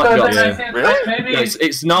 They call it So guts. then I think Really? maybe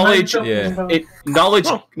It's knowledge. Yeah.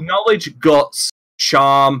 Knowledge, guts,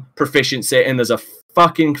 charm, proficiency, and there's a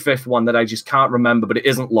fucking fifth one that I just can't remember, but it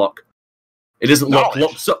isn't luck. It isn't luck.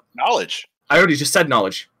 Knowledge. Knowledge. I already just said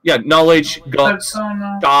knowledge. Yeah, knowledge, guts,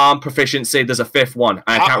 Persona. charm, proficiency. There's a fifth one.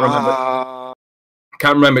 I can't remember.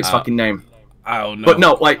 Can't remember its fucking name. I don't know. But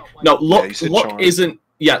no, luck. you said luck charm. isn't.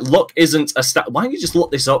 Yeah, luck isn't a stat. Why don't you just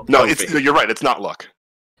look this up? No, Kofi? you're right. It's not luck.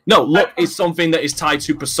 No, luck is something that is tied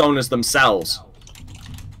to personas themselves.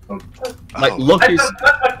 Like luck I is. thought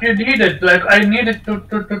that's what you needed. Like I needed to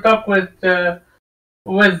talk with that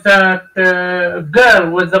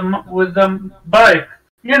girl with the bike.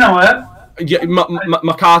 You know her. Yeah,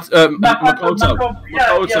 Makoto.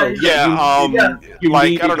 Yeah, You like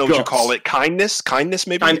needed I don't know what you guts. call it. Kindness,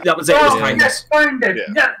 maybe. That was it. It was Oh, kindness. yes, find it.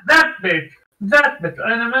 Yeah. Yeah, that bitch.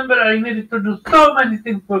 I remember I needed to do so many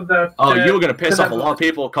things for that. Oh, you were gonna piss off a lot of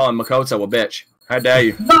people calling Makoto a bitch. How dare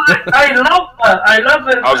you? No, I love her. I love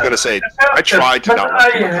her. I was gonna say I tried to but not. I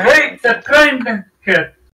hate the kindness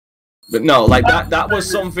shit. But no, like that was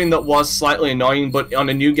something that was slightly annoying. But on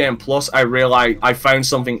a New Game Plus, I realized I found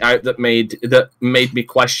something out that made me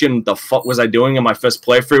question the fuck was I doing in my first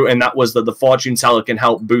playthrough, and that was that the fortune teller can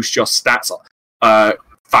help boost your stats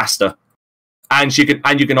faster, and you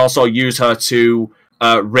can also use her to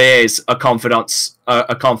raise a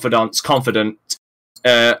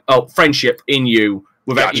friendship in you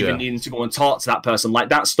without Gotcha. even needing to go and talk to that person. Like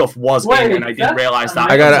that stuff was Wait, in, and I didn't realize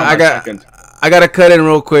that. I gotta cut in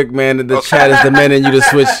real quick, man. The chat is demanding you to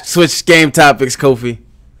switch game topics, Kofi.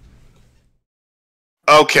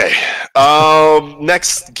 Okay.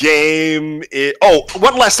 Next game is... Oh,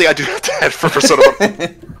 one last thing I do have to add for Persona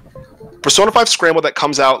 5. Persona 5 Scramble that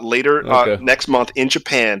comes out later next month in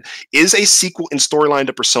Japan is a sequel in storyline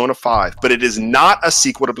to Persona 5, but it is not a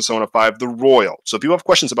sequel to Persona 5 The Royal. So if you have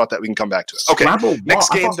questions about that, we can come back to it. Okay. Scrabble,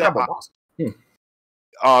 Next I game thought that... Scrabble was.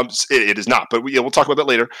 It is not, but we'll talk about that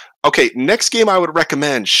later. Okay, next game I would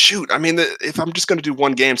recommend. Shoot, I mean, if I'm just going to do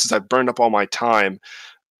one game since I've burned up all my time,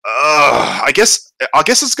 I guess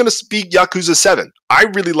it's going to be Yakuza 7. I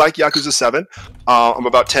really like Yakuza 7. I'm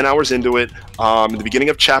about 10 hours into it. In the beginning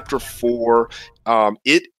of Chapter 4,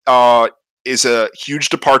 it is a huge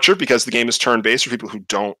departure because the game is turn-based for people who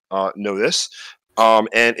don't know this.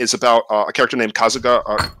 And is about a character named Kasuga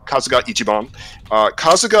Ichiban.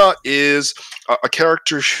 Kasuga is a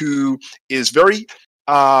character who is very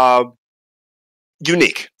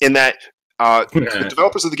unique in that the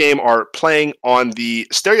developers of the game are playing on the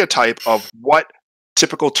stereotype of what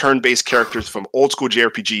typical turn-based characters from old school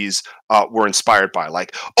JRPGs were inspired by.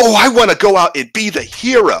 Like, oh, I want to go out and be the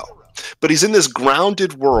hero. But he's in this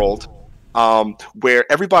grounded world where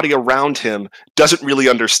everybody around him doesn't really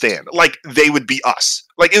understand. Like, they would be us.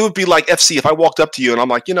 Like, it would be like FC if I walked up to you and I'm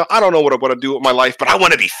like, I don't know what I want to do with my life, but I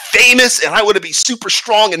want to be famous and I want to be super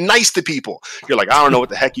strong and nice to people. You're like, I don't know what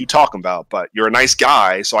the heck you talking about, but you're a nice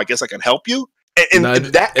guy, so I guess I can help you. And No,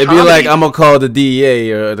 that it'd be like I'm gonna call the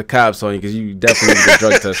DEA or the cops on you because you definitely need to get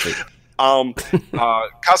drug tested.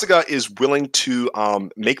 Kasuga is willing to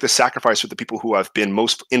make the sacrifice for the people who have been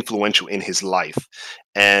most influential in his life,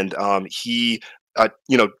 and he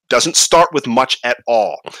doesn't start with much at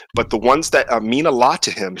all, but the ones that mean a lot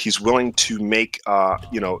to him, he's willing to make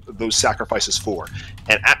those sacrifices for.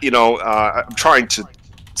 And I'm trying to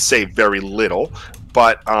say very little,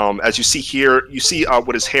 but as you see here, you see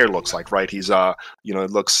what his hair looks like, right? He's it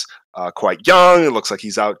looks quite young. It looks like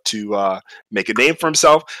he's out to make a name for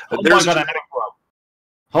himself. There's a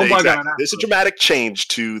dramatic change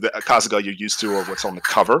to the Kasuga you're used to, or what's on the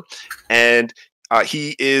cover, and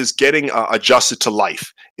he is getting adjusted to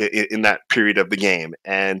life in that period of the game,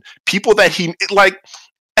 and people that he like.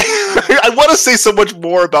 I want to say so much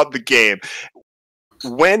more about the game.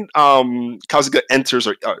 When Kasuga enters,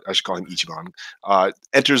 or I should call him Ichiban,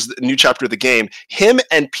 enters the new chapter of the game, him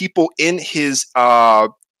and people in his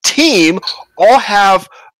team all have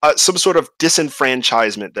some sort of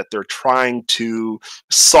disenfranchisement that they're trying to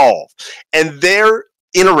solve. And their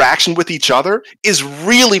interaction with each other is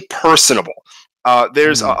really personable.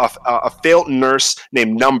 There's a failed nurse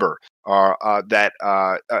named Number that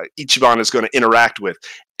Ichiban is going to interact with.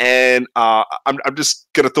 and I'm just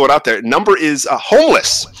gonna throw it out there. Number is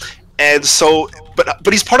homeless, and so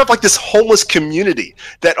but he's part of like this homeless community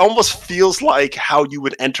that almost feels like how you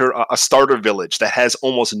would enter a starter village that has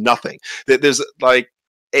almost nothing. That there's like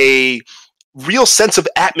a real sense of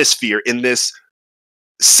atmosphere in this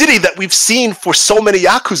city that we've seen for so many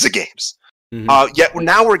Yakuza games. Yet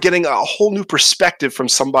now we're getting a whole new perspective from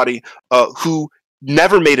somebody who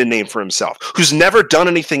never made a name for himself, who's never done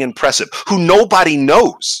anything impressive, who nobody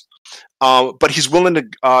knows. But he's willing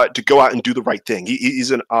to go out and do the right thing. He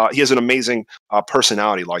has an amazing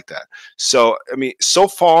personality like that. So I mean, so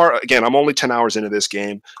far, again, I'm only 10 hours into this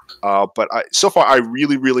game, but so far I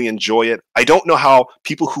really, really enjoy it. I don't know how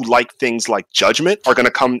people who like things like Judgment are going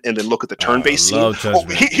to come and then look at the turn-based scene.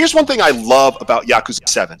 Here's one thing I love about Yakuza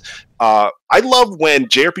 7. I love when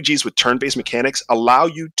JRPGs with turn-based mechanics allow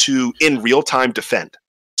you to, in real time, defend.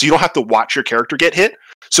 So you don't have to watch your character get hit.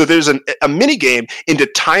 So there's a mini game into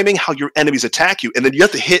timing how your enemies attack you, and then you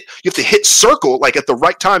have to hit circle like at the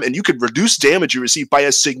right time, and you could reduce damage you receive by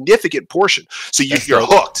a significant portion. So you're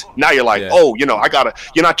hooked. Now you're like, oh, you know,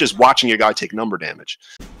 you're not just watching your guy take number damage.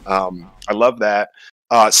 I love that.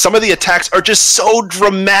 Some of the attacks are just so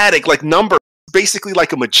dramatic, like Number. Basically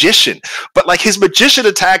like a magician, but like his magician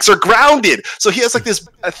attacks are grounded. So he has like this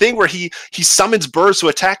thing where he summons birds to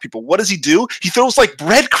attack people. What does he do? He throws like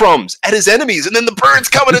breadcrumbs at his enemies, and then the birds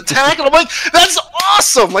come and attack. And I'm like, that's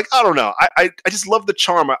awesome. Like, I don't know. I just love the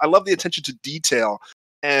charm. I love the attention to detail,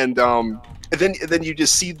 and then you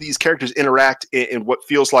just see these characters interact in what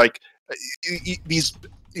feels like these.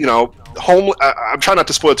 You know, I'm trying not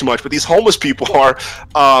to spoil too much, but these homeless people are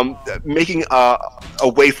making a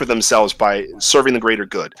way for themselves by serving the greater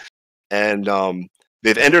good, and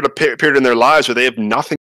they've entered a period in their lives where they have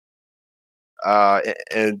nothing,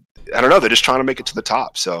 and I don't know, they're just trying to make it to the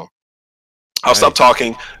top. So I'll stop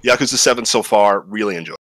talking. Yakuza 7 so far, really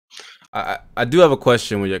enjoy. I do have a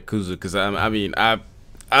question with Yakuza, because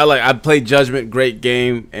I played Judgment, great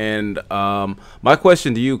game, and my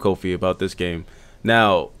question to you, Kofi, about this game.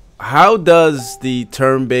 Now, how does the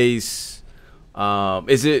turn-based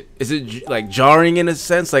is it like jarring in a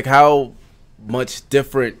sense? Like, how much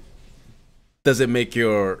different does it make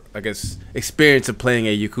your, I guess, experience of playing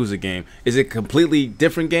a Yakuza game? Is it a completely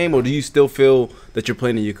different game, or do you still feel that you're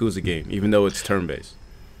playing a Yakuza game, even though it's turn-based?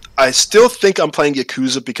 I still think I'm playing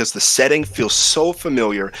Yakuza because the setting feels so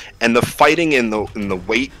familiar, and the fighting in the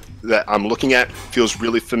weight that I'm looking at feels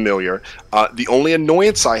really familiar. The only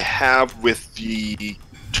annoyance I have with the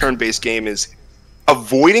turn-based game is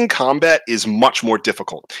avoiding combat is much more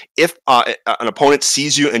difficult. If an opponent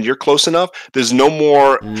sees you and you're close enough, there's no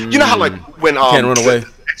more. You know how like when can't run away.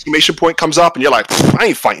 Exclamation point comes up and you're like, I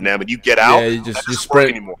ain't fighting them, and you get out. Yeah, you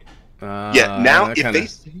sprint anymore. Now if they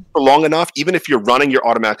see you for long enough, even if you're running, you're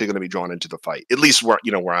automatically going to be drawn into the fight. At least where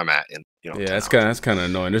I'm at. And that's kind of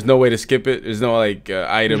annoying. There's no way to skip it. There's no like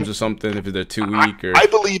items or something if they're too weak. Or I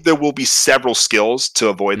believe there will be several skills to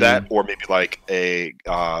avoid that, or maybe like a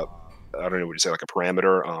I don't know what you say, like a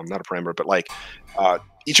parameter. Not a parameter, but like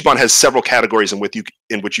Ichiban has several categories in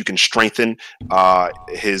which you can strengthen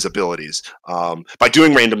his abilities by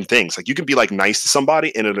doing random things. Like you can be like nice to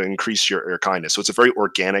somebody and it'll increase your kindness. So it's a very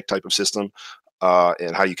organic type of system,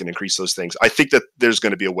 and how you can increase those things. I think that there's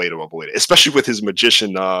going to be a way to avoid it, especially with his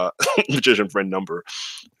magician friend Number,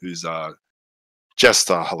 who's just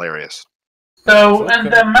hilarious. So in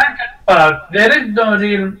the magic part, there is no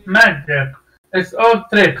real magic. It's all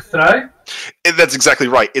tricks, right? That's exactly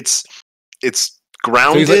right. It's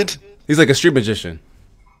grounded. So he's like a street magician.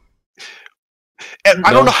 And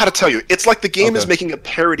I don't know how to tell you. It's like the game is making a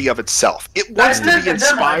parody of itself. It wants to be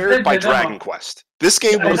inspired by Dragon Quest. This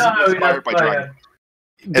game was inspired by Dragon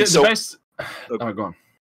Quest. Go on.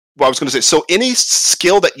 Well, I was going to say, so any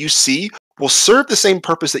skill that you see will serve the same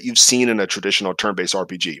purpose that you've seen in a traditional turn-based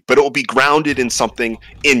RPG, but it will be grounded in something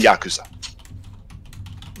in Yakuza.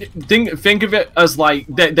 Think of it as like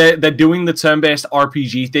they're doing the turn-based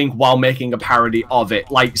RPG thing while making a parody of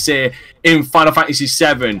it. Like, say, in Final Fantasy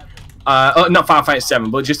VII, not Final Fantasy VII,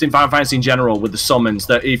 but just in Final Fantasy in general with the summons.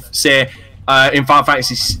 That if, say, in Final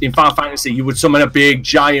Fantasy, you would summon a big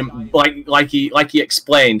giant, like he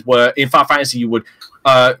explained, where in Final Fantasy you would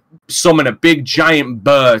summon a big giant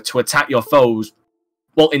bird to attack your foes.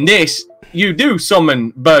 Well, in this, you do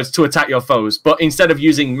summon birds to attack your foes, but instead of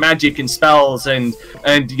using magic and spells and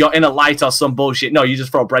your inner light or some bullshit, no, you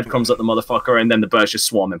just throw breadcrumbs at the motherfucker and then the birds just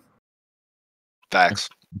swarm him. Facts.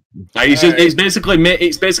 It's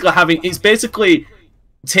basically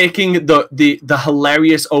taking the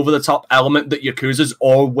hilarious over the top element that Yakuza's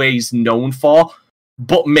always known for,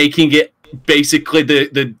 but making it basically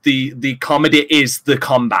the comedy is the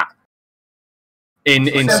combat.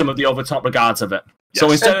 in some of the over top regards of it. So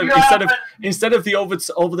Yes. instead of the over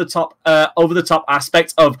the top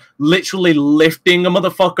aspect of literally lifting a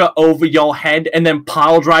motherfucker over your head and then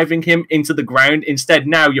pile driving him into the ground, instead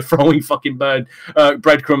now you're throwing fucking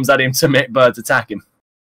breadcrumbs at him to make birds attack him.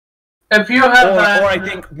 If you have, Or I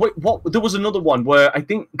think what there was another one where I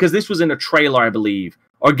think, because this was in a trailer, I believe,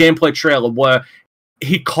 or gameplay trailer, where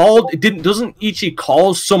doesn't Ichi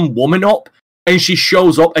call some woman up and she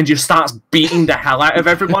shows up and just starts beating the hell out of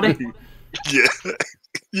everybody? Yeah.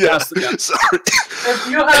 Yeah. Sorry. if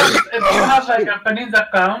you have like a Japanese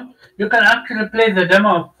account, you can actually play the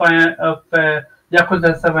demo of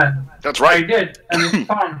Yakuza 7. That's right. I did, and it's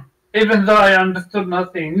fun. Even though I understood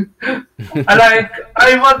nothing. I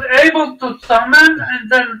was able to summon, and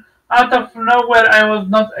then out of nowhere I was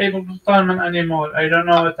not able to summon anymore. I don't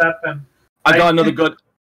know what happened. I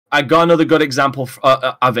got another good example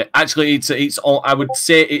of it. Actually, I would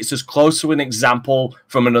say it's as close to an example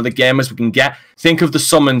from another game as we can get. Think of the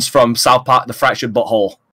summons from South Park: The Fractured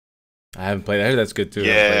Butthole. I haven't played that. I heard that's good too.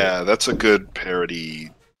 Yeah, that's a good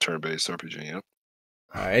parody turn-based RPG. Yeah.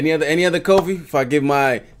 All right, any other Kofi? If I give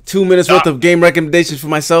my 2 minutes worth of game recommendations for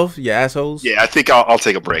myself, you assholes. Yeah, I think I'll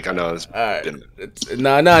take a break. I know it's been... it's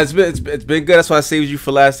been good. That's why I saved you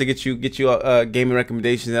for last to get you gaming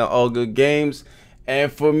recommendations. All good games.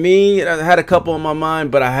 And for me, I had a couple on my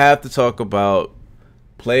mind, but I have to talk about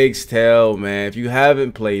Plague's Tale, man. If you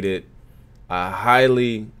haven't played it, I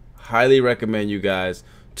highly recommend you guys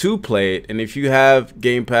to play it. And if you have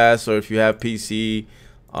Game Pass or if you have PC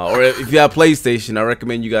or if you have PlayStation, I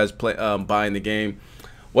recommend you guys buying the game.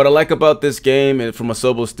 What I like about this game and from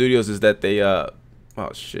Asobo Studios is that they oh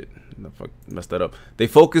shit, I messed that up. They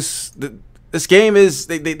focus. This game is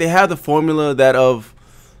they have the formula that of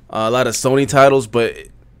a lot of Sony titles, but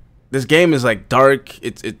this game is like dark.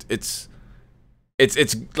 It's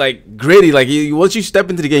like gritty. Like once you step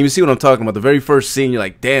into the game, you see what I'm talking about. The very first scene, you're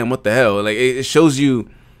like, damn, what the hell? Like it shows you,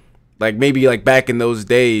 like maybe like back in those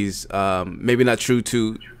days, maybe not true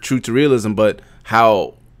to realism, but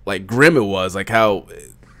how like grim it was, like how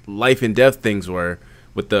life and death things were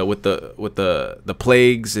with the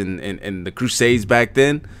plagues and the crusades back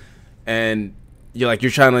then, and you're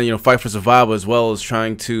trying to fight for survival as well as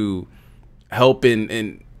trying to help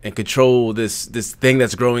and control this thing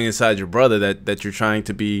that's growing inside your brother that you're trying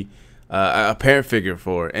to be a parent figure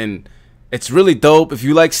for. And it's really dope if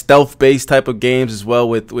you like stealth-based type of games as well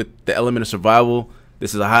with the element of survival.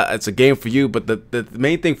 This is it's a game for you. But the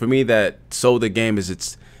main thing for me that sold the game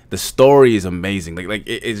is the story is amazing. Like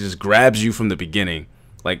it just grabs you from the beginning.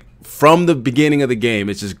 Like from the beginning of the game,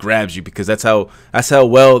 it just grabs you because that's how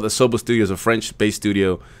well the Asobo Studios, a French-based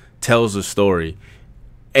studio, tells the story.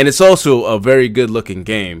 And it's also a very good-looking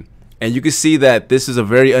game. And you can see that this is a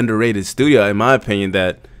very underrated studio, in my opinion,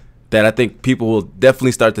 that I think people will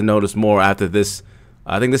definitely start to notice more after this.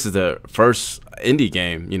 I think this is the first indie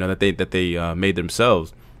game, that they made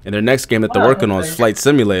themselves. And their next game that they're working on is Flight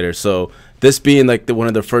Simulator. So this being like one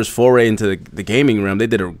of their first foray into the gaming realm, they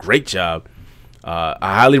did a great job.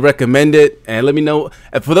 I highly recommend it, and let me know.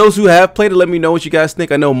 And for those who have played it, let me know what you guys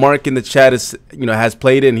think. I know Mark in the chat has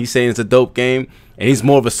played it, and he's saying it's a dope game, and he's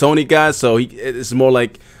more of a Sony guy, so it's more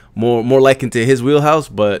like into his wheelhouse.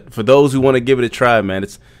 But for those who want to give it a try, man,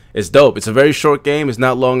 it's dope. It's a very short game. It's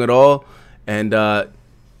not long at all, and I'd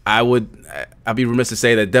be remiss to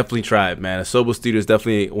say that definitely try it, man. Asobo Studio is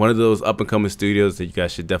definitely one of those up and coming studios that you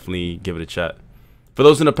guys should definitely give it a shot. For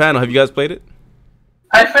those in the panel, have you guys played it?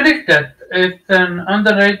 I finished it. It's an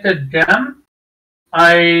underrated gem.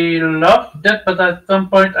 I loved it, but at some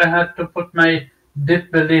point I had to put my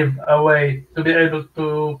disbelief away to be able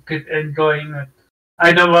to keep enjoying it.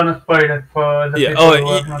 I don't want to spoil it for the people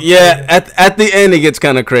who have not yeah. At the end, it gets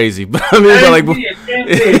kind of crazy, but I mean,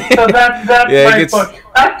 indeed. So that's my point.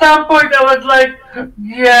 At some point, I was like,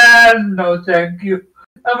 "Yeah, no, thank you."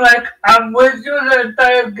 I'm with you the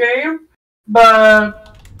entire game,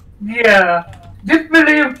 but yeah.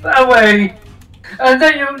 Disbelief away, and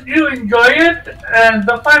then you enjoy it, and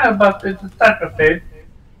the final boss is the sacrifice.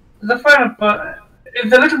 The final boss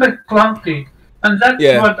is a little bit clunky, and that's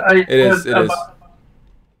what I heard about.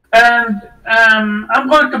 And I'm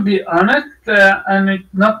going to be honest, and it's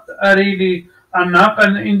not really a knock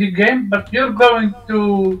on an indie game, but you're going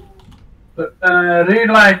to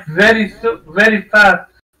realize very fast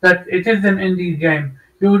that it is an indie game.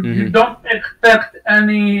 You don't expect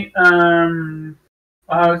any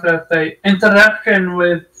interaction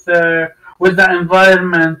with the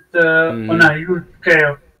environment on a huge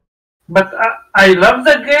scale. But I love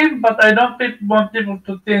the game, but I don't want people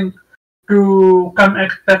to think to come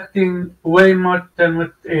expecting way more than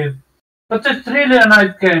what it is. But it's really a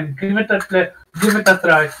nice game. Give it a Give it a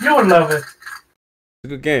try. You will love it. It's a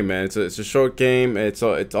good game, man. It's a short game. It's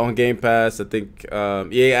on Game Pass. I think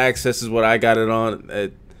EA Access is what I got it on.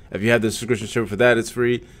 If you have the subscription service for that, it's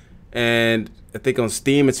free. And I think on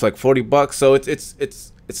Steam it's like $40. So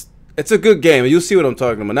it's a good game. You'll see what I'm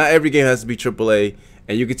talking about. Not every game has to be AAA,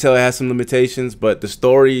 and you can tell it has some limitations. But the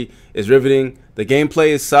story is riveting. The gameplay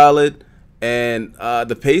is solid, and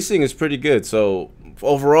the pacing is pretty good. So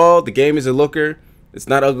overall, the game is a looker. It's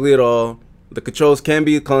not ugly at all. The controls can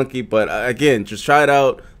be clunky, but again, just try it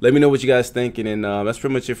out. Let me know what you guys thinking, and that's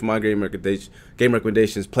pretty much it for my game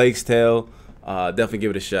recommendations. Plague's Tale, definitely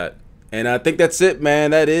give it a shot. And I think that's it,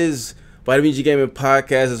 man. That is Vitamin G Gaming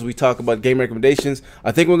Podcast as we talk about game recommendations.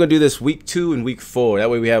 I think we're gonna do this week 2 and week 4. That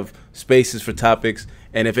way we have spaces for topics,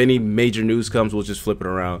 and if any major news comes, we'll just flip it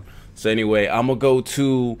around. So anyway, I'm gonna go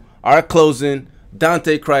to our closing.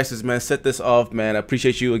 Dante Crisis, man, set this off, man. I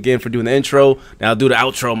appreciate you again for doing the intro. Now I'll do the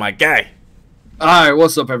outro, my guy. Alright,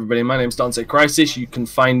 what's up, everybody? My name's Dante Crisis. You can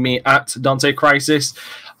find me at Dante Crisis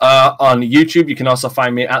on YouTube. You can also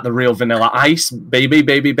find me at The Real Vanilla Ice, baby,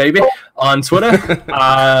 on Twitter.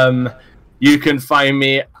 You can find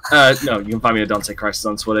me... you can find me at Dante Crisis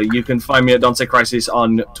on Twitter. You can find me at Dante Crisis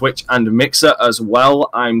on Twitch and Mixer as well.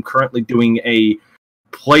 I'm currently doing a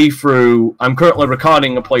playthrough. I'm currently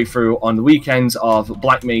recording a playthrough on the weekends of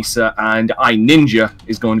Black Mesa, and iNinja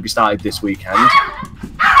is going to be started this weekend.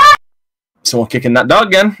 Someone kicking that dog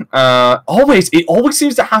again. It always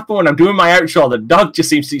seems to happen when I'm doing my outro. The dog just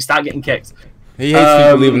seems to start getting kicked. He hates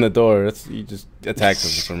people leaving the door. He just attacks them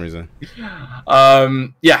for some reason.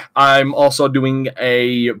 Yeah, I'm also doing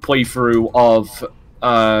a playthrough of.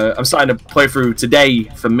 I'm starting a playthrough today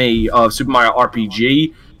for me of Super Mario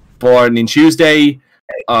RPG. Born in Tuesday,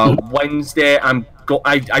 Wednesday.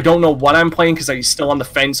 I don't know what I'm playing because I'm still on the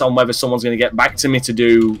fence on whether someone's going to get back to me to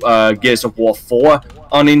do Gears of War 4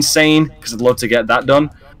 on Insane, because I'd love to get that done.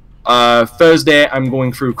 Thursday, I'm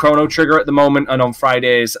going through Chrono Trigger at the moment, and on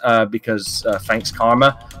Fridays, because thanks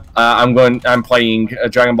Karma, I'm playing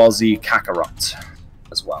Dragon Ball Z Kakarot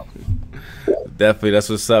as well. Definitely, that's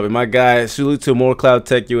what's up. And my guy, salute to More Cloud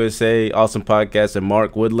Tech USA, awesome podcast, and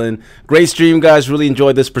Mark Woodland. Great stream, guys. Really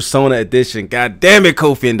enjoyed this Persona edition. God damn it,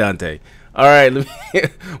 Kofi and Dante. All right,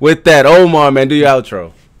 with that, Omar, man, do your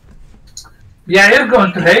outro. Yeah, you're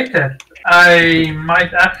going to hate it. I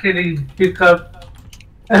might actually pick up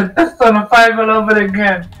Persona 5 all over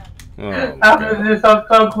again. After this I'll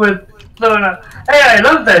talk with Persona. Hey, I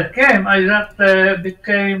love that game. I just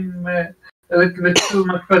became a little bit too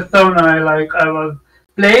much Persona. I was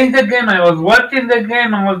playing the game, I was watching the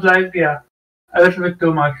game, and was like, yeah, a little bit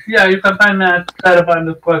too much. Yeah, you can find me at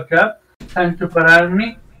Saraband.podcast. Thank you for having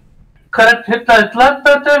me. Hit that like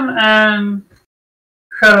button and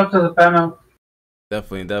shout out to the panel.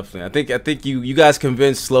 Definitely. I think you guys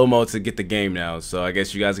convinced Slow-Mo to get the game now, so I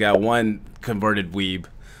guess you guys got one converted weeb.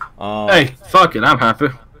 Hey, fuck it, I'm happy.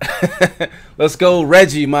 Let's go,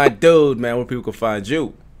 Reggie, my dude, man. Where people can find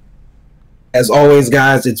you? As always,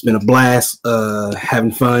 guys, it's been a blast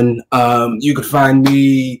having fun. You can find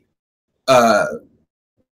me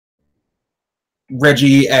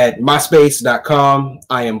Reggie at myspace.com.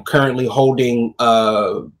 I am currently holding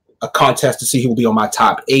a contest to see who will be on my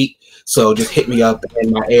top 8. So just hit me up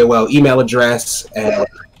in my AOL email address at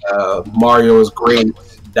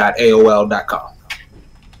mariosgreat.aol.com.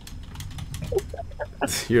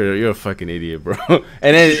 You're a fucking idiot, bro.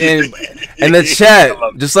 And the chat,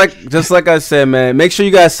 just like I said, man, make sure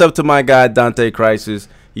you guys sub to my guy Dante Crisis.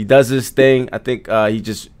 He does his thing. I think he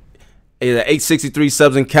just 863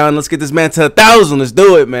 subs and counting. Let's get this man to 1,000. Let's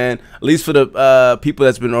do it, man. At least for the people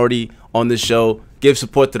that's been already on this show. Give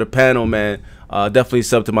support to the panel, man. Definitely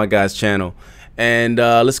sub to my guy's channel. And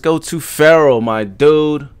let's go to Pharaoh, my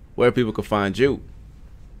dude. Where people can find you.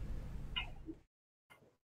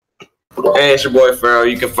 Hey, it's your boy Pharaoh.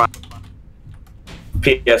 You can find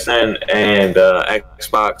PSN and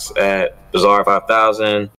Xbox at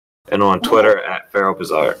Bizarre5000 and on Twitter at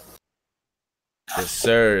PharaohBizarre. Yes,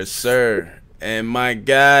 sir. Yes, sir. And my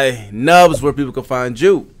guy Nubs, where people can find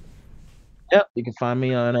you. Yep, you can find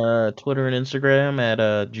me on Twitter and Instagram at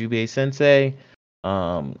Jubei Sensei,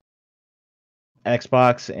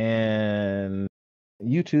 Xbox and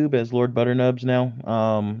YouTube as Lord Butternubs now.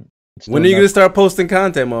 When are you gonna start posting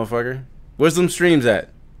content, motherfucker? Where's them streams at?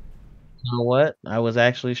 You know what? I was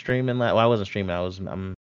actually streaming. Well, I wasn't streaming.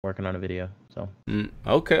 I'm working on a video. So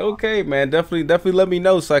okay, man. Definitely let me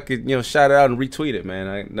know so I could shout it out and retweet it, man.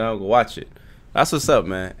 I go watch it. That's what's up,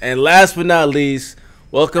 man. And last but not least,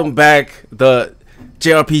 welcome back the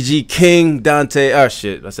JRPG King Dante. Oh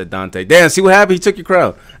shit, I said Dante. Damn, see what happened? He took your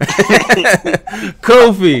crown.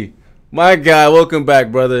 Kofi, my guy, welcome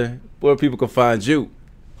back, brother. where people can find you.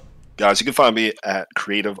 Guys, you can find me at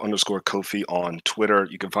creative_Kofi on Twitter.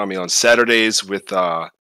 You can find me on Saturdays with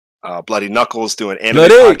Bloody Knuckles doing anime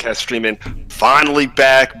podcast streaming. Finally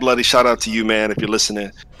back, Bloody. Shout out to you, man, if you're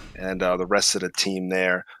listening, and the rest of the team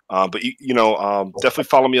there. But definitely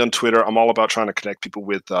follow me on Twitter. I'm all about trying to connect people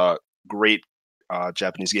with great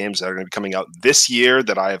Japanese games that are going to be coming out this year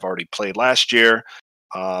that I have already played last year,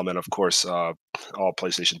 and of course all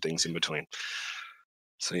PlayStation things in between.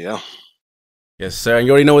 So yeah. Yes, sir. And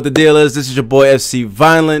you already know what the deal is. This is your boy FC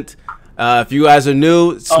Violent. If you guys are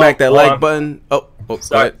new, smack that like button.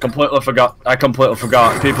 Sorry, I completely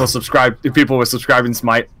forgot. People were subscribing to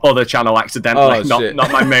my other channel accidentally,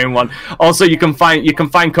 not my main one. Also, you can find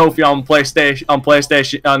Kofi on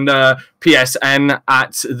PlayStation and PSN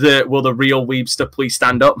at the real Weebster please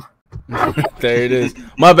stand up. There it is.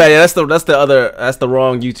 My bad. Yeah, that's the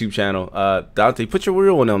wrong YouTube channel. Dante, put your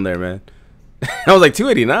real one on there, man. I was like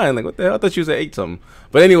 289. Like, what the hell? I thought you was at 8 something.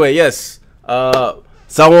 But anyway, yes. So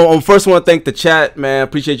I first want to thank the chat, man.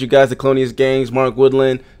 Appreciate you guys, the Colonius Gangs, Mark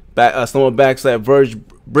Woodland, someone backslash Verge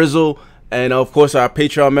Brizzle, and of course our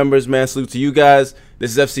Patreon members, man. Salute to you guys.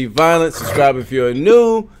 This is FC Violence. Subscribe if you're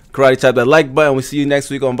new. Karate, tap that like button. We'll see you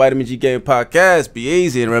next week on Vitamin G Gaming Podcast. Be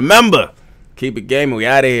easy and remember, keep it gaming. We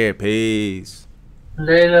out of here. Peace.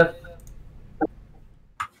 Later.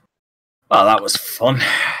 Oh, that was fun.